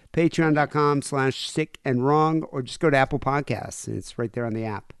week. Patreon.com/sickandwrong or just go to Apple Podcasts. It's right there on the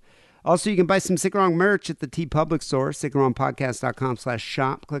app. Also, you can buy some Sick and Wrong merch at the TeePublic store,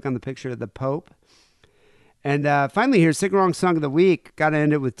 sickandwrongpodcast.com/shop. Click on the picture of the Pope. And finally here, Sick and Wrong Song of the Week. Got to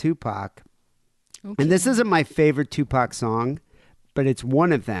end it with Tupac. Okay. And this isn't my favorite Tupac song, but it's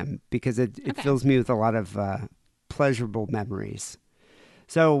one of them because it fills me with a lot of pleasurable memories.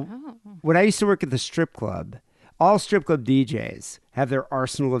 So when I used to work at the strip club, all strip club DJs have their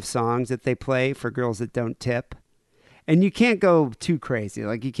arsenal of songs that they play for girls that don't tip. And you can't go too crazy.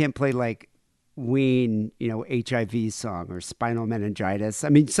 Like, you can't play, like, Ween, HIV song or spinal meningitis. I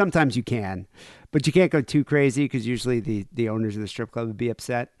mean, sometimes you can, but you can't go too crazy because usually the owners of the strip club would be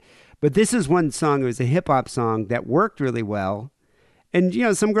upset. But this is one song. It was a hip-hop song that worked really well. And,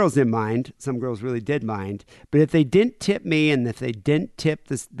 some girls didn't mind. Some girls really did mind. But if they didn't tip me and if they didn't tip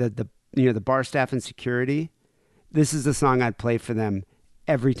the bar staff and security, this is the song I'd play for them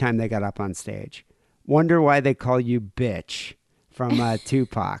every time they got up on stage. Wonder Why They Call You Bitch from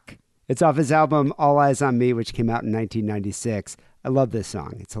Tupac. It's off his album All Eyez on Me, which came out in 1996. I love this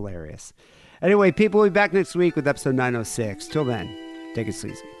song. It's hilarious. Anyway, people will be back next week with episode 906. Till then, take it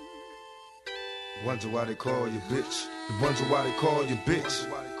sleazy. Wonder why they call you bitch. You wonder why they call you bitch.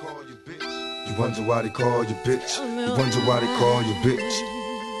 You wonder why they call you bitch. You wonder why they call you bitch.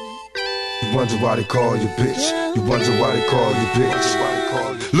 You wonder why they call you bitch. You wonder why they call you bitch.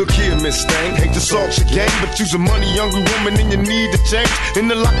 Look here, Miss Thang, hate to salt your game, but you's a money-hungry woman and you need to change.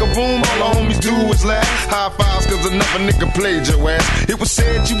 In the locker room, all the homies do is laugh. High fives cause another nigga played your ass. It was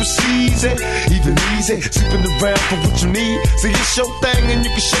said you was easy, even easy, sleeping around for what you need. See, it's your thing and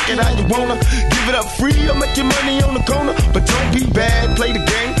you can shake it how you wanna. Give it up free or make your money on the corner, but don't be bad, play the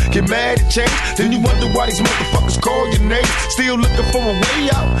game. Get mad at change, then you wonder why these motherfuckers call your name. Still looking for a way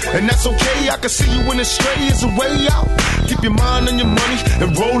out, and that's okay. I can see you when it's stray is a way out. Keep your mind on your money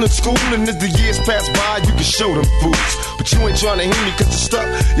and roll in school, and as the years pass by, you can show them fools. But you ain't trying to hear me cause you're stuck.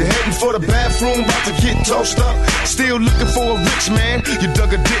 You're heading for the bathroom, about to get tossed up. Still looking for a rich man. You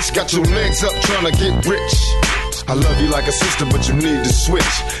dug a ditch, got your legs up trying to get rich. I love you like a sister, but you need to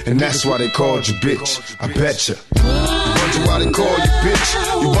switch, and that's why they called you bitch. I betcha. You wonder why they call you bitch.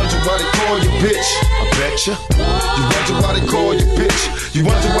 You wonder why they call you bitch. I betcha. You wonder why they call you bitch. You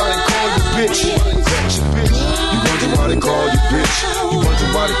wonder why they call you bitch. I betcha. You wonder why they call you bitch. You wonder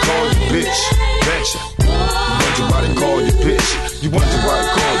why they call you bitch. Betcha. You wonder why they call you bitch. You wonder why they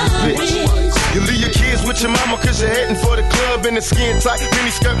call you bitch. You leave your kids with your mama cause you're heading for the club in a skin tight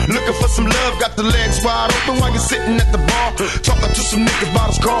mini skirt, looking for some love, got the legs wide open while you're sitting at the bar, talking to some niggas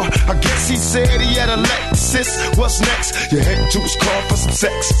about his car. I guess he said he had a Lexus. What's next? You're heading to his car for some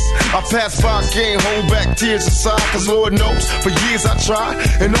sex. I passed by, can't hold back tears inside, cause Lord knows, for years I tried,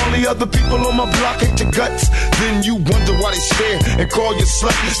 and all the other people on my block hate your guts. Then you wonder why they stare and call you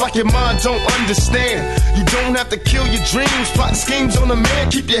slut. It's like your mind don't understand. You don't have to kill your dreams, plotting schemes on a man.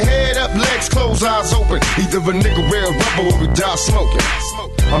 Keep your head up, legs closed, eyes open. Either a nigga wear a rubber or we die smoking.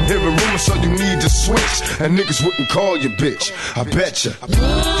 I'm hearing rumors, so you need to switch, and niggas wouldn't call you bitch. I betcha. You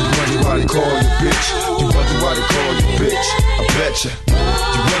wonder why they call you bitch. You wonder why they call you bitch. I betcha.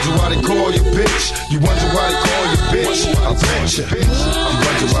 You wonder why they call you bitch. You wonder why they call you bitch. I betcha. You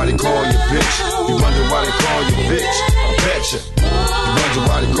wonder why they call you bitch. You wonder why they call you bitch. I betcha. You wonder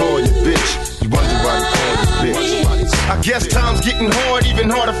why they call you bitch. You wonder why they call you bitch. I guess time's getting hard, even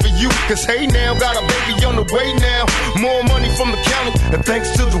harder for you. Cause hey now, got a baby on the way now. More money from the county, and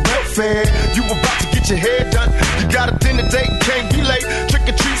thanks to the welfare, you about to get your hair done. You got a dinner date, can't be late. Trick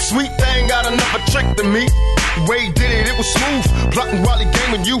or treat, sweet thing, got another trick than me. The way he did it was smooth, plotting while he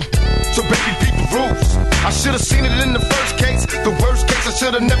gaming you. So baby, beat the rules. I should've seen it in the first case. The worst case, I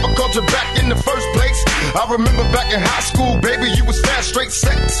should've never called you back in the first place. I remember back in high school, baby, you was fast, straight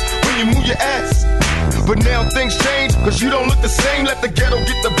sex when you move your ass. But now things change, cause you don't look the same. Let the ghetto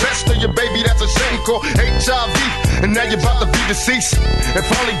get the best of you, baby, that's a shame. Called HIV, and now you're about to be deceased and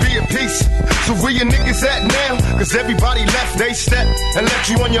finally be at peace. So where your niggas at now? Cause everybody left, they stepped and left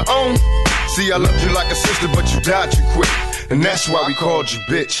you on your own. See, I loved you like a sister, but you died too quick, and that's why we called you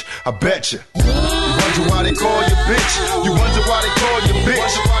bitch. I betcha. You wonder why they call you bitch. You wonder why they call you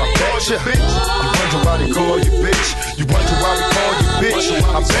bitch. I betcha. You wonder why they call you bitch. You wonder why we call you bitch.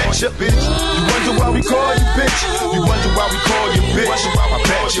 I betcha. You wonder why we call you bitch. You wonder why we call you bitch. I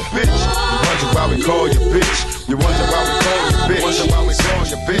betcha. You wonder why we call you bitch. You wonder why we call you bitch. Wonder why we call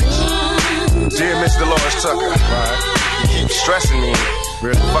you bitch. Dear Miss Dolores Tucker, you keep stressing me,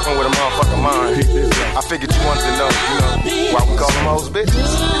 really fucking with a motherfucking mind. I figured you wanted to know, why we call them hoes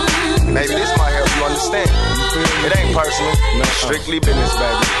bitches. Maybe this might help you understand. It ain't personal, strictly business,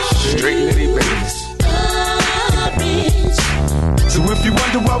 baby. Strictly business. So if you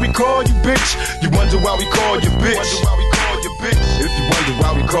wonder why we call you bitch, you wonder why we call you bitch. If you wonder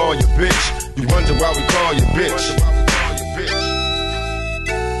why we call you bitch, you wonder why we call you bitch.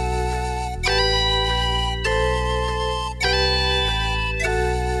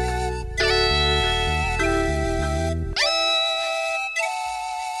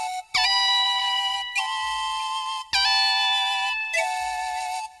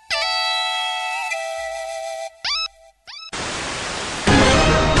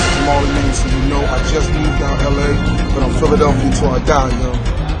 I just moved out LA, but I'm Philadelphia till I die, yo.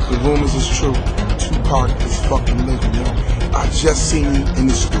 The rumors is true. Tupac is fucking living, yo. I just seen him in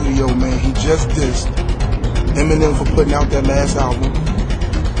the studio, man. He just dissed Eminem for putting out that last album.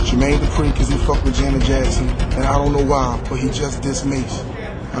 Jermaine Dupri because he fucked with Janet Jackson. And I don't know why, but he just dissed Mace.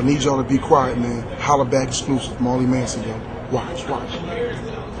 I need y'all to be quiet, man. Holla back exclusive, Marley Manson, yo. Watch.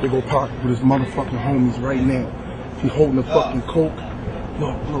 They go Pac with his motherfucking homies right now. He holding the fucking coke.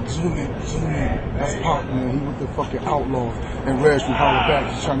 Look, zoom in. That's Pac, man. He with the fucking outlaws. And Reg from Holla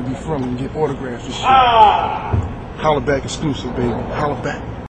Back is trying to be friendly and get autographs and shit. Holla Back exclusive, baby. Holla back.